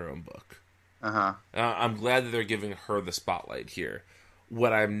character in her own book. I'm glad that they're giving her the spotlight here.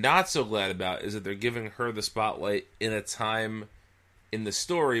 What I'm not so glad about is that they're giving her the spotlight in a time in the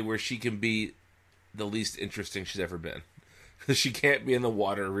story where she can be the least interesting she's ever been. She can't be in the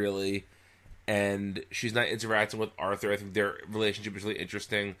water, really, and she's not interacting with Arthur. I think their relationship is really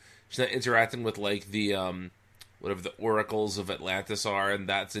interesting. She's not interacting with, like, the whatever the oracles of Atlantis are, and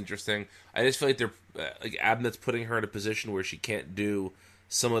that's interesting. I just feel like they're Abnett's putting her in a position where she can't do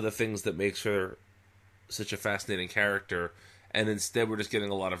some of the things that makes her such a fascinating character, and instead we're just getting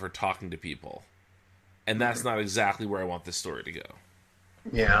a lot of her talking to people, and that's not exactly where I want this story to go.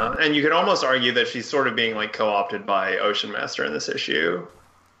 Yeah, and you could almost argue that she's sort of being like co-opted by Ocean Master in this issue,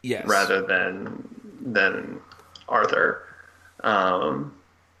 yes, rather than Arthur.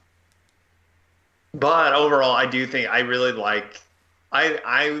 But overall, I do think I really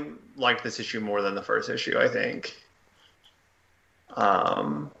I liked this issue more than the first issue. I think.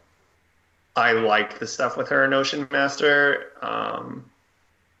 I liked the stuff with her and Ocean Master.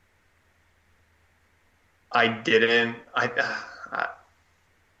 I didn't. I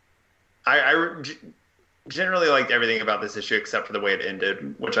generally liked everything about this issue except for the way it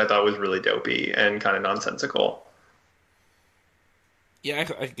ended, which I thought was really dopey and kind of nonsensical. Yeah, I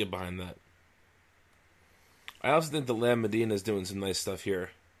could get behind that. I also think that Lan Medina is doing some nice stuff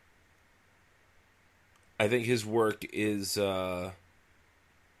here. I think his work is... how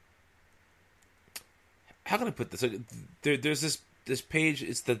can I put this? Like, there's this page,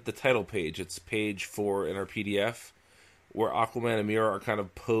 it's the title page. It's page 4 in our PDF, where Aquaman and Mira are kind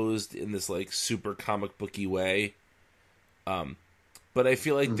of posed in this like super comic booky way. But I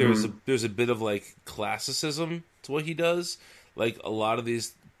feel like there's a bit of like classicism to what he does. Like a lot of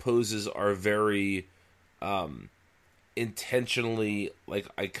these poses are very intentionally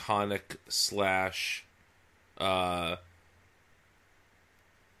like iconic slash I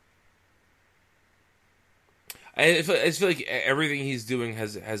feel like everything he's doing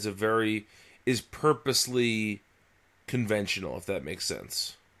has a very is purposely conventional, if that makes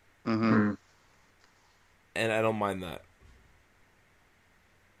sense. Mm-hmm. And I don't mind that.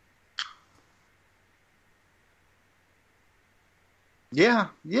 Yeah.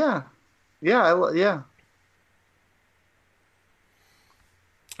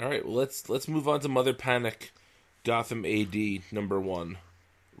 All right, well, let's move on to Mother Panic, Gotham AD #1,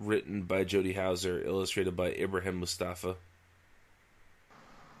 written by Jody Houser, illustrated by Ibrahim Mustafa.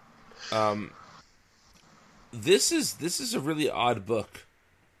 This is a really odd book.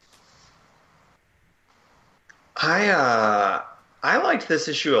 I liked this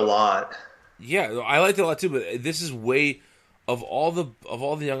issue a lot. Yeah, I liked it a lot too. But this is way of all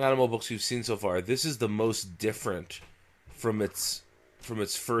the Young Animal books we've seen so far. This is the most different from its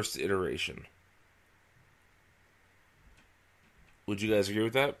first iteration. Would you guys agree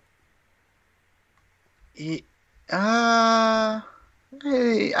with that? I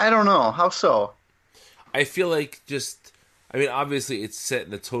don't know. How so? I feel like obviously it's set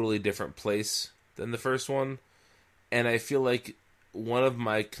in a totally different place than the first one. And I feel like one of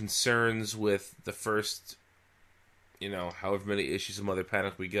my concerns with the first, however many issues of Mother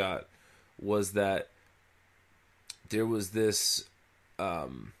Panic we got, was that there was this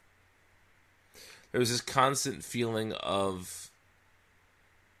constant feeling of,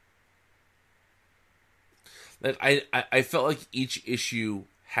 like, I felt like each issue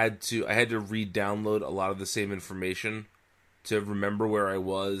I had to re-download a lot of the same information to remember where I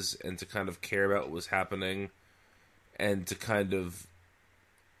was and to kind of care about what was happening and to kind of,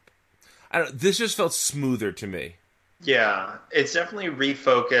 this just felt smoother to me. Yeah, it's definitely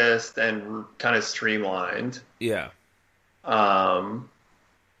refocused and kind of streamlined. Yeah. And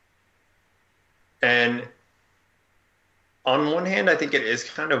on one hand, I think it is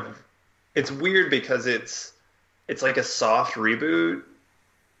it's weird because it's like a soft reboot.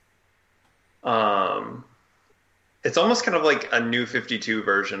 It's almost kind of like a New 52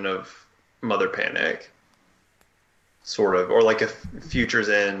 version of Mother Panic, sort of, or like a Future's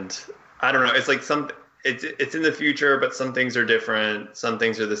End. I don't know. It's like it's in the future, but some things are different. Some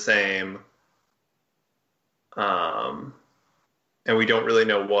things are the same. And we don't really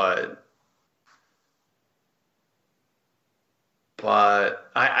know what.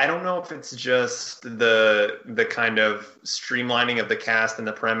 But I don't know if it's just the kind of streamlining of the cast and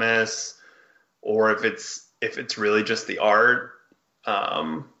the premise, or if it's really just the art.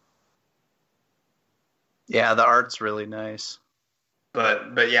 Yeah, the art's really nice.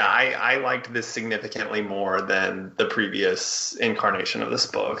 But yeah, I liked this significantly more than the previous incarnation of this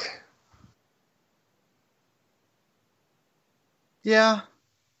book. Yeah.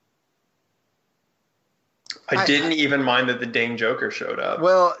 I didn't even mind that the dang Joker showed up.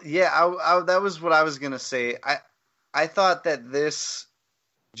 Well, yeah, that was what I was going to say. I thought that this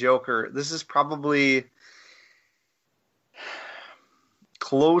Joker, this is probably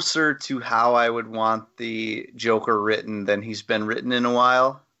closer to how I would want the Joker written than he's been written in a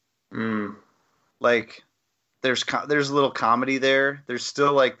while. Like, there's a little comedy there. There's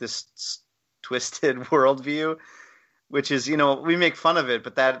still like this twisted worldview, which is, we make fun of it,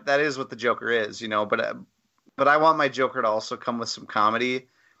 but that is what the Joker is, But I want my Joker to also come with some comedy.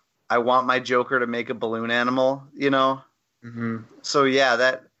 I want my Joker to make a balloon animal, Mm-hmm. So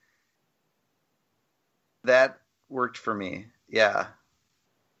yeah, that worked for me. Yeah.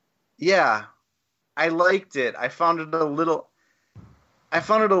 Yeah. I liked it. I found it a little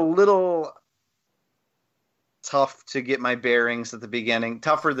tough to get my bearings at the beginning.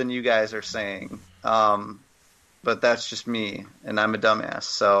 Tougher than you guys are saying. But that's just me, and I'm a dumbass,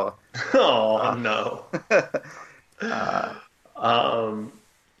 so... Oh, no. I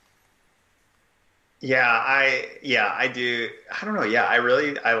do. I don't know. Yeah,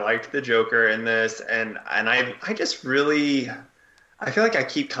 I liked the Joker in this, and I just really... I feel like I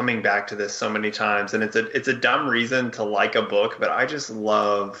keep coming back to this so many times, and it's a dumb reason to like a book, but I just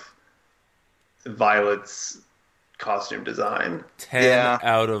love Violet's costume design. 10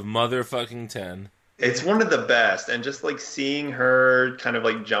 out of motherfucking 10. It's one of the best, and just like seeing her kind of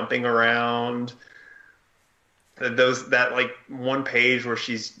like jumping around, that like one page where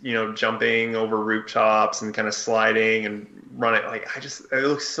she's jumping over rooftops and kind of sliding and running, like it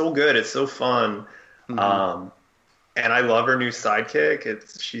looks so good. It's so fun, and I love her new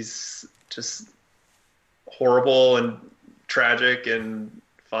sidekick. She's just horrible and tragic and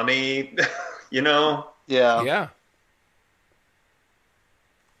funny, Yeah.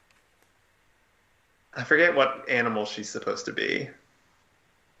 I forget what animal she's supposed to be.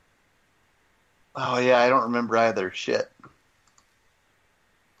 Oh yeah, I don't remember either. Shit.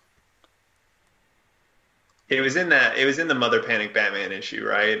 It was in the Mother Panic Batman issue,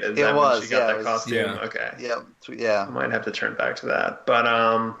 right? Is that when she got that costume? Yeah. Okay. Yeah. I might have to turn back to that. But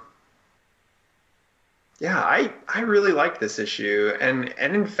yeah, I really like this issue, and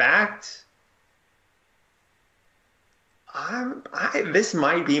in fact, this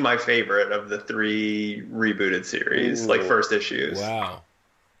might be my favorite of the 3 rebooted series, like first issues. Wow.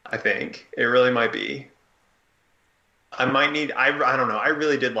 I think it really might be. I don't know. I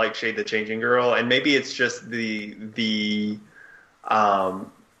really did like Shade the Changing Girl, and maybe it's just this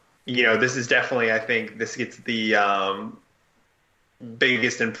is definitely, I think this gets the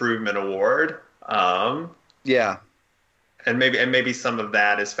biggest improvement award. Yeah. And maybe some of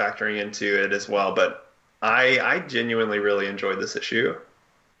that is factoring into it as well. But I genuinely really enjoyed this issue.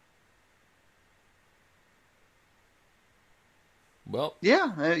 Well,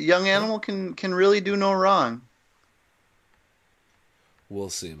 yeah, a young animal can really do no wrong. We'll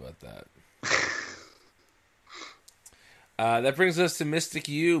see about that. That brings us to Mystic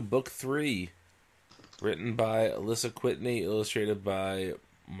U, Book 3. Written by Alyssa Quitney, illustrated by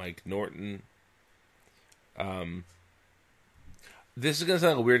Mike Norton. This is going to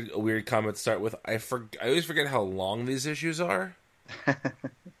sound like a weird comment to start with. I always forget how long these issues are.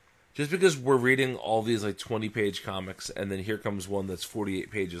 Just because we're reading all these like 20-page comics, and then here comes one that's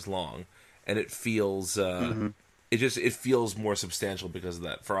 48 pages long, and it feels it feels more substantial because of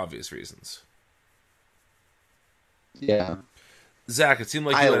that, for obvious reasons. Yeah. Zach, it seemed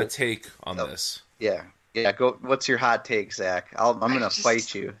like you had a take on this. Yeah. Go. What's your hot take, Zach? I'm gonna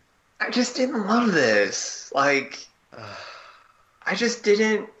fight you. I just didn't love this. Like, I just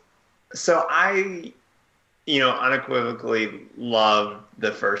didn't. So I, unequivocally loved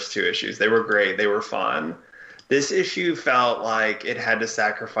the first two issues. They were great. They were fun. This issue felt like it had to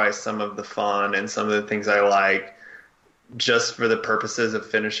sacrifice some of the fun and some of the things I like just for the purposes of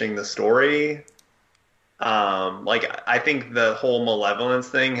finishing the story. I think the whole malevolence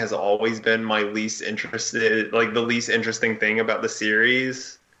thing has always been my the least interesting thing about the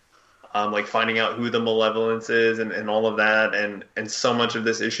series. Finding out who the malevolence is and all of that. And so much of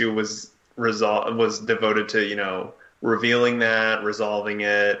this issue was devoted to, revealing that, resolving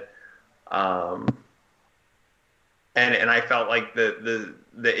it. And I felt like the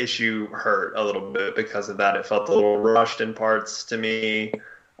issue hurt a little bit because of that. It felt a little rushed in parts to me.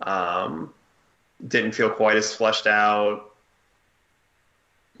 Didn't feel quite as fleshed out.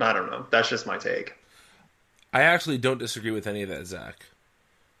 I don't know. That's just my take. I actually don't disagree with any of that, Zach.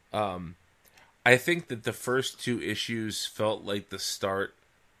 I think that the first two issues felt like the start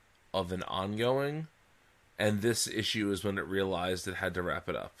of an ongoing, and this issue is when it realized it had to wrap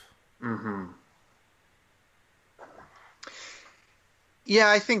it up. Mm-hmm. Yeah,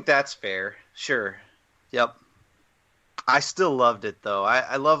 I think that's fair. Sure. Yep. I still loved it though.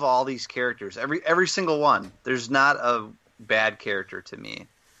 I love all these characters. Every single one. There's not a bad character to me.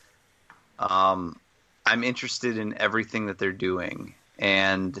 I'm interested in everything that they're doing,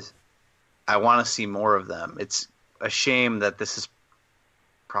 and I want to see more of them. It's a shame that this is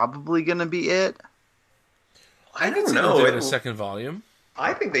probably going to be it. I don't know. A second volume.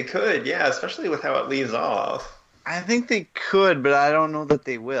 I think they could, yeah, especially with how it leaves off. I think they could, but I don't know that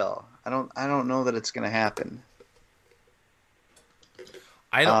they will. I don't know that it's going to happen.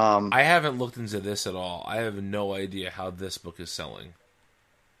 I haven't looked into this at all. I have no idea how this book is selling.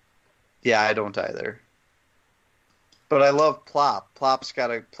 Yeah, I don't either. But I love Plop. Plop's got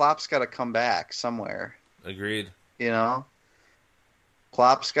to come back somewhere. Agreed.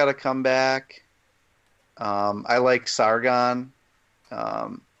 Plop's got to come back. I like Sargon.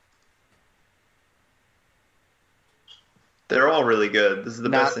 They're all really good. This is the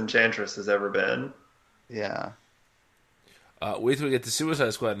best Enchantress has ever been. Yeah. Wait till we get to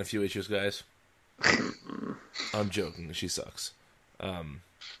Suicide Squad in a few issues, guys. I'm joking. She sucks.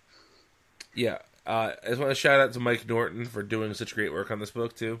 Yeah. I just want to shout out to Mike Norton for doing such great work on this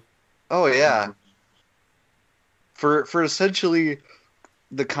book, too. Oh, yeah. For essentially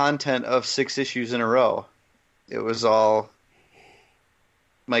the content of 6 issues in a row, it was all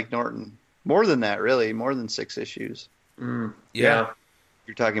Mike Norton. More than that, really. More than 6 issues. Yeah.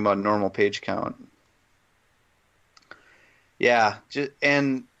 You're talking about normal page count. Yeah,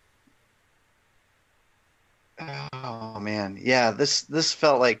 oh man, yeah. This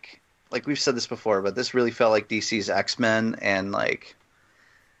felt like we've said this before, but this really felt like DC's X-Men, and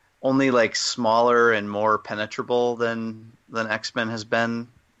only smaller and more penetrable than X-Men has been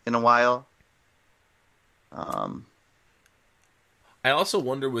in a while. I also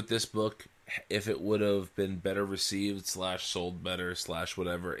wonder with this book if it would have been better received / sold better /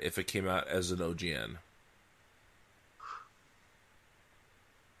 whatever if it came out as an OGN.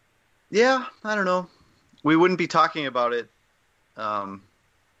 Yeah, I don't know. We wouldn't be talking about it, 3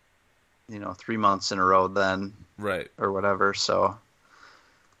 months in a row then. Right. Or whatever, so...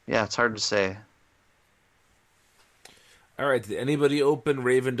 Yeah, it's hard to say. All right, did anybody open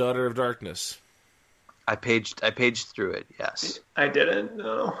Raven, Daughter of Darkness? I paged through it, yes. I didn't,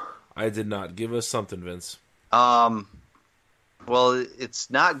 no. I did not. Give us something, Vince. Well, it's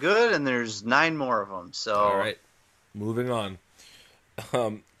not good, and there's 9 more of them, so... All right, moving on.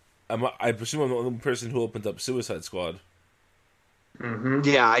 I presume I'm the only person who opened up Suicide Squad. Mm-hmm.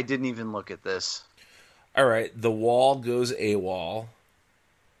 Yeah, I didn't even look at this. All right, The Wall goes AWOL.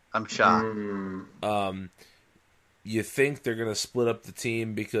 I'm shocked. you think they're gonna split up the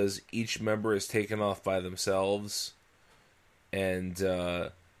team because each member is taken off by themselves, and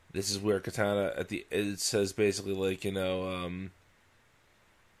this is where Katana it says basically like,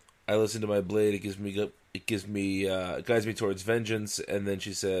 I listen to my blade, it guides me towards vengeance, and then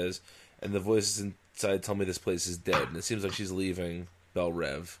she says, and the voices inside tell me this place is dead, and it seems like she's leaving Bel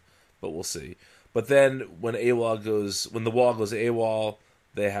Rev, but we'll see. But then when the wall goes AWOL,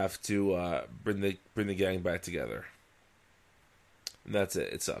 they have to bring the gang back together, and that's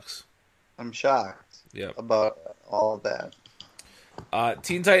it. It sucks. I'm shocked. Yep. About all of that.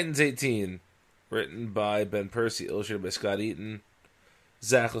 Teen Titans 18, written by Ben Percy, illustrated by Scott Eaton.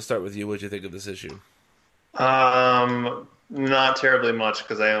 Zach, let's start with you. What do you think of this issue? Not terribly much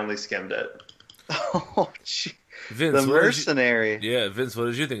because I only skimmed it. Oh, gee. Vince, the mercenary. Vince, what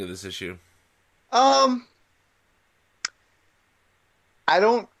did you think of this issue? I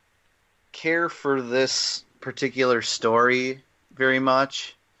don't care for this particular story very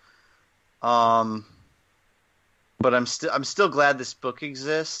much. But I'm still glad this book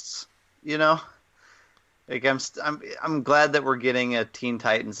exists, Like I'm glad that we're getting a Teen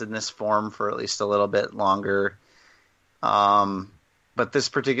Titans in this form for at least a little bit longer. But this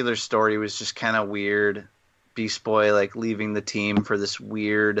particular story was just kind of weird. Beast Boy like leaving the team for this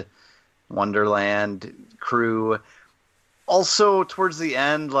weird Wonderland crew. Also, towards the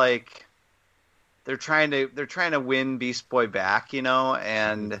end, like they're trying to win Beast Boy back, and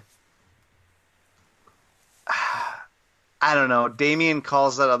I don't know. Damian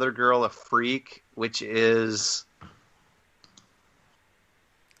calls that other girl a freak, which is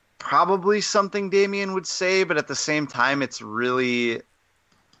probably something Damian would say, but at the same time,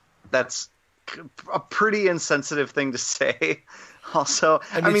 that's a pretty insensitive thing to say. Also,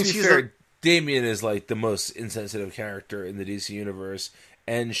 I mean she's fair, Damian is like the most insensitive character in the DC universe,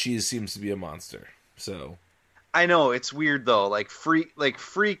 and she seems to be a monster. So I know it's weird though. Like freak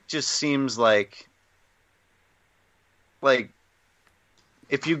just seems like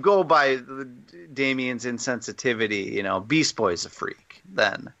if you go by Damian's insensitivity, Beast Boy's a freak.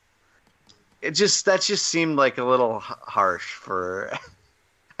 Then that just seemed like a little harsh for.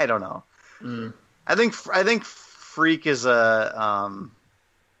 I don't know. Mm. I think freak is a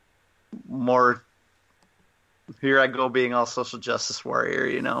more. Here I go being all social justice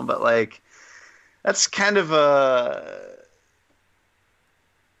warrior, but like that's kind of a.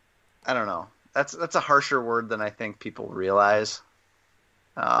 I don't know. That's a harsher word than I think people realize.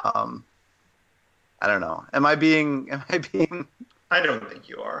 I don't know. Am I being? I don't think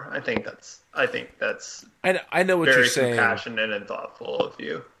you are. I think that's. I know what you're saying. Very compassionate and thoughtful of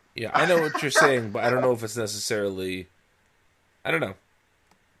you. Yeah, I know what you're saying, but I don't know if it's necessarily. I don't know.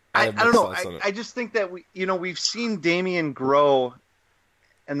 I don't know. I just think that we've seen Damian grow,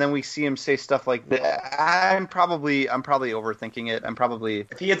 and then we see him say stuff like that. I'm probably overthinking it.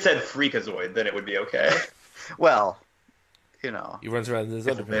 If he had said freakazoid, then it would be okay. Well, He runs around in his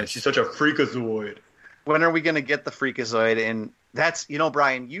underpants. Man, she's such a freakazoid. When are we going to get the freakazoid? And that's,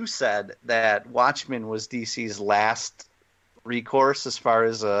 Brian, you said that Watchmen was DC's last recourse as far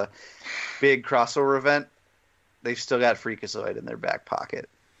as a big crossover event. They've still got freakazoid in their back pocket.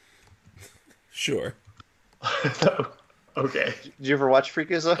 Sure. Okay. Did you ever watch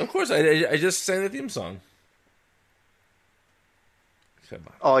freakazoid? Of course, I just sang the theme song. Come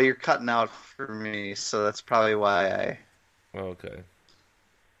on. Oh, you're cutting out for me, so that's probably why Okay.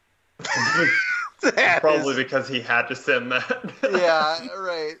 Probably because he had to send that. Yeah,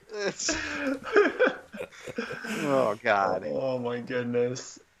 right. Oh, God. Oh, my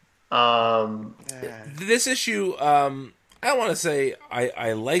goodness. This issue, I don't want to say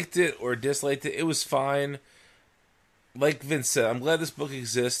I liked it or disliked it. It was fine. Like Vince said, I'm glad this book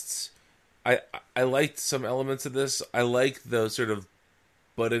exists. I liked some elements of this. I like the sort of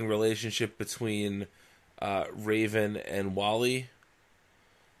budding relationship between Raven and Wally.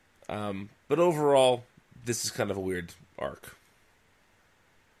 But overall, this is kind of a weird arc.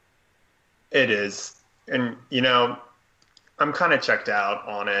 It is. And, I'm kind of checked out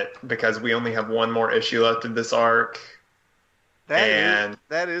on it because we only have one more issue left of this arc. That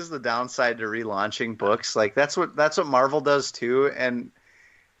is the downside to relaunching books. Like that's what Marvel does too. And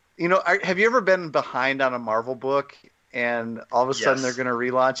have you ever been behind on a Marvel book and all of a sudden they're going to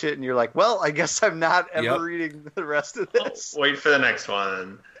relaunch it and you're like, well, I guess I'm not ever reading the rest of this. Wait for the next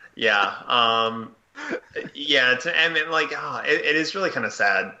one. Yeah. It is really kind of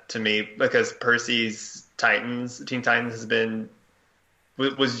sad to me because Percy's Teen Titans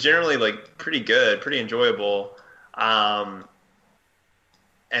was generally like pretty good, pretty enjoyable.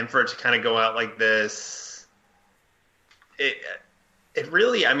 And for it to kind of go out like this, It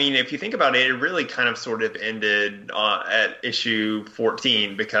really, I mean, if you think about it, it really kind of sort of ended at issue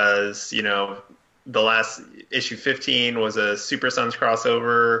 14 because, the last issue 15 was a Super Sons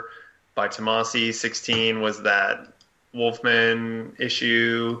crossover by Tomasi. 16 was that Wolfman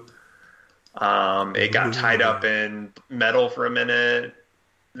issue. It got tied up in Metal for a minute.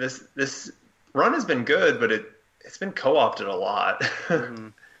 This run has been good, but it's been co-opted a lot. Mm-hmm.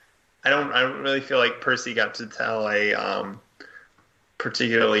 I don't really feel like Percy got to tell a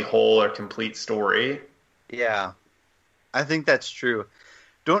particularly whole or complete story. Yeah, I think that's true.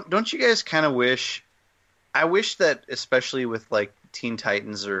 Don't you guys kind of wish? I wish that, especially with like Teen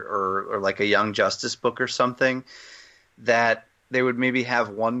Titans or like a Young Justice book or something, that they would maybe have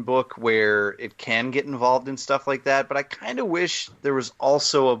one book where it can get involved in stuff like that. But I kind of wish there was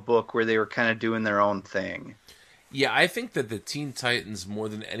also a book where they were kind of doing their own thing. Yeah, I think that the Teen Titans, more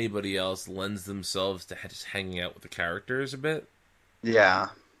than anybody else, lends themselves to just hanging out with the characters a bit. Yeah.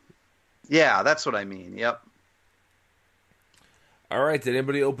 Yeah, that's what I mean. Yep. All right, did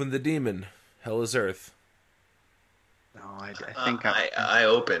anybody open the Demon? Hell is Earth. No, I think I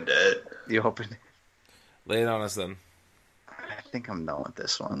opened it. You opened it? Lay it on us then. I think I'm done with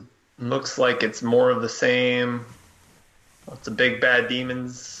this one. Looks like it's more of the same. Lots of big bad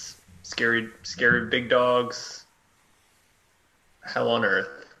demons, scary big dogs. Hell on Earth.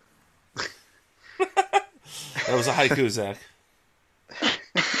 That was a haiku, Zach.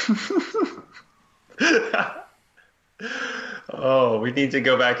 Oh, we need to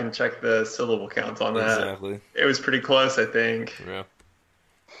go back and check the syllable counts on that. Exactly. It was pretty close, I think. Yeah.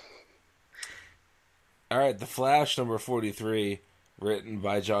 All right, The Flash, number 43, written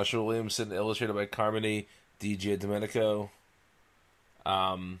by Joshua Williamson, illustrated by Carmine DJ Domenico.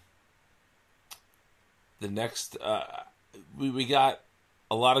 The next, we got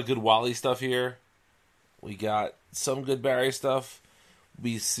a lot of good Wally stuff here. We got some good Barry stuff.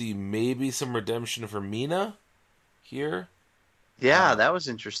 We see maybe some redemption for Mina here. Yeah, that was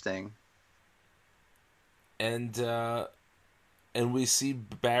interesting. And we see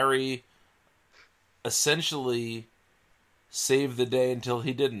Barry essentially save the day until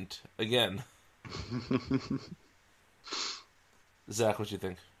he didn't again. Zach, what you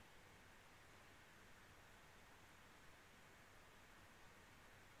think?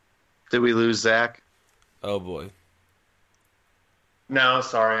 Did we lose Zach? Oh boy. No,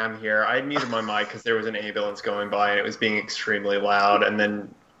 sorry, I'm here. I muted my mic because there was an ambulance going by and it was being extremely loud, and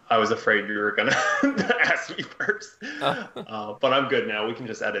then I was afraid you were going to ask me first. But I'm good now. We can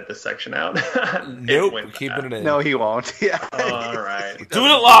just edit this section out. Nope, we're keeping it in. No, he won't. Yeah. All right.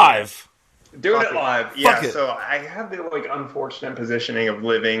 Doing it live! Doing it live. Yeah, Fuck it. So I have the unfortunate positioning of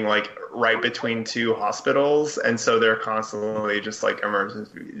living right between two hospitals, and so there are constantly just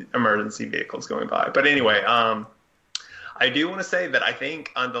emergency vehicles going by. But anyway, I do want to say that I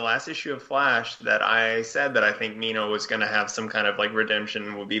think on the last issue of Flash that I said that I think Mina was going to have some kind of redemption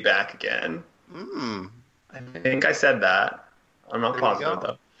and would be back again. I think I said that. I'm not positive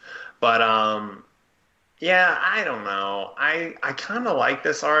though. But yeah, I don't know. I kind of like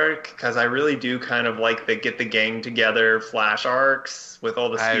this arc because I really do kind of like the get the gang together Flash arcs with all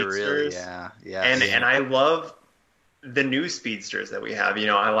the speedsters. And I love the new speedsters that we have.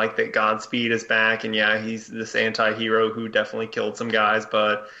 I like that Godspeed is back, and yeah, he's this anti-hero who definitely killed some guys,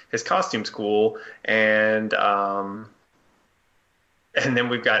 but his costume's cool. And then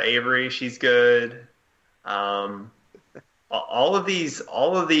we've got Avery, she's good. All of these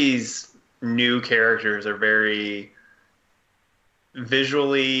new characters are very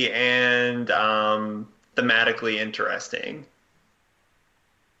visually and thematically interesting.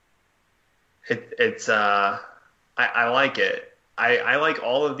 I like it. I like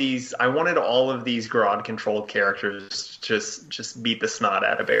all of these. I wanted all of these Grodd-controlled characters to just beat the snot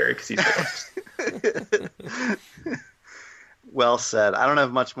out of Barry because he's the worst. Well said. I don't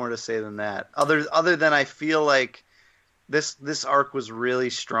have much more to say than that. Other than I feel like this arc was really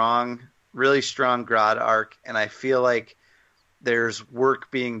strong Grodd arc, and I feel like there's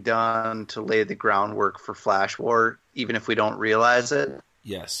work being done to lay the groundwork for Flash War, even if we don't realize it.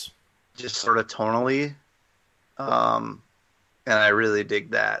 Yes. Just sort of tonally. And I really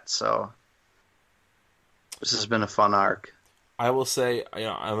dig that. So this has been a fun arc. I will say,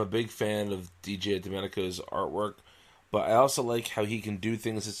 I'm a big fan of DJ Domenico's artwork, but I also like how he can do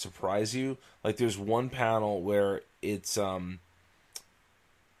things that surprise you. Like there's one panel where it's when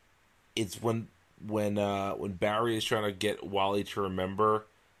Barry is trying to get Wally to remember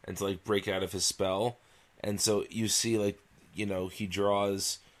and to break out of his spell, and so you see he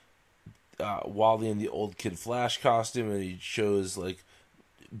draws Wally in the old Kid Flash costume, and he shows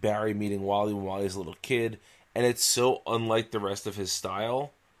Barry meeting Wally when Wally's a little kid, and it's so unlike the rest of his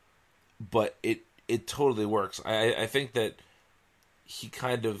style, but it totally works. I think that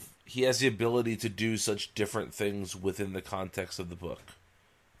he has the ability to do such different things within the context of the book,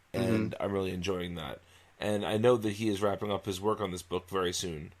 and I'm really enjoying that. And I know that he is wrapping up his work on this book very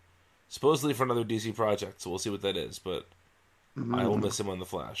soon, supposedly for another DC project, so we'll see what that is, but I will miss him on The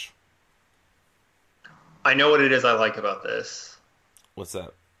Flash. I know what it is I like about this. What's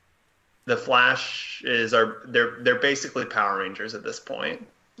that? The Flash they're basically Power Rangers at this point.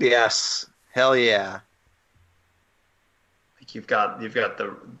 Yes. Hell yeah. Like you've got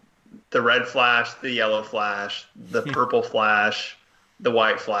the red Flash, the yellow Flash, the purple Flash, the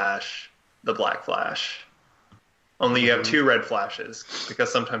white Flash, the black Flash. Only you have 2 red Flashes,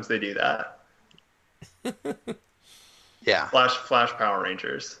 because sometimes they do that. Yeah. Flash Power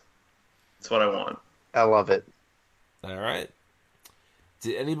Rangers. That's what I want. I love it. All right.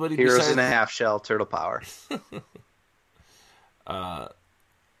 Did anybody Heroes in a half shell, turtle power.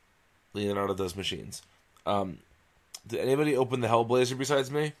 Leonardo does machines. Did anybody open the Hellblazer besides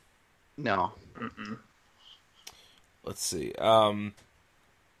me? No. Mm-mm. Let's see.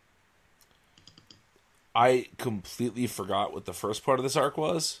 I completely forgot what the first part of this arc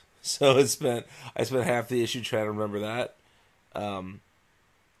was, so I spent half the issue trying to remember that.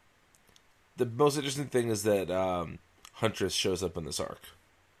 The most interesting thing is that Huntress shows up in this arc.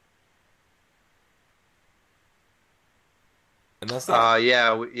 And that's not...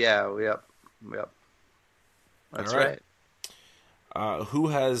 Yep. That's right. Who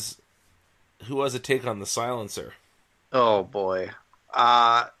has a take on the Silencer? Oh boy.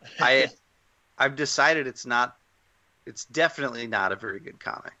 I've decided it's definitely not a very good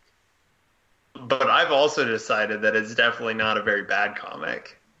comic. But I've also decided that it's definitely not a very bad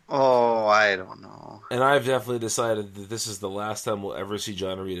comic. Oh, I don't know. And I've definitely decided that this is the last time we'll ever see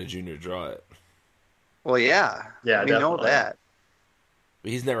John Romita Jr. draw it. Well, yeah. Yeah, we know that.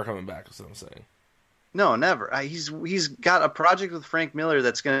 But he's never coming back, is what I'm saying. No, never. He's got a project with Frank Miller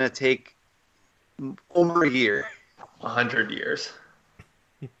that's going to take over a year. 100 years.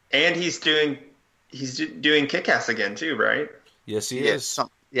 And he's doing Kick-Ass again too, right? Yes, he is.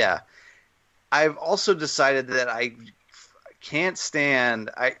 Yeah. I've also decided that I can't stand...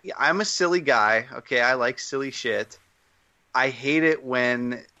 I'm a silly guy. Okay, I like silly shit. I hate it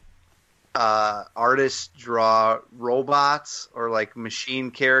when artists draw robots or like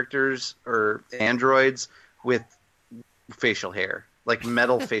machine characters or androids with facial hair, like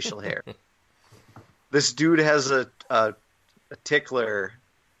metal facial hair. This dude has a tickler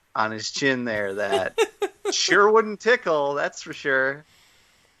on his chin there that sure wouldn't tickle, that's for sure.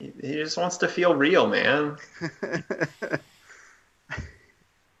 He just wants to feel real, man.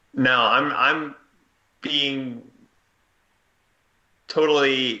 No, I'm being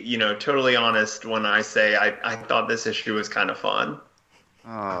totally honest when I say I thought this issue was kind of fun.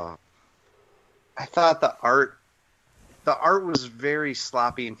 Oh, I thought the art was very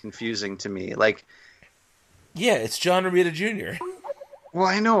sloppy and confusing to me. Like, yeah, it's John Romita Jr. Well,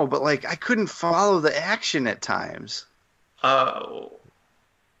 I know, but like I couldn't follow the action at times. Oh,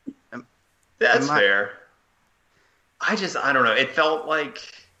 that's fair. I don't know. It felt like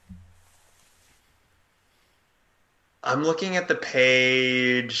I'm looking at the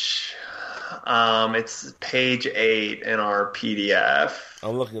page. It's page 8 in our PDF.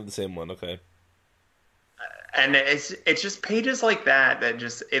 I'm looking at the same one. Okay. And it's just pages like that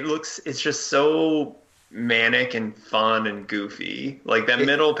it's just so manic and fun and goofy. Like that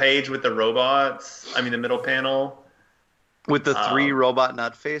middle page with the robots. I mean, the middle panel with the 3 robot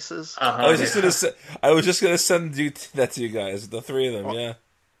nut faces. I was just gonna send that to you guys. The 3 of them. Well, yeah.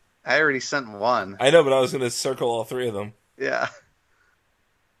 I already sent one. I know, but I was gonna circle all 3 of them. Yeah.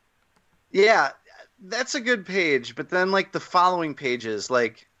 Yeah, that's a good page. But then, like the following pages,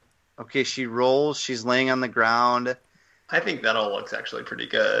 like, okay, she rolls. She's laying on the ground. I think that all looks actually pretty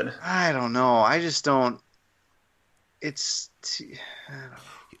good. I don't know. I just don't. Those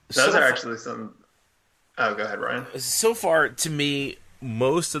are actually some. Oh, go ahead, Ryan. So far, to me,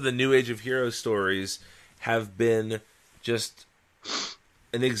 most of the New Age of Heroes stories have been just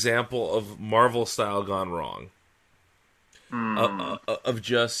an example of Marvel style gone wrong. Of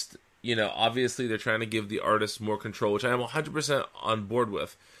just, obviously they're trying to give the artist more control, which I am 100% on board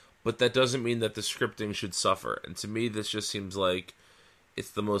with. But that doesn't mean that the scripting should suffer. And to me, this just seems like it's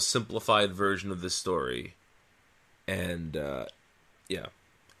the most simplified version of this story. And, yeah,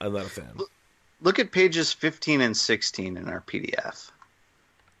 I'm not a fan. Look at pages 15 and 16 in our PDF.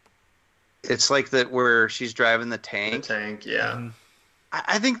 It's like that where she's driving the tank. The tank, yeah. Mm-hmm.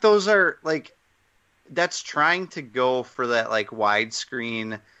 I think those are, like, that's trying to go for that, like,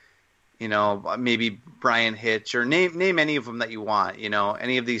 widescreen, you know, maybe Brian Hitch, or name any of them that you want, you know,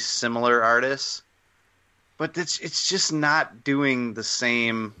 any of these similar artists. But it's just not doing the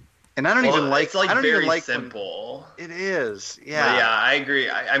same. And I don't even like. It's like I don't very even like simple. It is, yeah. But yeah, I agree.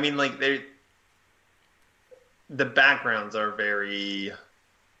 I mean, like the backgrounds are very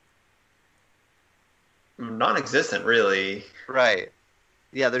non-existent, really. Right.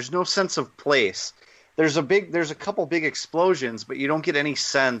 Yeah, there's no sense of place. There's a couple big explosions, but you don't get any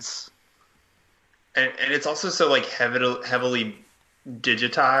sense. And it's also so like heavily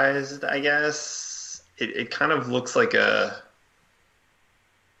digitized, I guess. It kind of looks like it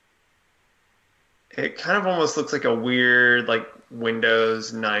kind of almost looks like a weird like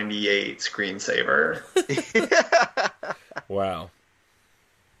Windows 98 screensaver. Wow.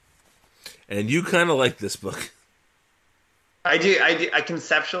 And you kind of like this book. I do. I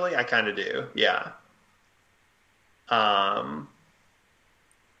conceptually, I kind of do. Yeah.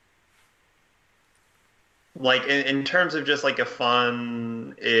 Like in terms of just like a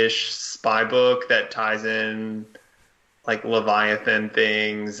fun-ish spy book that ties in like Leviathan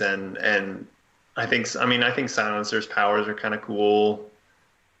things and I think Silencer's powers are kind of cool.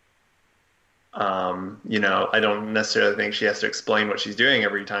 You know, I don't necessarily think she has to explain what she's doing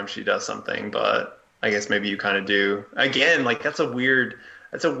every time she does something, but I guess maybe you kind of do. Again, like that's a weird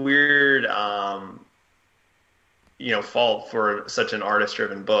you know, fault for such an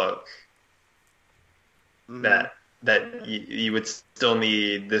artist-driven book. Mm-hmm. That you would still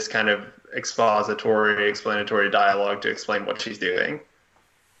need this kind of explanatory dialogue to explain what she's doing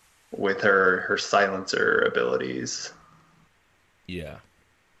with her silencer abilities. Yeah.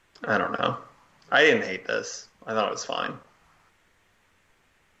 I don't know. I didn't hate this. I thought it was fine.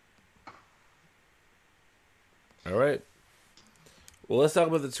 All right. Well, let's talk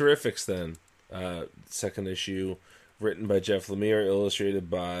about the Terrifics then. Second issue, written by Jeff Lemire, illustrated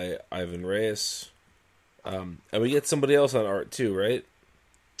by Ivan Reyes. And we get somebody else on art too, right?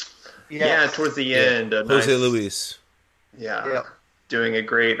 Yeah, towards the end. Jose Luis. Yeah. Yep. Doing a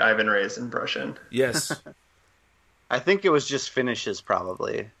great Ivan Reyes impression. Yes. I think it was just finishes,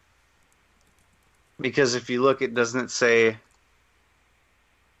 probably. Because if you look, doesn't it say...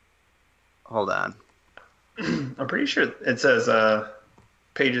 Hold on. I'm pretty sure it says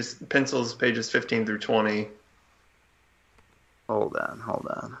pencils pages 15 through 20. Hold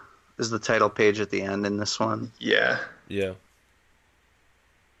on. Is the title page at the end in this one? Yeah. Yeah.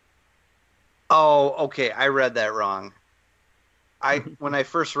 Oh, okay. I read that wrong. When I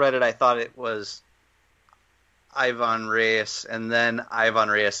first read it, I thought it was Ivan Reyes and then Ivan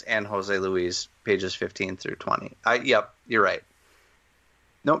Reyes and Jose Luis, pages 15 through 20. Yep, you're right.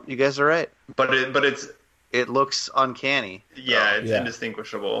 Nope, you guys are right. But it looks uncanny. Yeah, it's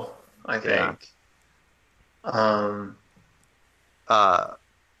indistinguishable, I think. Yeah.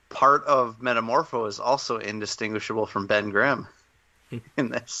 Part of Metamorpho is also indistinguishable from Ben Grimm in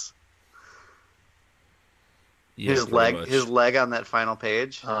this. Yes, his leg on that final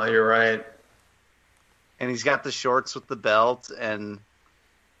page. Oh, you're right. And he's got the shorts with the belt, and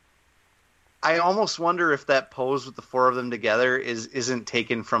I almost wonder if that pose with the four of them together isn't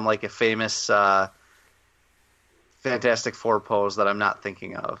taken from like a famous Fantastic Four pose that I'm not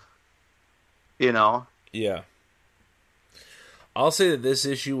thinking of. You know? Yeah. I'll say that this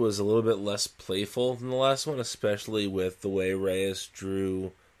issue was a little bit less playful than the last one, especially with the way Reyes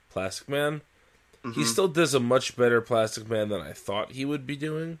drew Plastic Man. Mm-hmm. He still does a much better Plastic Man than I thought he would be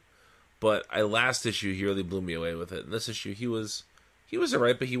doing, but last issue he really blew me away with it. And this issue he was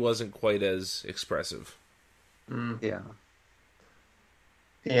alright, but he wasn't quite as expressive. Mm. Yeah.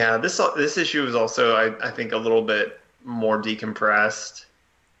 Yeah, this issue was also I think a little bit more decompressed.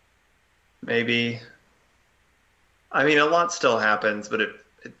 Maybe. I mean, a lot still happens, but it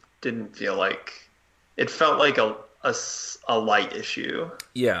didn't feel like... It felt like a light issue.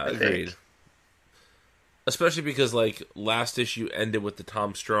 Yeah, agreed. Especially because, like, last issue ended with the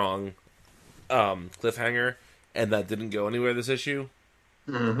Tom Strong cliffhanger, and that didn't go anywhere this issue.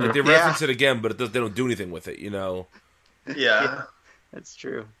 Mm-hmm. Like, they reference it again, but they don't do anything with it, you know? Yeah. That's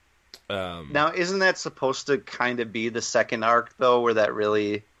true. Now, isn't that supposed to kind of be the second arc, though, where that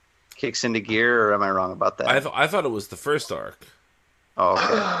really... kicks into gear, or am I wrong about that? I thought it was the first arc. Oh,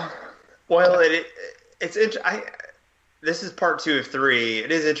 okay. Well, this is part 2 of 3.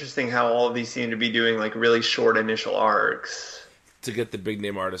 It is interesting how all of these seem to be doing like really short initial arcs to get the big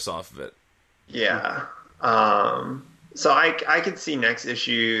name artists off of it. Yeah. So I could see next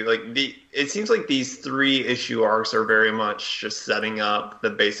issue it seems like these 3 issue arcs are very much just setting up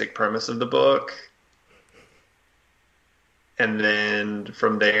the basic premise of the book. And then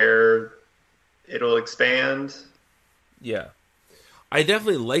from there, it'll expand. Yeah. I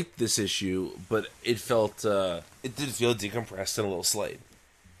definitely liked this issue, but it felt it did feel decompressed and a little slight.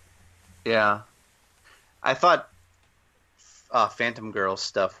 Yeah, I thought Phantom Girl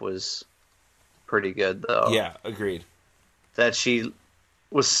stuff was pretty good though. Yeah, agreed. That she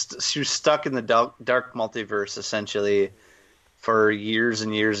was stuck in the dark multiverse essentially for years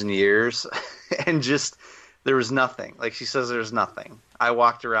and years and years, and just there was nothing. Like she says, there's nothing. I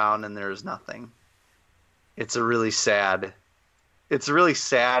walked around and there was nothing. It's a really sad,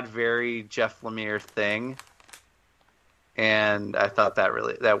 very Jeff Lemire thing, and I thought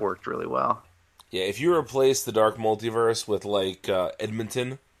that worked really well. Yeah, if you replace the dark multiverse with like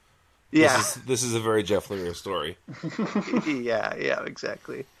Edmonton, Yeah, this is a very Jeff Lemire story. yeah,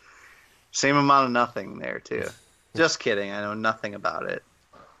 exactly. Same amount of nothing there too. Just kidding. I know nothing about it.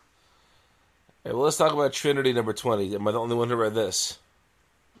 All right, well, let's talk about Trinity number 20. Am I the only one who read this?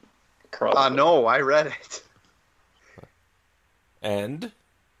 Probably. No, I read it. And?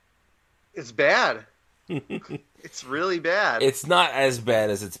 It's bad. It's really bad. It's not as bad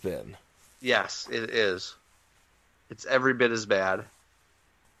as it's been. Yes, it is. It's every bit as bad.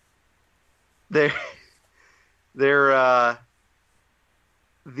 They're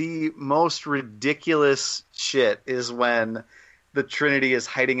the most ridiculous shit is when the Trinity is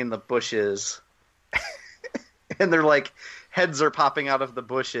hiding in the bushes and they're like heads are popping out of the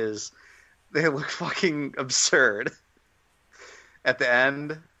bushes. They look fucking absurd at the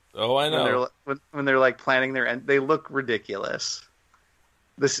end. Oh, I know. When they're like planning their end, they look ridiculous.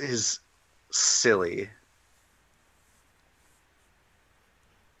 This is silly.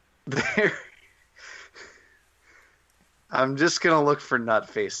 I'm just gonna look for nut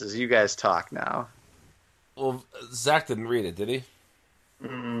faces. You guys talk now. Well, Zach didn't read it, did he?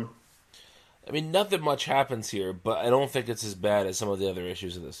 Mm. I mean, nothing much happens here, but I don't think it's as bad as some of the other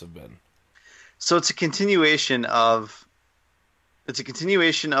issues of this have been. So it's a continuation of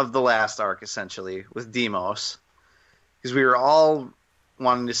the last arc, essentially, with Demos, because we were all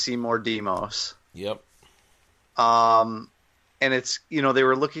wanting to see more Demos. Yep. And it's, they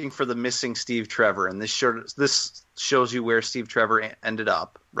were looking for the missing Steve Trevor, and this shows you where Steve Trevor ended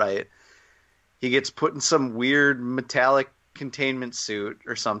up, right? He gets put in some weird metallic containment suit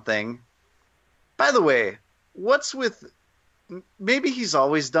or something. By the way, what's with... Maybe he's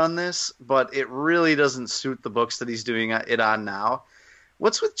always done this, but it really doesn't suit the books that he's doing it on now.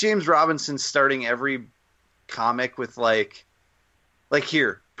 What's with James Robinson starting every comic with like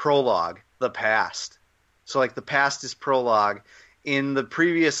here, prologue, the past. So like the past is prologue. In the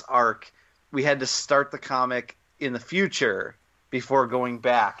previous arc, we had to start the comic in the future before going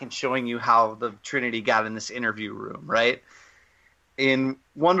back and showing you how the Trinity got in this interview room, right? In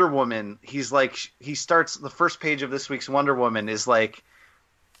Wonder Woman, he starts the first page of this week's Wonder Woman is either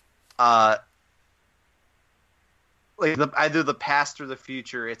the past or the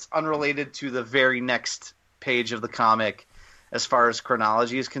future. It's unrelated to the very next page of the comic as far as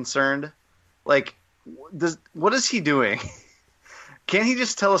chronology is concerned. Like, what is he doing? Can't he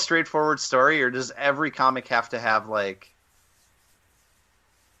just tell a straightforward story, or does every comic have to have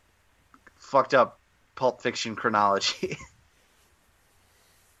fucked up Pulp Fiction chronology?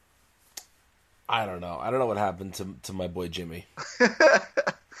 I don't know. I don't know what happened to my boy Jimmy.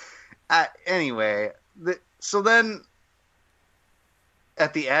 Anyway, so then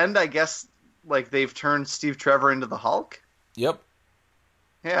at the end, I guess they've turned Steve Trevor into the Hulk? Yep.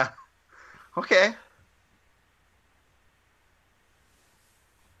 Yeah. Okay.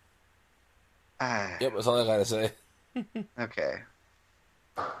 Yep, that's all I gotta say. Okay.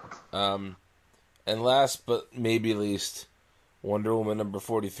 And last but maybe least, Wonder Woman number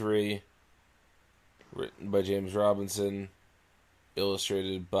 43, written by James Robinson,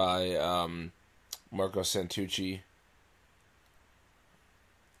 illustrated by Marco Santucci.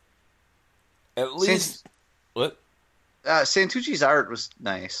 At least... What? Santucci's art was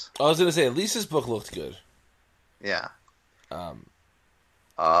nice. I was going to say, at least this book looked good. Yeah.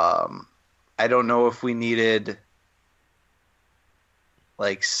 I don't know if we needed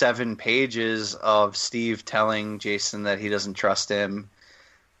 7 pages of Steve telling Jason that he doesn't trust him.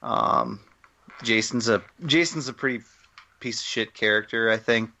 Jason's a pretty piece of shit character. I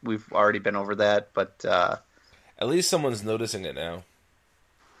think we've already been over that, but at least someone's noticing it now.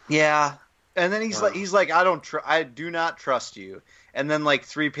 Yeah, and then he's like, I do not trust you. And then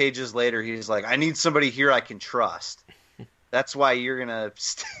 3 pages later, he's like, I need somebody here I can trust. That's why you're gonna.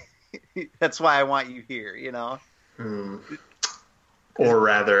 That's why I want you here. Or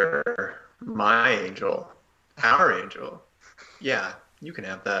rather, my angel, our angel. Yeah. You can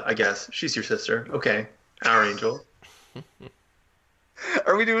have that, I guess. She's your sister. Okay. Our angel.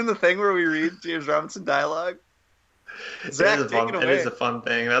 Are we doing the thing where we read James Robinson dialogue? Zach, it take it away. is a fun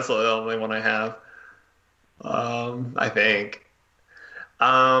thing. That's the only one I have. I think.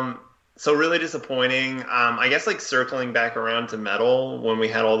 So really disappointing. I guess like circling back around to metal when we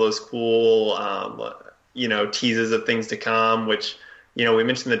had all those cool, teases of things to come, which, we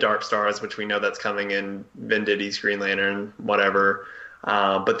mentioned the Dark Stars, which we know that's coming in Venditt's Green Lantern, whatever.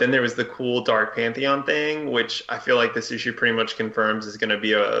 But then there was the cool Dark Pantheon thing, which I feel like this issue pretty much confirms is going to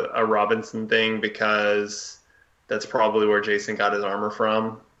be a Robinson thing because that's probably where Jason got his armor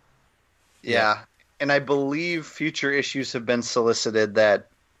from. Yeah. And I believe future issues have been solicited that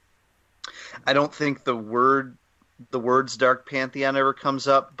I don't think the words Dark Pantheon ever comes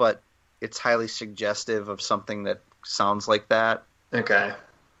up, but it's highly suggestive of something that sounds like that. Okay.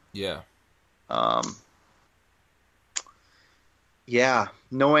 Yeah. Yeah.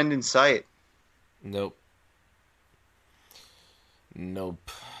 No end in sight. Nope.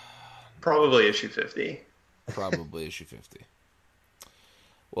 Probably issue 50. Probably issue 50.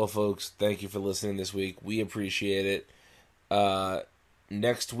 Well, folks, thank you for listening this week. We appreciate it.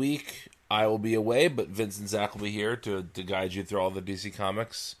 Next week, I will be away, but Vince and Zach will be here to guide you through all the DC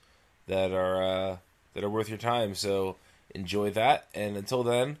comics that are worth your time. So enjoy that. And until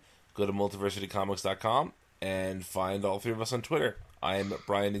then, go to multiversitycomics.com and find all three of us on Twitter. I am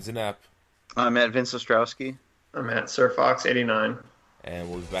Brian Needs-a-Nap. I'm at Vince Ostrowski. I'm at Sir Fox 89. And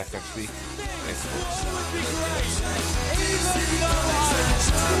we'll be back next week. Thanks, folks. Even though I'm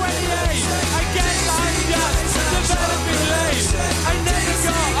 28, I guess I'm just developing late. I never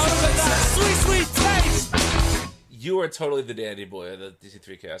got over that sweet, sweet taste. You are totally the dandy boy of the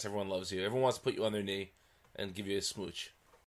DC3cast. Everyone loves you. Everyone wants to put you on their knee and give you a smooch.